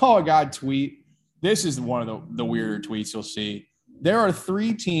saw a guy tweet. This is one of the weirder tweets you'll see. There are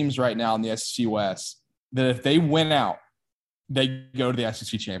 3 teams right now in the SEC West that if they win out, they go to the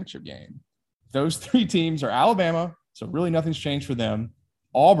SEC championship game. Those 3 teams are Alabama, so really nothing's changed for them,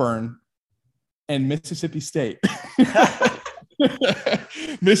 Auburn, and Mississippi State.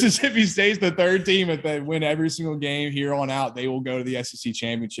 Mississippi State's the 3rd team. If they win every single game here on out, they will go to the SEC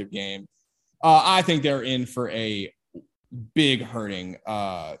championship game. I think they're in for a big hurting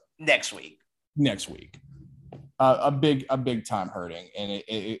next week. A big time hurting, and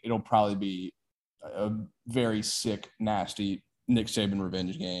it'll probably be a very sick, nasty Nick Saban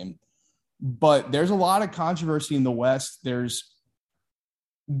revenge game. But there's a lot of controversy in the West. There is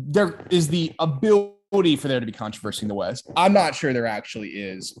the ability for there to be controversy in the West. I'm not sure there actually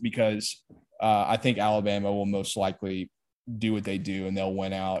is, because I think Alabama will most likely do what they do, and they'll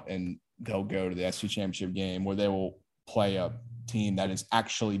win out and they'll go to the SEC championship game where they will play a team that is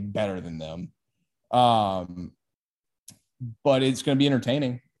actually better than them. But it's going to be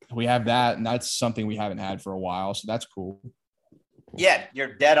entertaining. We have that, and that's something we haven't had for a while, so that's cool. Yeah,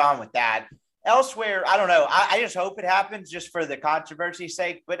 you're dead on with that. Elsewhere, I don't know. I just hope it happens just for the controversy's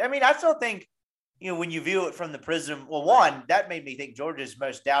sake. But, I mean, I still think, when you view it from the prism, well, one, that made me think Georgia's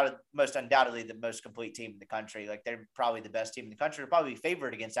most undoubtedly the most complete team in the country. Like, they're probably the best team in the country. They're probably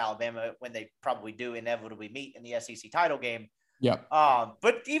favored against Alabama when they probably do inevitably meet in the SEC title game. Yeah.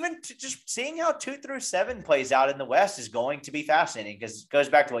 But even just seeing how 2 through 7 plays out in the West is going to be fascinating, because it goes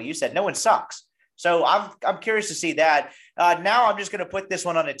back to what you said. No one sucks. So I'm curious to see that. Now I'm just going to put this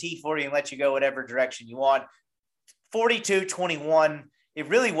one on a tee for you and let you go whatever direction you want. 42-21. It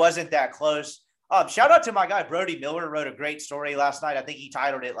really wasn't that close. Shout out to my guy, Brody Miller, wrote a great story last night. I think he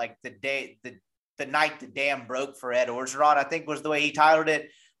titled it like the night the dam broke for Ed Orgeron, I think was the way he titled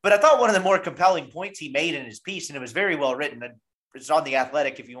it. But I thought one of the more compelling points he made in his piece, and it was very well written, it's on The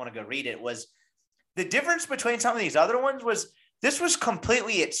Athletic if you want to go read it, was the difference between some of these other ones was this was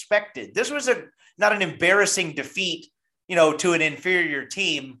completely expected. This was not an embarrassing defeat, to an inferior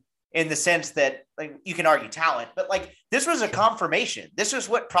team. in the sense that like you can argue talent, but like this was a confirmation. This is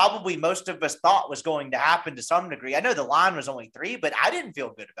what probably most of us thought was going to happen to some degree. I know the line was only 3, but I didn't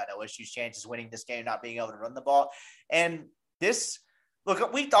feel good about LSU's chances winning this game, not being able to run the ball. And this,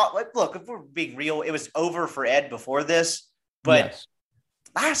 look, we thought, look, if we're being real, it was over for Ed before this, but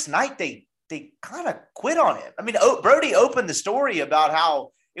last night they kind of quit on it. I mean, Brody opened the story about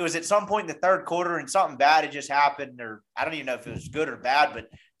how it was at some point in the third quarter and something bad had just happened, or I don't even know if it was good or bad, but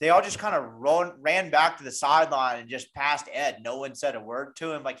they all just kind of ran back to the sideline and just passed Ed. No one said a word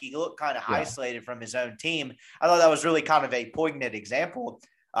to him. Like he looked kind of isolated from his own team. I thought that was really kind of a poignant example.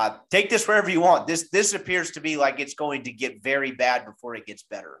 Take this wherever you want. This appears to be like it's going to get very bad before it gets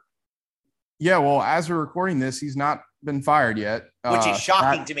better. Yeah, well, as we're recording this, he's not been fired yet, which is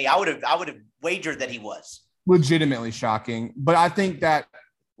shocking to me. I would have wagered that he was. Legitimately shocking, but I think that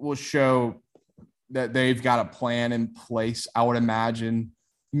will show that they've got a plan in place. I would imagine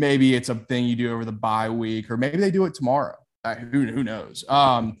maybe it's a thing you do over the bye week, or maybe they do it tomorrow. Who knows?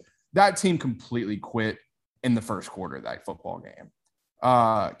 That team completely quit in the first quarter of that football game.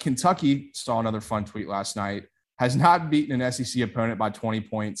 Kentucky, saw another fun tweet last night, has not beaten an SEC opponent by 20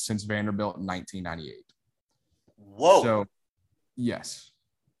 points since Vanderbilt in 1998. Whoa. So, yes,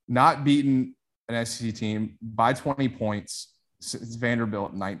 not beaten an SEC team by 20 points since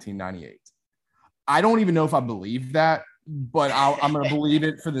Vanderbilt in 1998. I don't even know if I believe that, but I'm going to believe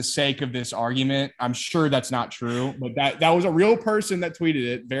it for the sake of this argument. I'm sure that's not true, but that was a real person that tweeted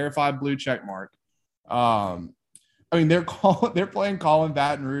it, verified blue check mark. I mean, they're playing Colin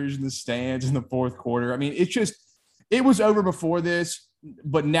Baton Rouge in the stands in the fourth quarter. I mean, it was over before this,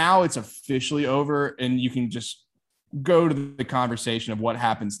 but now it's officially over, and you can just go to the conversation of what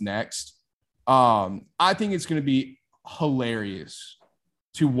happens next. I think it's going to be hilarious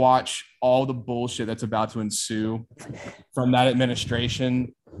to watch all the bullshit that's about to ensue from that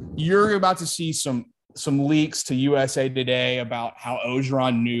administration. You're about to see some leaks to USA Today about how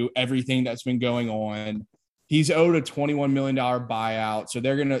Orgeron knew everything that's been going on. He's owed a $21 million buyout, so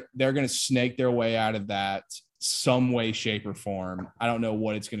they're gonna snake their way out of that some way, shape, or form. I don't know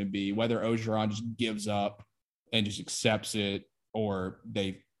what it's going to be, whether Orgeron just gives up and just accepts it, or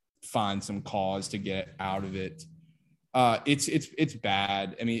they find some cause to get out of it. It's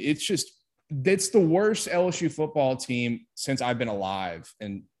bad. I mean, it's the worst LSU football team since I've been alive,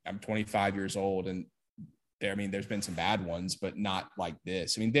 and I'm 25 years old. And there's been some bad ones, but not like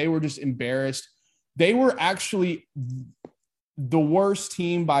this. I mean, they were just embarrassed. They were actually the worst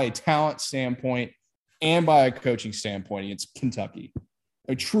team by a talent standpoint and by a coaching standpoint against Kentucky.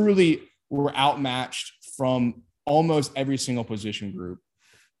 They truly were outmatched from almost every single position group.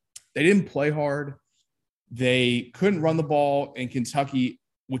 They didn't play hard. They couldn't run the ball, and Kentucky,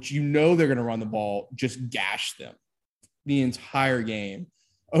 which they're going to run the ball, just gashed them the entire game.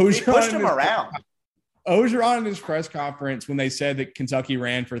 They pushed them around. Orgeron in his press conference, when they said that Kentucky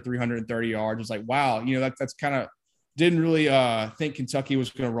ran for 330 yards, was like, wow, that's kind of didn't really think Kentucky was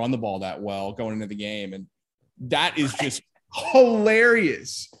going to run the ball that well going into the game. And that is just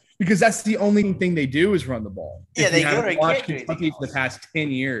hilarious, because that's the only thing they do is run the ball. Yeah, they go to watch Kentucky for the past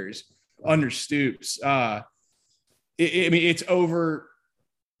 10 years under Stoops. It's over.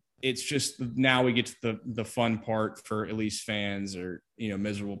 It's just now we get to the fun part for at least fans, or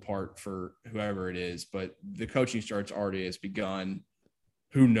miserable part for whoever it is. But the coaching search already has begun.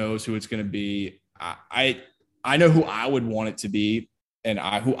 Who knows who it's going to be? I know who I would want it to be, and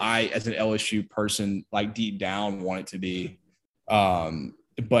who I as an LSU person, like deep down, want it to be.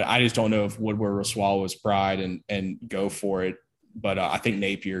 But I just don't know if Woodward will swallow his pride and go for it. But I think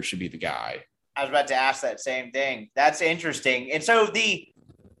Napier should be the guy. I was about to ask that same thing. That's interesting. And so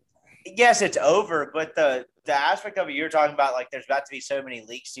yes, it's over, but the aspect of it you're talking about, like there's about to be so many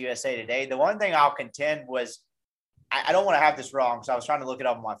leaks to USA Today. The one thing I'll contend was, I don't want to have this wrong, so I was trying to look it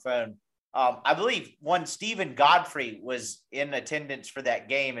up on my phone. I believe Stephen Godfrey was in attendance for that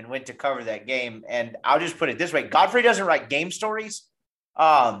game and went to cover that game. And I'll just put it this way. Godfrey doesn't write game stories.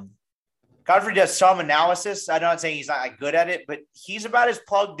 Godfrey does some analysis. I'm not saying he's not like good at it, but he's about as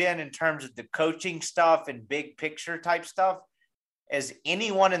plugged in terms of the coaching stuff and big picture type stuff as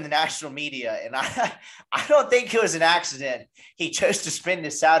anyone in the national media. And I don't think it was an accident he chose to spend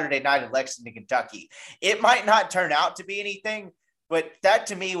his Saturday night in Lexington, Kentucky. It might not turn out to be anything, but that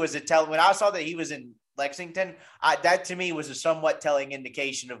to me was when I saw that he was in Lexington, that to me was a somewhat telling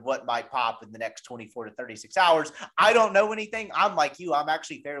indication of what might pop in the next 24 to 36 hours. I don't know anything. I'm like you. I'm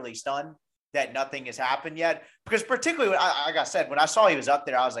actually fairly stunned that nothing has happened yet, because particularly like I said, when I saw he was up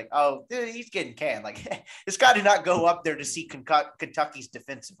there, I was like, oh, dude, he's getting canned. Like this guy did not go up there to see Kentucky's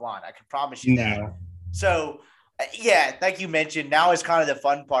defensive line. I can promise you that. So Yeah, like you mentioned, now is kind of the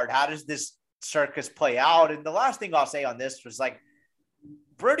fun part. How does this circus play out? And the last thing I'll say on this was like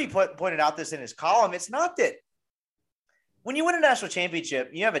Brody pointed out this in his column. It's not that when you win a national championship,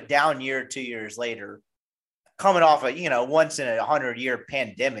 you have a down year 2 years later, coming off a once in a 100-year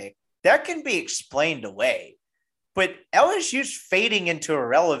pandemic, that can be explained away. But LSU's fading into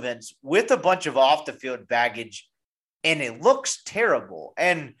irrelevance with a bunch of off the field baggage, and it looks terrible.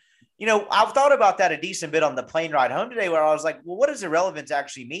 And I've thought about that a decent bit on the plane ride home today, where I was like, well, what does irrelevance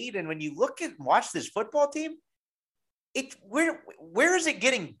actually mean? And when you look at and watch this football team, where is it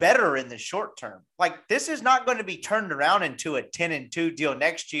getting better in the short term? Like, this is not going to be turned around into a 10-2 deal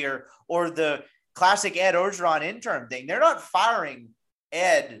next year, or the classic Ed Orgeron interim thing. They're not firing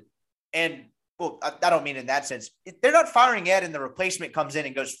Ed, and well, I don't mean in that sense. They're not firing Ed and the replacement comes in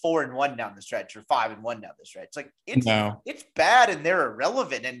and goes 4-1 down the stretch or 5-1 down the stretch. Like, it's bad and they're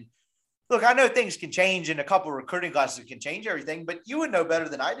irrelevant. And look, I know things can change and a couple of recruiting classes can change everything, but you would know better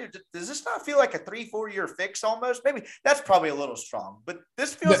than I do. Does this not feel like a 3-4 year fix almost? Maybe that's probably a little strong, but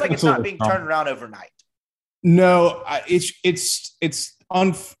this feels like it's not being turned around overnight. No,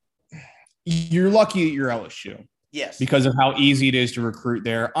 you're lucky at your LSU. Yes. Because of how easy it is to recruit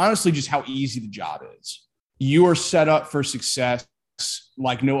there. Honestly, just how easy the job is. You are set up for success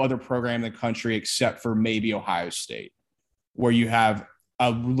like no other program in the country except for maybe Ohio State, where you have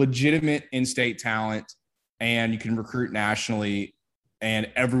a legitimate in-state talent and you can recruit nationally and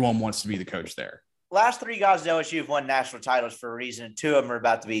everyone wants to be the coach there. Last three guys at LSU have won national titles for a reason. Two of them there's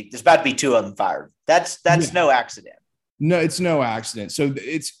about to be two of them fired. That's no accident. No, it's no accident. So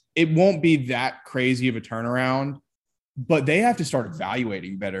it won't be that crazy of a turnaround, but they have to start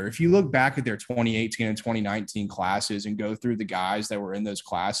evaluating better. If you look back at their 2018 and 2019 classes and go through the guys that were in those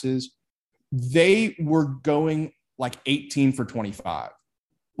classes, they were going like 18 for 25,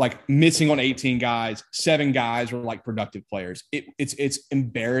 like missing on 18 guys. 7 guys were like productive players. It's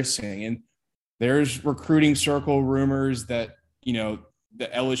embarrassing. And there's recruiting circle rumors that, the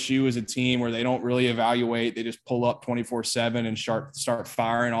LSU is a team where they don't really evaluate. They just pull up 24/7 and start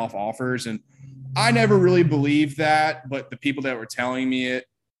firing off offers. And I never really believed that, but the people that were telling me it,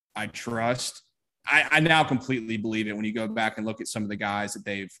 I trust. I now completely believe it when you go back and look at some of the guys that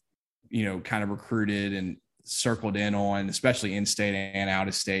they've, kind of recruited and circled in on, especially in-state and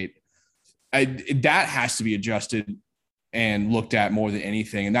out-of-state. That has to be adjusted and looked at more than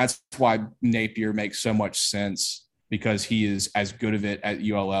anything. And that's why Napier makes so much sense, because he is as good of it at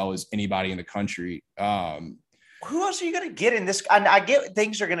ULL as anybody in the country. Who else are you going to get in this? I get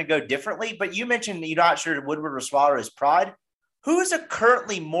things are going to go differently, but you mentioned you're not sure Woodward will swallow his pride. Who is a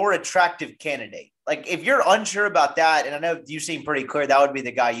currently more attractive candidate? Like, if you're unsure about that, and I know you seem pretty clear that would be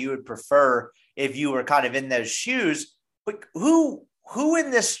the guy you would prefer if you were kind of in those shoes, but who in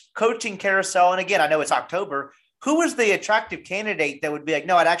this coaching carousel, and again, I know it's October, who is the attractive candidate that would be like,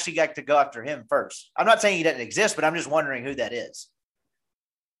 no, I'd actually like to go after him first? I'm not saying he doesn't exist, but I'm just wondering who that is.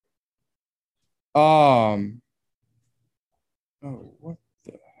 Oh, what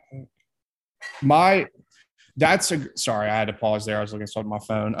the heck? Sorry, I had to pause there. I was looking at something on my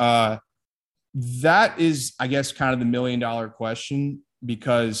phone. That is, I guess, kind of the $1 million question,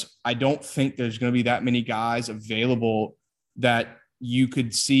 because I don't think there's going to be that many guys available that you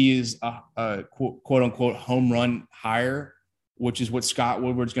could see as a quote unquote home run hire, which is what Scott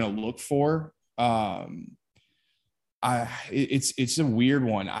Woodward's going to look for. It's a weird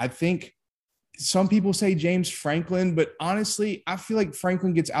one. I think some people say James Franklin, but honestly, I feel like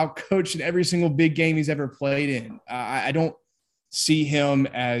Franklin gets outcoached in every single big game he's ever played in. I don't see him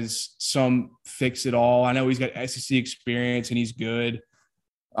as some fix-it-all. I know he's got SEC experience and he's good.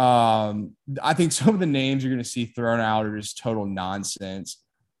 I think some of the names you're going to see thrown out are just total nonsense.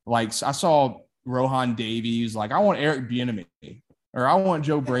 Like, I saw Rohan Davies, like, I want Eric Bieniemy, or I want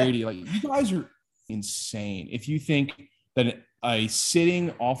Joe Brady. Like, you guys are insane if you think that a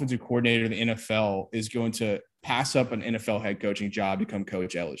sitting offensive coordinator in the NFL is going to pass up an NFL head coaching job to come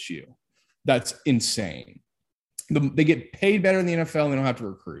coach LSU. That's insane. They get paid better in the NFL and they don't have to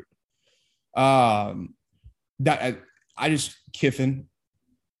recruit.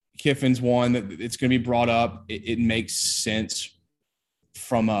 Kiffin's one that it's going to be brought up. It makes sense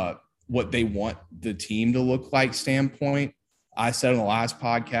from what they want the team to look like standpoint. I said on the last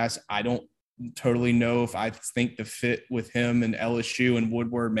podcast, I don't totally know if I think the fit with him and LSU and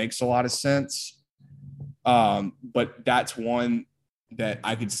Woodward makes a lot of sense. But that's one that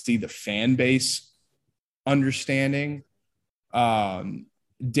I could see the fan base understanding.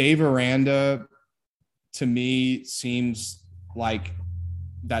 Dave Aranda, to me, seems like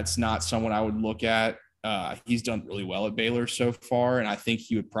that's not someone I would look at. He's done really well at Baylor so far, and I think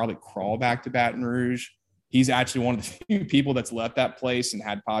he would probably crawl back to Baton Rouge. he's actually one of the few people that's left that place and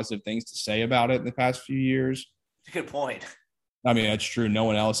had positive things to say about it in the past few years. Good point. I mean, that's true. No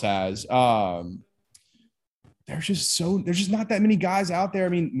one else has. There's just not that many guys out there. I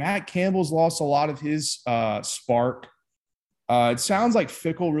mean, Matt Campbell's lost a lot of his spark. It sounds like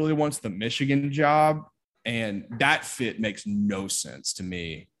Fickell really wants the Michigan job, and that fit makes no sense to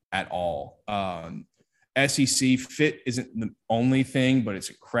me at all. SEC fit isn't the only thing, but it's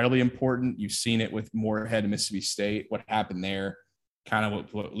incredibly important. You've seen it with Moorhead and Mississippi State, what happened there, kind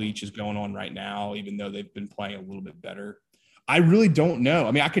of what Leach is going on right now, even though they've been playing a little bit better. I really don't know.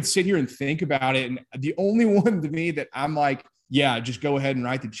 I mean, I could sit here and think about it, and the only one to me that I'm like, yeah, just go ahead and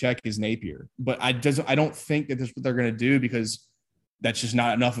write the check is Napier. But I don't think that that's what they're going to do, because that's just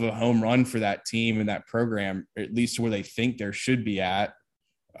not enough of a home run for that team and that program, at least to where they think there should be at.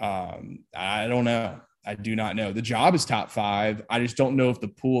 I don't know. I do not know. The job is top 5. I just don't know if the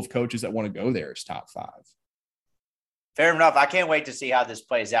pool of coaches that want to go there is top 5. Fair enough. I can't wait to see how this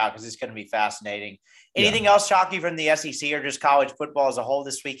plays out, because it's going to be fascinating. Anything else shocking from the SEC or just college football as a whole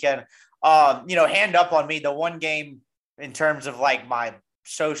this weekend? Hand up on me, the one game in terms of like my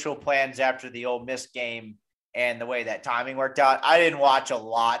social plans after the Ole Miss game and the way that timing worked out. I didn't watch a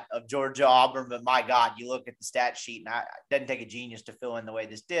lot of Georgia Auburn, but my God, you look at the stat sheet, and it doesn't take a genius to fill in the way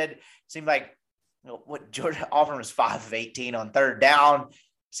this did. It seemed like Georgia Auburn was 5 of 18 on third down.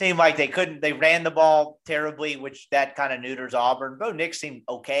 Seemed like they ran the ball terribly, which that kind of neuters Auburn. Bo Nix seemed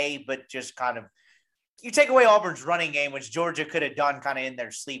okay, but just kind of, you take away Auburn's running game, which Georgia could have done kind of in their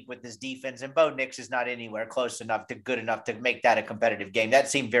sleep with this defense, and Bo Nix is not anywhere close enough to good enough to make that a competitive game. That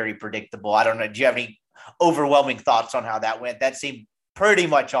seemed very predictable. I don't know. Do you have any overwhelming thoughts on how that went? That seemed pretty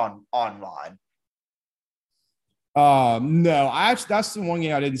much online. No, that's the one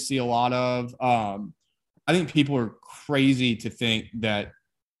game I didn't see a lot of. I think people are crazy to think that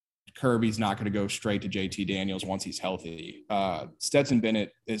Kirby's not going to go straight to JT Daniels once he's healthy. Stetson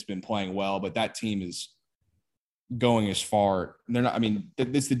Bennett has been playing well, but that team is going as far. They're not, I mean,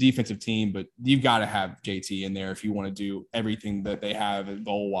 it's the defensive team, but you've got to have JT in there if you want to do everything that they have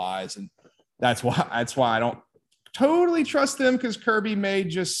goal wise. And that's why I don't totally trust them, because Kirby may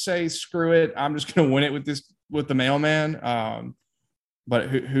just say, screw it, I'm just going to win it with the mailman. But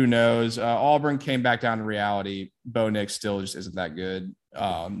who knows? Auburn came back down to reality. Bo Nix still just isn't that good.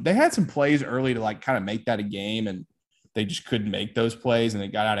 They had some plays early to like kind of make that a game, and they just couldn't make those plays, and it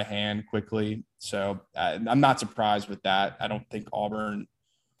got out of hand quickly. So I'm not surprised with that. I don't think Auburn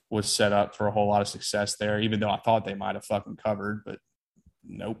was set up for a whole lot of success there, even though I thought they might have fucking covered, but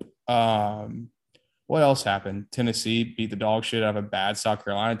nope. What else happened? Tennessee beat the dog shit out of a bad South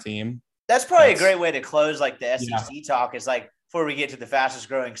Carolina team. That's probably a great way to close like the SEC talk, is like, before we get to the fastest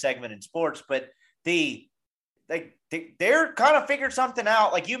growing segment in sports, but they're kind of figured something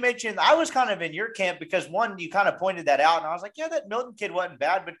out. Like you mentioned, I was kind of in your camp because one, you kind of pointed that out, and I was like, yeah, that Milton kid wasn't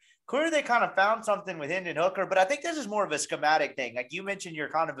bad, but clearly they kind of found something with Hendon Hooker. But I think this is more of a schematic thing. Like you mentioned, you're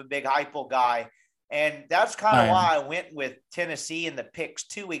kind of a big Heupel guy, and that's kind of why I went with Tennessee in the picks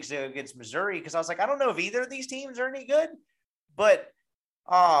 2 weeks ago against Missouri, because I was like, I don't know if either of these teams are any good, but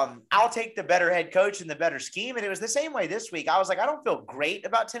I'll take the better head coach and the better scheme. And it was the same way this week. I was like, I don't feel great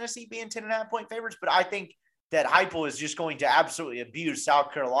about Tennessee being 10.5-point favorites, but I think that Heupel is just going to absolutely abuse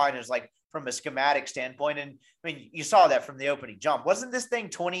South Carolina's, like, from a schematic standpoint. And I mean, you saw that from the opening jump. Wasn't this thing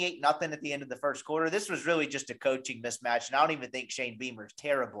 28-0 at the end of the first quarter? This was really just a coaching mismatch. And I don't even think Shane Beamer's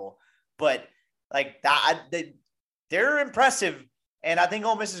terrible, but like that, they're impressive. And I think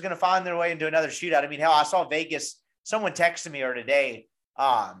Ole Miss is going to find their way into another shootout. I mean, hell, I saw Vegas. Someone texted me today.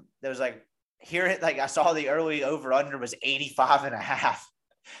 There was like, I saw the early over under was 85.5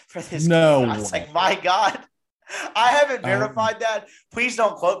 for this game. I was like, my God, I haven't verified that. Please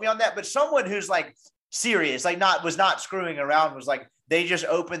don't quote me on that. But someone who's like serious, like was not screwing around, was like, they just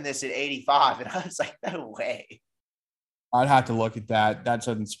opened this at 85. And I was like, no way. I'd have to look at that. That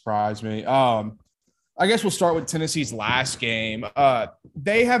doesn't surprise me. I guess we'll start with Tennessee's last game.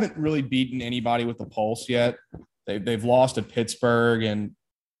 They haven't really beaten anybody with the pulse yet. They've lost to Pittsburgh, and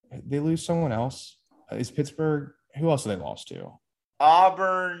they lose someone else. Is Pittsburgh? Who else have they lost to?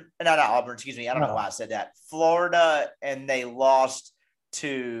 Auburn. No, not Auburn. Excuse me. I don't know why I said that. Florida, and they lost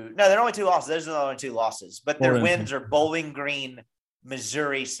to – no, they're only 2 losses. Those are the only 2 losses. But their wins are Bowling Green,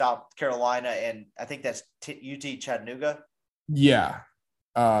 Missouri, South Carolina, and I think that's UT Chattanooga. Yeah,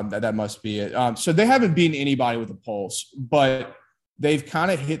 that must be it. So they haven't beaten anybody with a pulse, but they've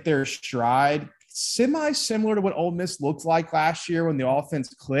kind of hit their stride – semi-similar to what Ole Miss looked like last year when the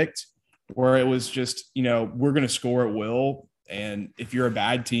offense clicked, where it was just, we're going to score at will. And if you're a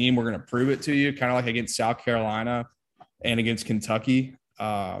bad team, we're going to prove it to you, kind of like against South Carolina and against Kentucky.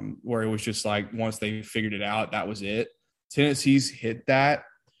 where it was just like once they figured it out, that was it. Tennessee's hit that.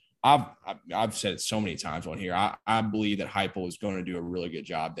 I've said it so many times on here. I believe that Heupel is going to do a really good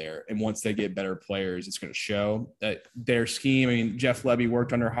job there. And once they get better players, it's going to show that their scheme. I mean, Jeff Lebby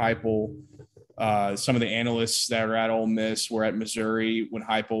worked under Heupel. Some of the analysts that are at Ole Miss were at Missouri when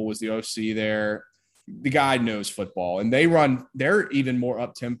Heupel was the OC there. The guy knows football, and they're even more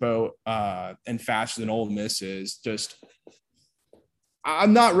up tempo and faster than Ole Miss is.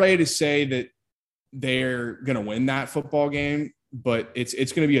 I'm not ready to say that they're going to win that football game, but it's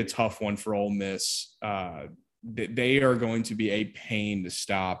going to be a tough one for Ole Miss. They are going to be a pain to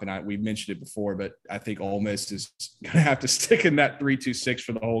stop, and we've mentioned it before, but I think Ole Miss is going to have to stick in that 3-2-6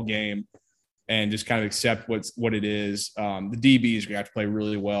 for the whole game and just kind of accept what it is. The DBs are going to have to play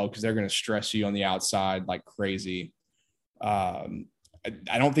really well because they're going to stress you on the outside like crazy. I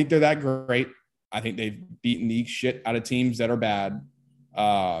don't think they're that great. I think they've beaten the shit out of teams that are bad.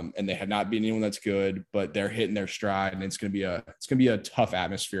 And they have not beaten anyone that's good, but they're hitting their stride, and it's going to be a tough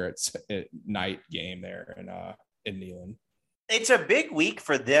atmosphere at night game there in Neyland. It's a big week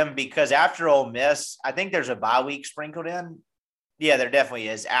for them because after Ole Miss, I think there's a bye week sprinkled in. Yeah, there definitely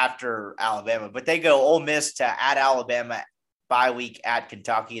is after Alabama, but they go Ole Miss to at Alabama, bye week at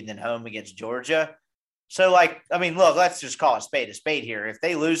Kentucky, and then home against Georgia. So, look, let's just call a spade here. If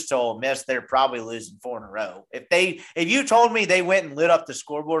they lose to Ole Miss, they're probably losing 4 in a row. If you told me they went and lit up the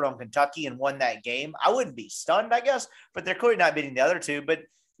scoreboard on Kentucky and won that game, I wouldn't be stunned, I guess, but they're clearly not beating the other two. But,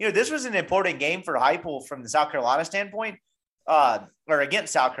 this was an important game for Heupel from the South Carolina standpoint, or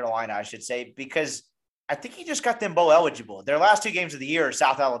against South Carolina, I should say, because I think he just got them bowl eligible. Their last 2 games of the year are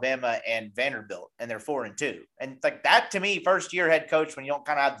South Alabama and Vanderbilt, and they're 4-2. And that, to me, first-year head coach, when you don't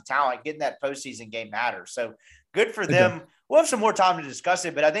kind of have the talent, getting that postseason game matters. So good for them. Okay. We'll have some more time to discuss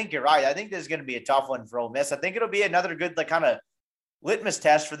it, but I think you're right. I think this is going to be a tough one for Ole Miss. I think it'll be another good kind of litmus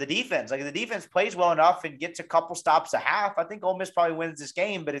test for the defense. If the defense plays well enough and gets a couple stops a half, I think Ole Miss probably wins this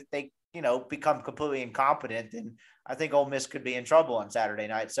game. But if they, become completely incompetent, then I think Ole Miss could be in trouble on Saturday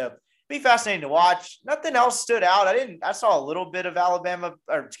night. So be fascinating to watch. Nothing else stood out. I saw a little bit of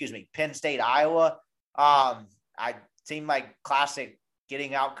Penn State, Iowa. I seemed like classic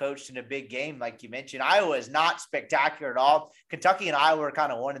getting out coached in a big game. Like you mentioned, Iowa is not spectacular at all. Kentucky and Iowa are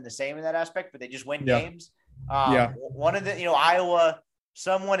kind of one and the same in that aspect, but they just win games. One of the, Iowa,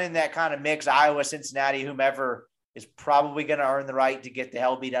 someone in that kind of mix, Iowa, Cincinnati, whomever is probably going to earn the right to get the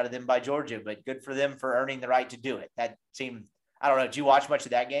hell beat out of them by Georgia, but good for them for earning the right to do it. That seemed, I don't know. Did you watch much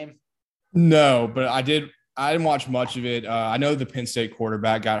of that game? No, but I didn't watch much of it. I know the Penn State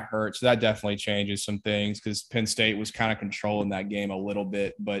quarterback got hurt, so that definitely changes some things because Penn State was kind of controlling that game a little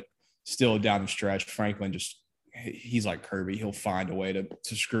bit, but still down the stretch, Franklin he's like Kirby. He'll find a way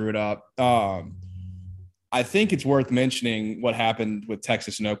to screw it up. I think it's worth mentioning what happened with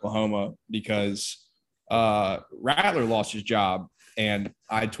Texas and Oklahoma because Rattler lost his job, and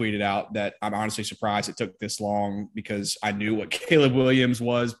I tweeted out that I'm honestly surprised it took this long because I knew what Caleb Williams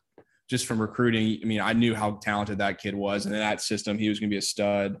was just from recruiting. I mean, I knew how talented that kid was, and in that system, he was going to be a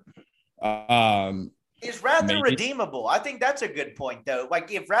stud. Is Rattler redeemable? I think that's a good point, though.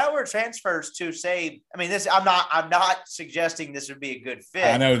 If Rattler transfers to say, I'm not suggesting this would be a good fit.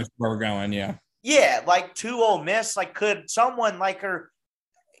 I know where we're going. Yeah. Yeah. To Ole Miss, could someone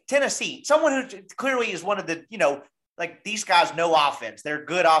Tennessee, someone who clearly is one of the, these guys know offense. They're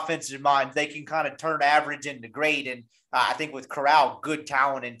good offensive minds. They can kind of turn average into great. And I think with Corral, good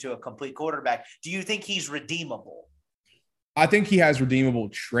talent into a complete quarterback. Do you think he's redeemable? I think he has redeemable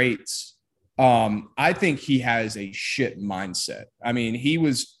traits. I think he has a shit mindset. I mean,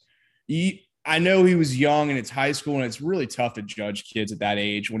 I know he was young and it's high school and it's really tough to judge kids at that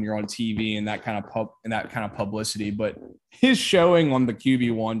age when you're on TV and that kind of publicity. But his showing on the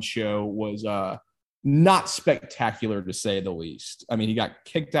QB1 show was not spectacular to say the least. I mean, he got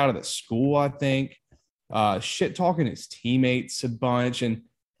kicked out of the school, I think. Shit talking his teammates a bunch, and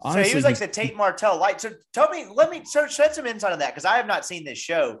honestly, so he was like the Tate Martell light. So let me shed some insight on that because I have not seen this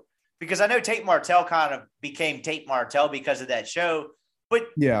show because I know Tate Martell kind of became Tate Martell because of that show. But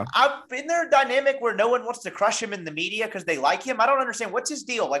yeah, I've been there a dynamic where no one wants to crush him in the media because they like him. I don't understand what's his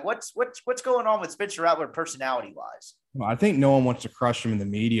deal. What's going on with Spencer Rattler personality wise? Well, I think no one wants to crush him in the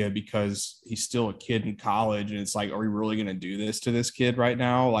media because he's still a kid in college, and it's are we really going to do this to this kid right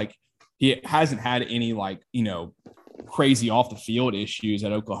now? He hasn't had any crazy off the field issues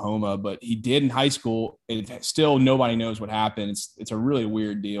at Oklahoma, but he did in high school. And still nobody knows what happened. It's a really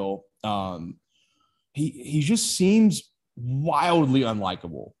weird deal. He just seems wildly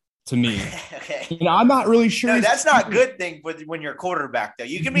unlikable to me. Okay. I'm not really sure. No, that's not a good thing when you're a quarterback, though.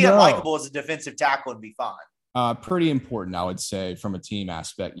 You can be unlikable as a defensive tackle and be fine. Pretty important, I would say, from a team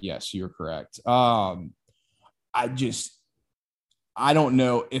aspect. Yes, you're correct. I don't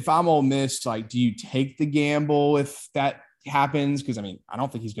know if I'm Ole Miss. Like, do you take the gamble if that happens? Because I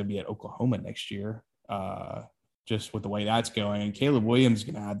don't think he's going to be at Oklahoma next year. Just with the way that's going, and Caleb Williams is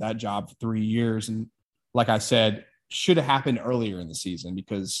going to have that job for 3 years. And like I said, should have happened earlier in the season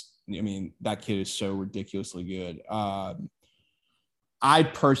because that kid is so ridiculously good. I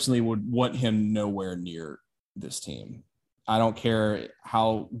personally would want him nowhere near this team. I don't care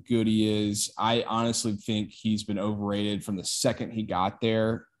how good he is. I honestly think he's been overrated from the second he got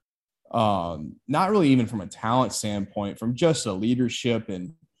there. Not really even from a talent standpoint, from just a leadership,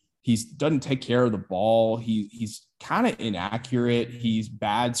 and doesn't take care of the ball. He's kind of inaccurate. He's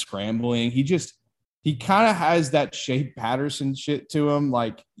bad scrambling. He kind of has that Shea Patterson shit to him.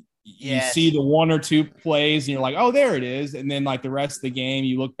 Like you see the one or two plays and you're like, oh, there it is. And then like the rest of the game,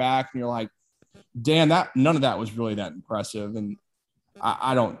 you look back and you're like, damn, none of that was really that impressive. And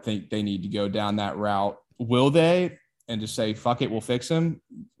I don't think they need to go down that route. Will they? And just say, fuck it, we'll fix him?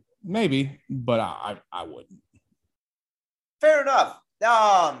 Maybe, but I wouldn't. Fair enough.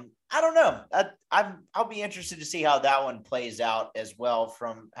 I don't know. I'll be interested to see how that one plays out as well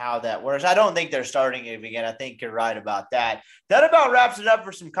from how that works. I don't think they're starting him again. I think you're right about that. That about wraps it up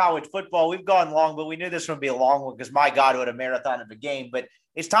for some college football. We've gone long, but we knew this would be a long one because, my God, what a marathon of a game. But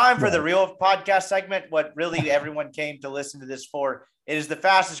it's time for the real podcast segment, what really everyone came to listen to this for. It is the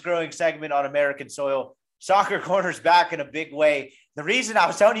fastest growing segment on American soil. Soccer Corner's back in a big way. The reason I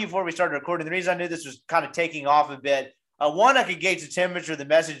was telling you before we started recording, the reason I knew this was kind of taking off a bit, one, I could gauge the temperature of the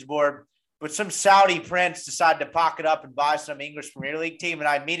message board, but some Saudi prince decided to pocket up and buy some English Premier League team, and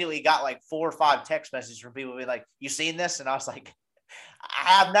I immediately got like 4 or 5 text messages from people being like, you seen this? And I was like, I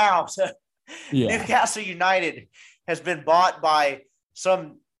have now. So Newcastle United has been bought by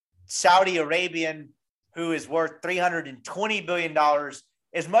some Saudi Arabian who is worth $320 billion.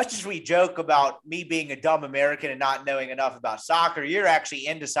 As much as we joke about me being a dumb American and not knowing enough about soccer, you're actually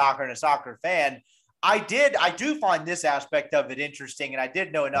into soccer and a soccer fan. I do find this aspect of it interesting, and I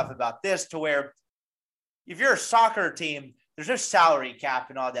did know enough about this to where if you're a soccer team, there's no salary cap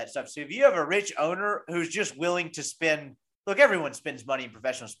and all that stuff. So if you have a rich owner who's just willing to spend, look, everyone spends money in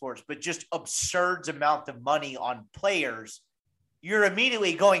professional sports, but just absurd amount of money on players, you're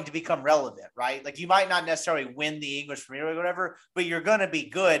immediately going to become relevant, right? Like you might not necessarily win the English Premier League or whatever, but you're going to be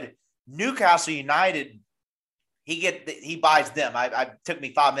good. Newcastle United, he buys them. I took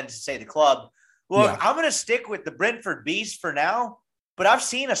me 5 minutes to say the club. Look, I'm going to stick with the Brentford Beast for now, but I've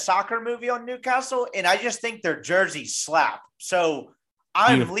seen a soccer movie on Newcastle, and I just think their jerseys slap. So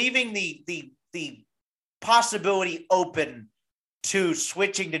I'm leaving the possibility open to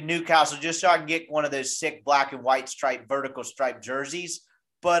switching to Newcastle just so I can get one of those sick black and white striped, vertical striped jerseys.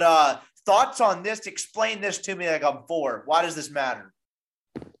 But thoughts on this? Explain this to me like I'm 4. Why does this matter?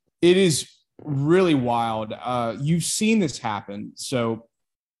 It is really wild. You've seen this happen. So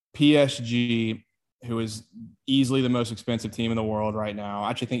PSG, who is easily the most expensive team in the world right now. I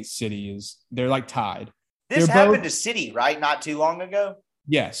actually think City they're like tied. This happened to City, right? Not too long ago?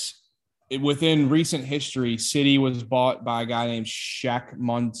 Yes. Within recent history, City was bought by a guy named Sheikh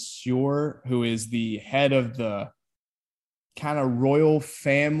Mansour, who is the head of the kind of royal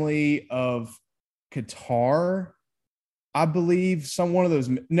family of Qatar, I believe. One of those.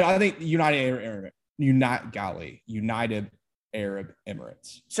 No, I think United Arab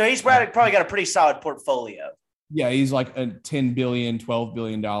Emirates. So he's probably got a pretty solid portfolio. Yeah, he's like a $10 billion, $12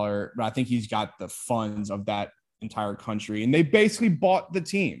 billion, but I think he's got the funds of that entire country. And they basically bought the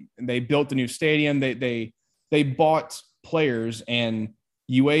team, and they built a new stadium. They bought players, and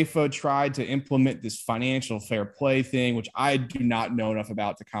UEFA tried to implement this financial fair play thing, which I do not know enough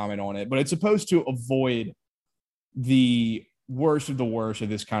about to comment on it, but it's supposed to avoid the worst of the worst of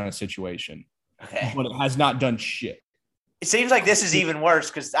this kind of situation. Okay. But it has not done shit. It seems like this is even worse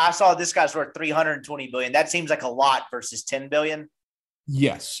because I saw this guy's worth $320 billion. That seems like a lot versus $10 billion.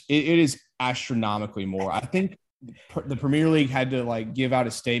 Yes, it is astronomically more. I think the Premier League had to like give out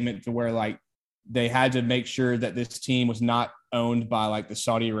a statement to where like they had to make sure that this team was not owned by like the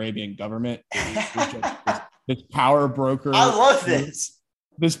Saudi Arabian government. This power broker. I love this.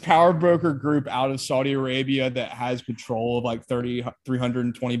 This power broker group out of Saudi Arabia that has control of like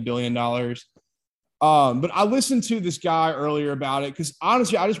 $320 billion. But I listened to this guy earlier about it because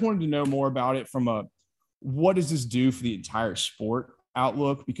honestly, I just wanted to know more about it from what does this do for the entire sport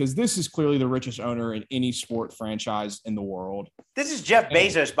outlook? Because this is clearly the richest owner in any sport franchise in the world. This is Jeff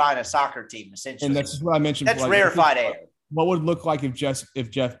Bezos buying a soccer team, essentially. And that's what I mentioned. That's rarefied air. What would it look like if Jeff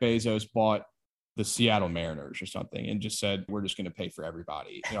Bezos bought the Seattle Mariners or something and just said, we're just going to pay for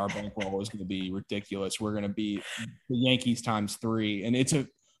everybody. And our bankroll is going to be ridiculous. We're going to be the Yankees times 3. And it's a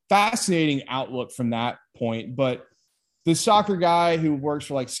fascinating outlook from that point. But the soccer guy who works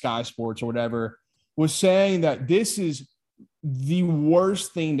for like Sky Sports or whatever was saying that this is the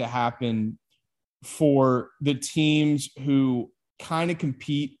worst thing to happen for the teams who kind of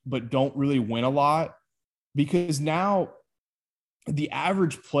compete but don't really win a lot, because now the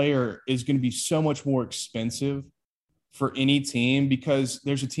average player is going to be so much more expensive for any team, because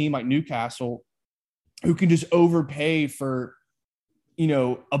there's a team like Newcastle who can just overpay for,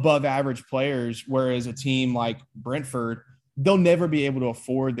 above average players, whereas a team like Brentford, they'll never be able to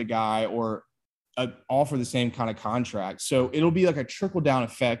afford the guy or offer the same kind of contract. So it'll be like a trickle down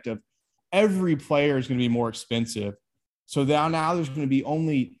effect of every player is going to be more expensive. So now there's going to be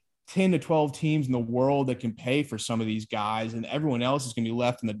only 10 to 12 teams in the world that can pay for some of these guys, and everyone else is going to be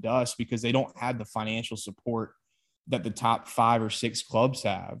left in the dust because they don't have the financial support that the top 5 or 6 clubs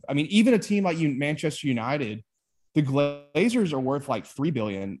have. I mean, even a team like Manchester United, the Glazers are worth like $3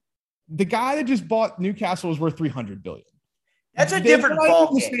 billion. The guy that just bought Newcastle is worth $300 billion. That's a different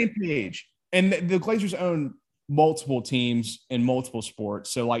ball game. Same page. And the Glazers own multiple teams in multiple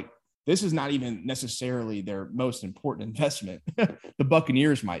sports. So like, this is not even necessarily their most important investment. The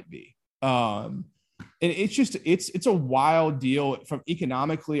Buccaneers might be. And it's just, it's a wild deal. From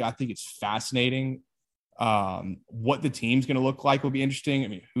economically, I think it's fascinating. What the team's going to look like will be interesting. I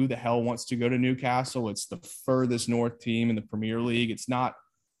mean, who the hell wants to go to Newcastle? It's the furthest north team in the Premier League. It's not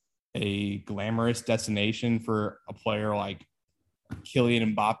a glamorous destination for a player like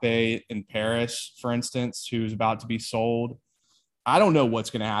Kylian Mbappe in Paris, for instance, who's about to be sold. I don't know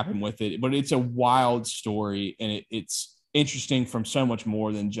what's going to happen with it, but it's a wild story, and it's interesting from so much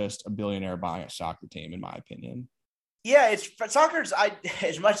more than just a billionaire buying a soccer team, in my opinion. Yeah, soccer's.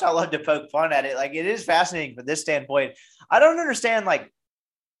 As much as I love to poke fun at it, like, it is fascinating from this standpoint. I don't understand. Like,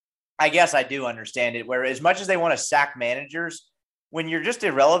 I guess I do understand it. Where as much as they want to sack managers, when you're just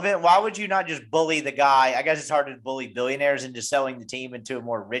irrelevant, why would you not just bully the guy? I guess it's hard to bully billionaires into selling the team into a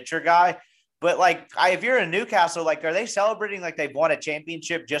more richer guy. But like, if you're in Newcastle, like, are they celebrating like they've won a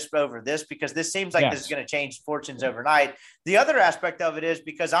championship just over this? Because this seems like This is going to change fortunes overnight. The other aspect of it is,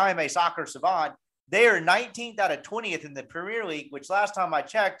 because I am a soccer savant, they are 19th out of 20th in the Premier League, which last time I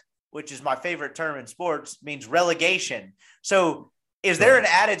checked, which is my favorite term in sports, means relegation. So is there an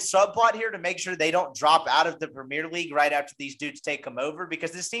added subplot here to make sure they don't drop out of the Premier League right after these dudes take them over?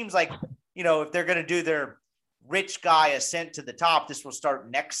 Because this seems like, if they're going to do their rich guy ascent to the top, this will start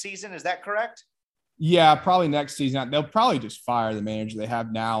next season. Is that correct? Yeah, probably next season. They'll probably just fire the manager they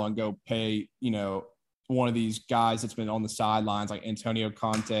have now and go pay, one of these guys that's been on the sidelines, like Antonio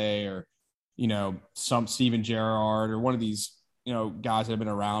Conte or, some Steven Gerrard or one of these, guys that have been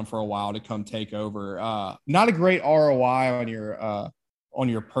around for a while to come take over. Not a great ROI on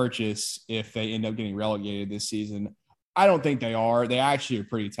your purchase if they end up getting relegated this season. I don't think they are. They actually are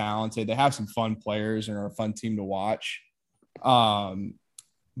pretty talented. They have some fun players and are a fun team to watch. But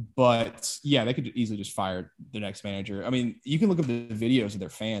yeah, they could easily just fire the next manager. I mean, you can look at the videos of their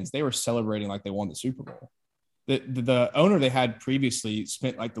fans. They were celebrating like they won the Super Bowl. The owner they had previously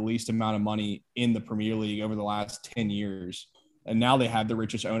spent like the least amount of money in the Premier League over the last 10 years. And now they have the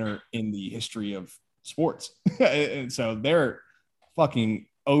richest owner in the history of sports. And so they're fucking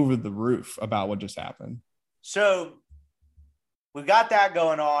over the roof about what just happened. So we've got that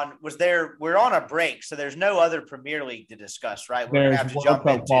going on. We're on a break, so there's no other Premier League to discuss, right? We're going to have to jump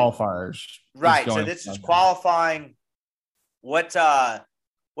into qualifiers. Right. So this is qualifying. What's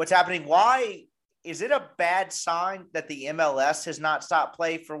happening? Why is it a bad sign that the MLS has not stopped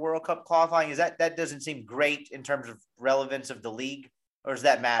play for World Cup qualifying? Is that doesn't seem great in terms of relevance of the league, or does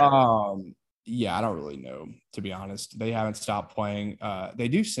that matter? Yeah, I don't really know, to be honest. They haven't stopped playing.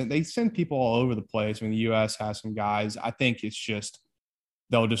 They send people all over the place. I mean, the U.S. has some guys. I think it's just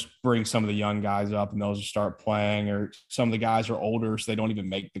they'll just bring some of the young guys up and they'll just start playing, or some of the guys are older, so they don't even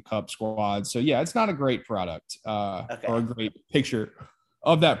make the Cup squad. So, yeah, it's not a great product or a great picture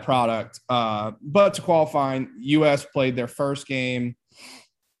of that product. But to qualifying, U.S. played their first game.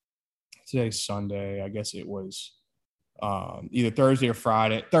 Today's Sunday. I guess it was either Thursday or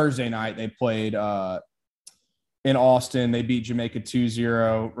Friday. Thursday night, they played in Austin. They beat Jamaica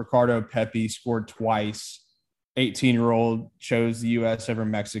 2-0. Ricardo Pepi scored twice. 18-year-old chose the U.S. over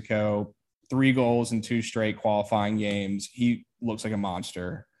Mexico. 3 goals in 2 straight qualifying games. He looks like a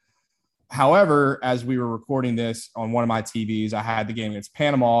monster. However, as we were recording this on one of my TVs, I had the game against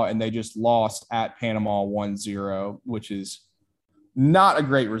Panama, and they just lost at Panama 1-0, which is not a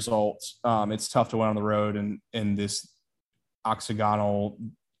great result. It's tough to win on the road in this octagonal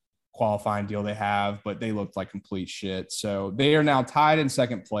qualifying deal they have, but they looked like complete shit. So they are now tied in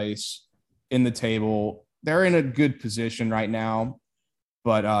second place in the table. They're in a good position right now,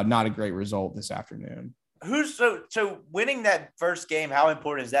 but not a great result this afternoon. So winning that first game, how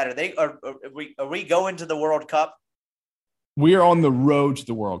important is that? Are we going to the World Cup? We are on the road to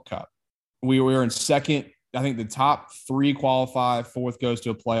the World Cup. We are in second. I think the top 3 qualify, 4th goes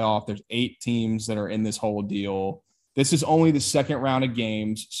to a playoff. There's 8 teams that are in this whole deal. This is only the second round of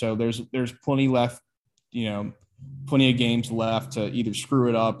games, so there's plenty left, plenty of games left to either screw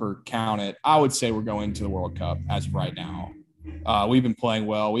it up or count it. I would say we're going to the World Cup as of right now. We've been playing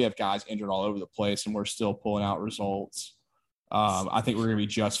well. We have guys injured all over the place, and we're still pulling out results. I think we're going to be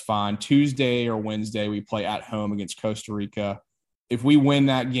just fine. Tuesday or Wednesday, we play at home against Costa Rica. If we win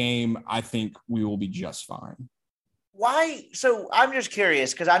that game, I think we will be just fine. Why? So I'm just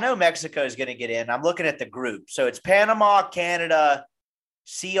curious because I know Mexico is going to get in. I'm looking at the group. So it's Panama, Canada,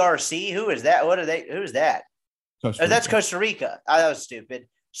 CRC. Who is that? Who is that? That's Costa Rica. That was stupid.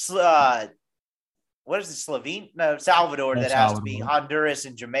 What is it? Salvador. That has to be Honduras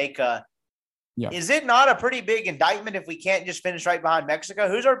and Jamaica. Yeah. Is it not a pretty big indictment if we can't just finish right behind Mexico?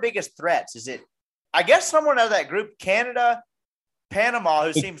 Who's our biggest threats? Is it, I guess, someone out of that group, Canada, Panama,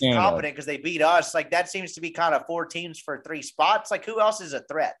 who seems competent because they beat us. Like, that seems to be kind of 4 teams for 3 spots. Like, who else is a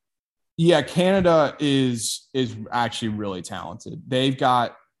threat? Yeah, Canada is actually really talented. They've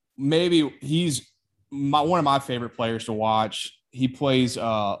got he's one of my favorite players to watch. He plays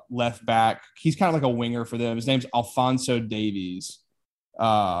left back. He's kind of like a winger for them. His name's Alphonso Davies,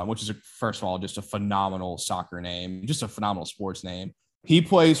 which is, first of all, just a phenomenal soccer name, just a phenomenal sports name. He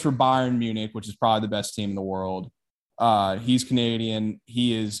plays for Bayern Munich, which is probably the best team in the world. He's Canadian.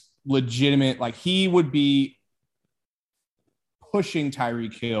 He is legitimate. Like, he would be pushing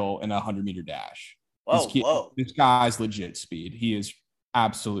Tyreek Hill in a 100-meter dash. Whoa. This guy's legit speed. He is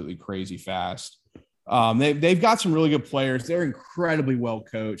absolutely crazy fast. They've got some really good players. They're incredibly well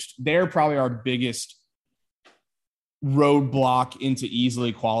coached. They're probably our biggest roadblock into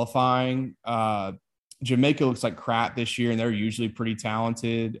easily qualifying. Jamaica looks like crap this year, and they're usually pretty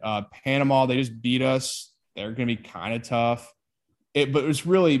talented. Panama, they just beat us. They're going to be kind of tough. But it's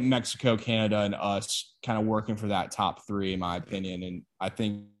really Mexico, Canada, and us kind of working for that top 3, in my opinion. And I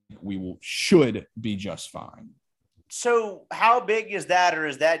think we should be just fine. So how big is that, or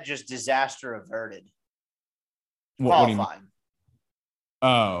is that just disaster averted? What do you mean?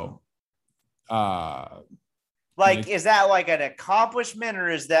 Oh. Is that like an accomplishment, or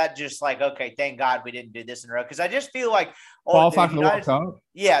is that just like, okay, thank God we didn't do this in a row? Because I just feel like qualify for the World Cup.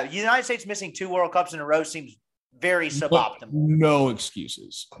 Yeah, the United States missing 2 World Cups in a row seems very suboptimal. No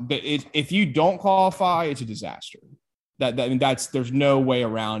excuses. If you don't qualify, it's a disaster. There's no way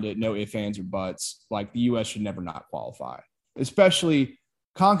around it. No ifs, ands, or buts. Like, the U.S. should never not qualify. Especially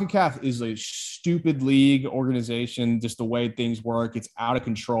CONCACAF is a stupid league organization. Just the way things work, it's out of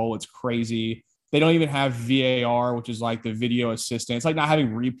control. It's crazy. They don't even have VAR, which is like the video assistant. It's like not having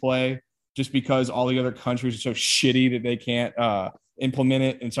replay, just because all the other countries are so shitty that they can't implement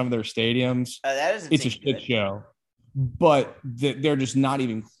it in some of their stadiums. It's a shit show. But they're just not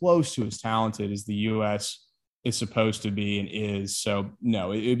even close to as talented as the U.S. is supposed to be and is. So,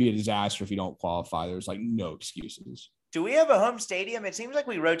 no, it would be a disaster if you don't qualify. There's like no excuses. Do we have a home stadium? It seems like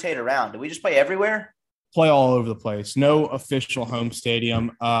we rotate around. Do we just play everywhere? Play all over the place. No official home stadium.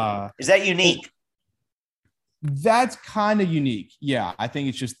 Is that unique? That's kind of unique. Yeah, I think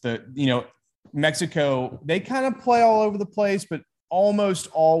it's just Mexico, they kind of play all over the place, but almost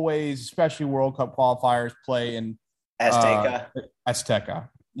always, especially World Cup qualifiers, play in Azteca.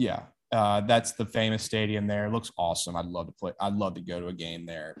 Yeah. That's the famous stadium there. It looks awesome. I'd love to go to a game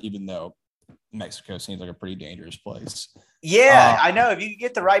there, even though Mexico seems like a pretty dangerous place. Yeah, I know. If you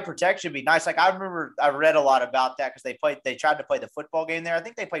get the right protection, it'd be nice. Like, I remember I read a lot about that because they tried to play the football game there. I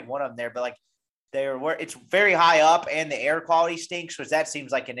think they played one of them there, but like, it's very high up and the air quality stinks, which that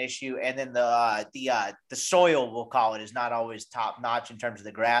seems like an issue. And then the soil, we'll call it, is not always top notch in terms of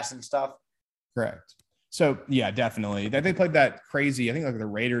the grass and stuff. Correct. So yeah, definitely. They played that crazy. I think like the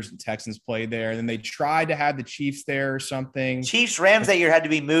Raiders and Texans played there, and then they tried to have the Chiefs there or something. Chiefs Rams that year had to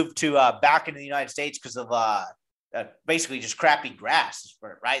be moved to back into the United States because of basically just crappy grass,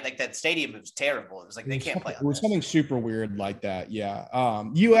 right? Like, that stadium was terrible. It was like they can't play. It was something super weird like that. Yeah.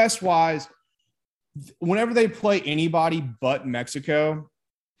 U.S. wise, whenever they play anybody but Mexico,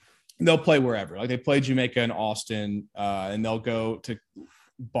 they'll play wherever. Like, they play Jamaica and Austin, and they'll go to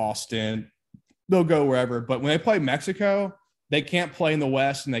Boston. They'll go wherever. But when they play Mexico, they can't play in the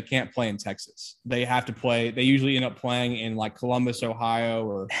West and they can't play in Texas. They have to play. They usually end up playing in like Columbus, Ohio,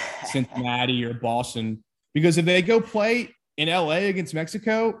 or Cincinnati or Boston, because if they go play in LA against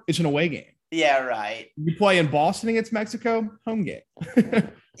Mexico, it's an away game. Yeah, right. You play in Boston against Mexico, home game.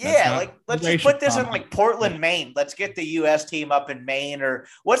 Yeah, like let's just put this in like Portland, Maine. Let's get the U.S. team up in Maine, or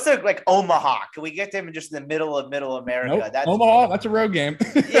what's the like Omaha? Can we get them in just in the middle of Middle America? Nope. That's Omaha. That's a road game.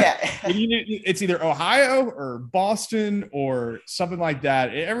 Yeah, it's either Ohio or Boston or something like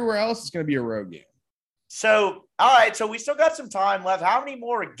that. Everywhere else is going to be a road game. So, all right. So we still got some time left. How many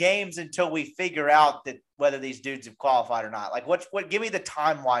more games until we figure out that whether these dudes have qualified or not? Like, what? Give me the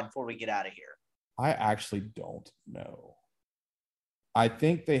timeline before we get out of here. I actually don't know. I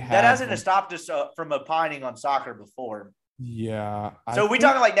think they have. That hasn't stopped us from opining on soccer before. Yeah. So are we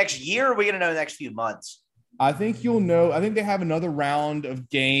talking like next year, or are we going to know the next few months? I think you'll know. I think they have another round of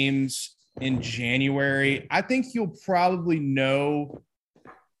games in January. I think you'll probably know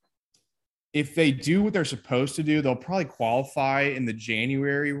if they do what they're supposed to do. They'll probably qualify in the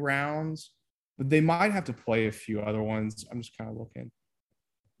January rounds, but they might have to play a few other ones. I'm just kind of looking.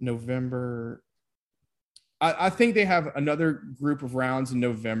 November. I think they have another group of rounds in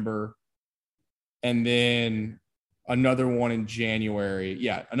November and then another one in January.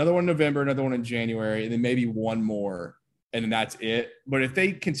 Yeah, another one in November, another one in January, and then maybe one more, and then that's it. But if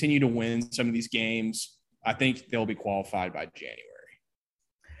they continue to win some of these games, I think they'll be qualified by January.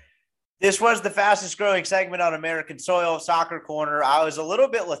 This was the fastest growing segment on American soil, Soccer Corner. I was a little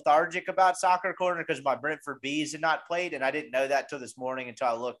bit lethargic about Soccer Corner because my Brentford Bees had not played, and I didn't know that till this morning until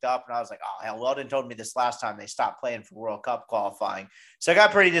I looked up, and I was like, oh, hell, Weldon told me this last time they stopped playing for World Cup qualifying. So I got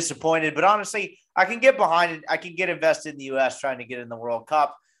pretty disappointed, but honestly, I can get behind it. I can get invested in the U.S. trying to get in the World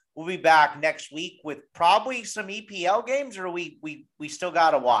Cup. We'll be back next week with probably some EPL games, or we still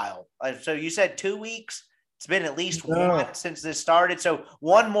got a while. So you said 2 weeks? It's been at least one since this started. So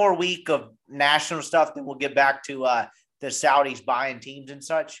one more week of national stuff, then we'll get back to the Saudis buying teams and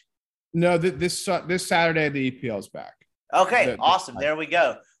such. No, this Saturday, the EPL is back. Okay, awesome. There we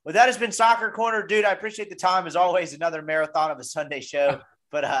go. Well, that has been Soccer Corner. Dude, I appreciate the time. As always, another marathon of a Sunday show.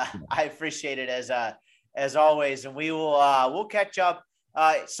 But I appreciate it as always. And we will we'll catch up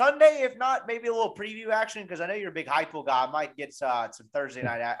Sunday, if not, maybe a little preview action, because I know you're a big Hypo guy. I might get some Thursday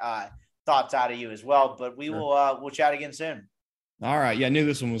night thoughts out of you as well, but we will we'll chat again soon. All right. Yeah, I knew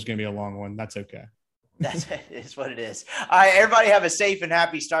this one was going to be a long one. That's okay. It's what it is. All right, everybody have a safe and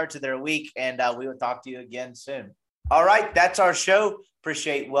happy start to their week, and we will talk to you again soon. All right, that's our show.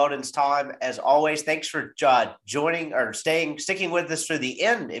 Appreciate Weldon's time as always. Thanks for joining or sticking with us through the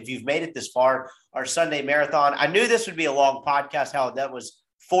end. If you've made it this far, our Sunday marathon. I knew this would be a long podcast. How that was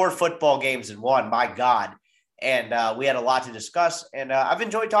 4 football games in one. My God. And we had a lot to discuss. And I've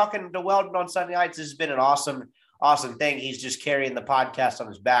enjoyed talking to Weldon on Sunday nights. This has been an awesome thing. He's just carrying the podcast on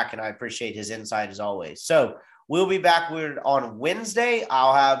his back, and I appreciate his insight as always. So we'll be back on Wednesday.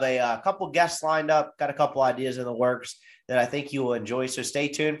 I'll have a couple guests lined up, got a couple ideas in the works that I think you will enjoy. So stay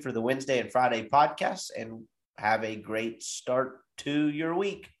tuned for the Wednesday and Friday podcasts, and have a great start to your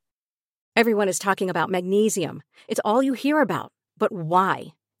week. Everyone is talking about magnesium. It's all you hear about. But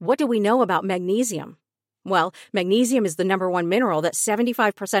why? What do we know about magnesium? Well, magnesium is the #1 mineral that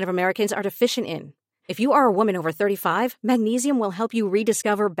 75% of Americans are deficient in. If you are a woman over 35, magnesium will help you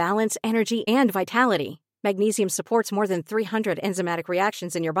rediscover balance, energy, and vitality. Magnesium supports more than 300 enzymatic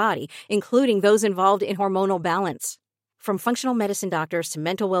reactions in your body, including those involved in hormonal balance. From functional medicine doctors to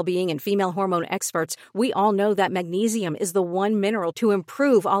mental well-being and female hormone experts, we all know that magnesium is the one mineral to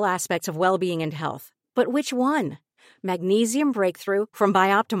improve all aspects of well-being and health. But which one? Magnesium Breakthrough from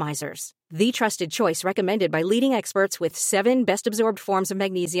Bioptimizers, the trusted choice recommended by leading experts with 7 best-absorbed forms of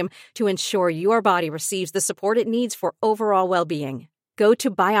magnesium to ensure your body receives the support it needs for overall well-being. Go to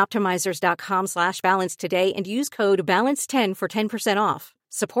bioptimizers.com/balance today and use code BALANCE10 for 10% off.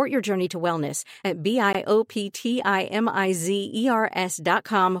 Support your journey to wellness at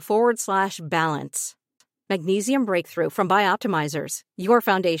bioptimizers.com/balance. Magnesium Breakthrough from Bioptimizers, your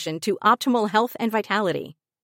foundation to optimal health and vitality.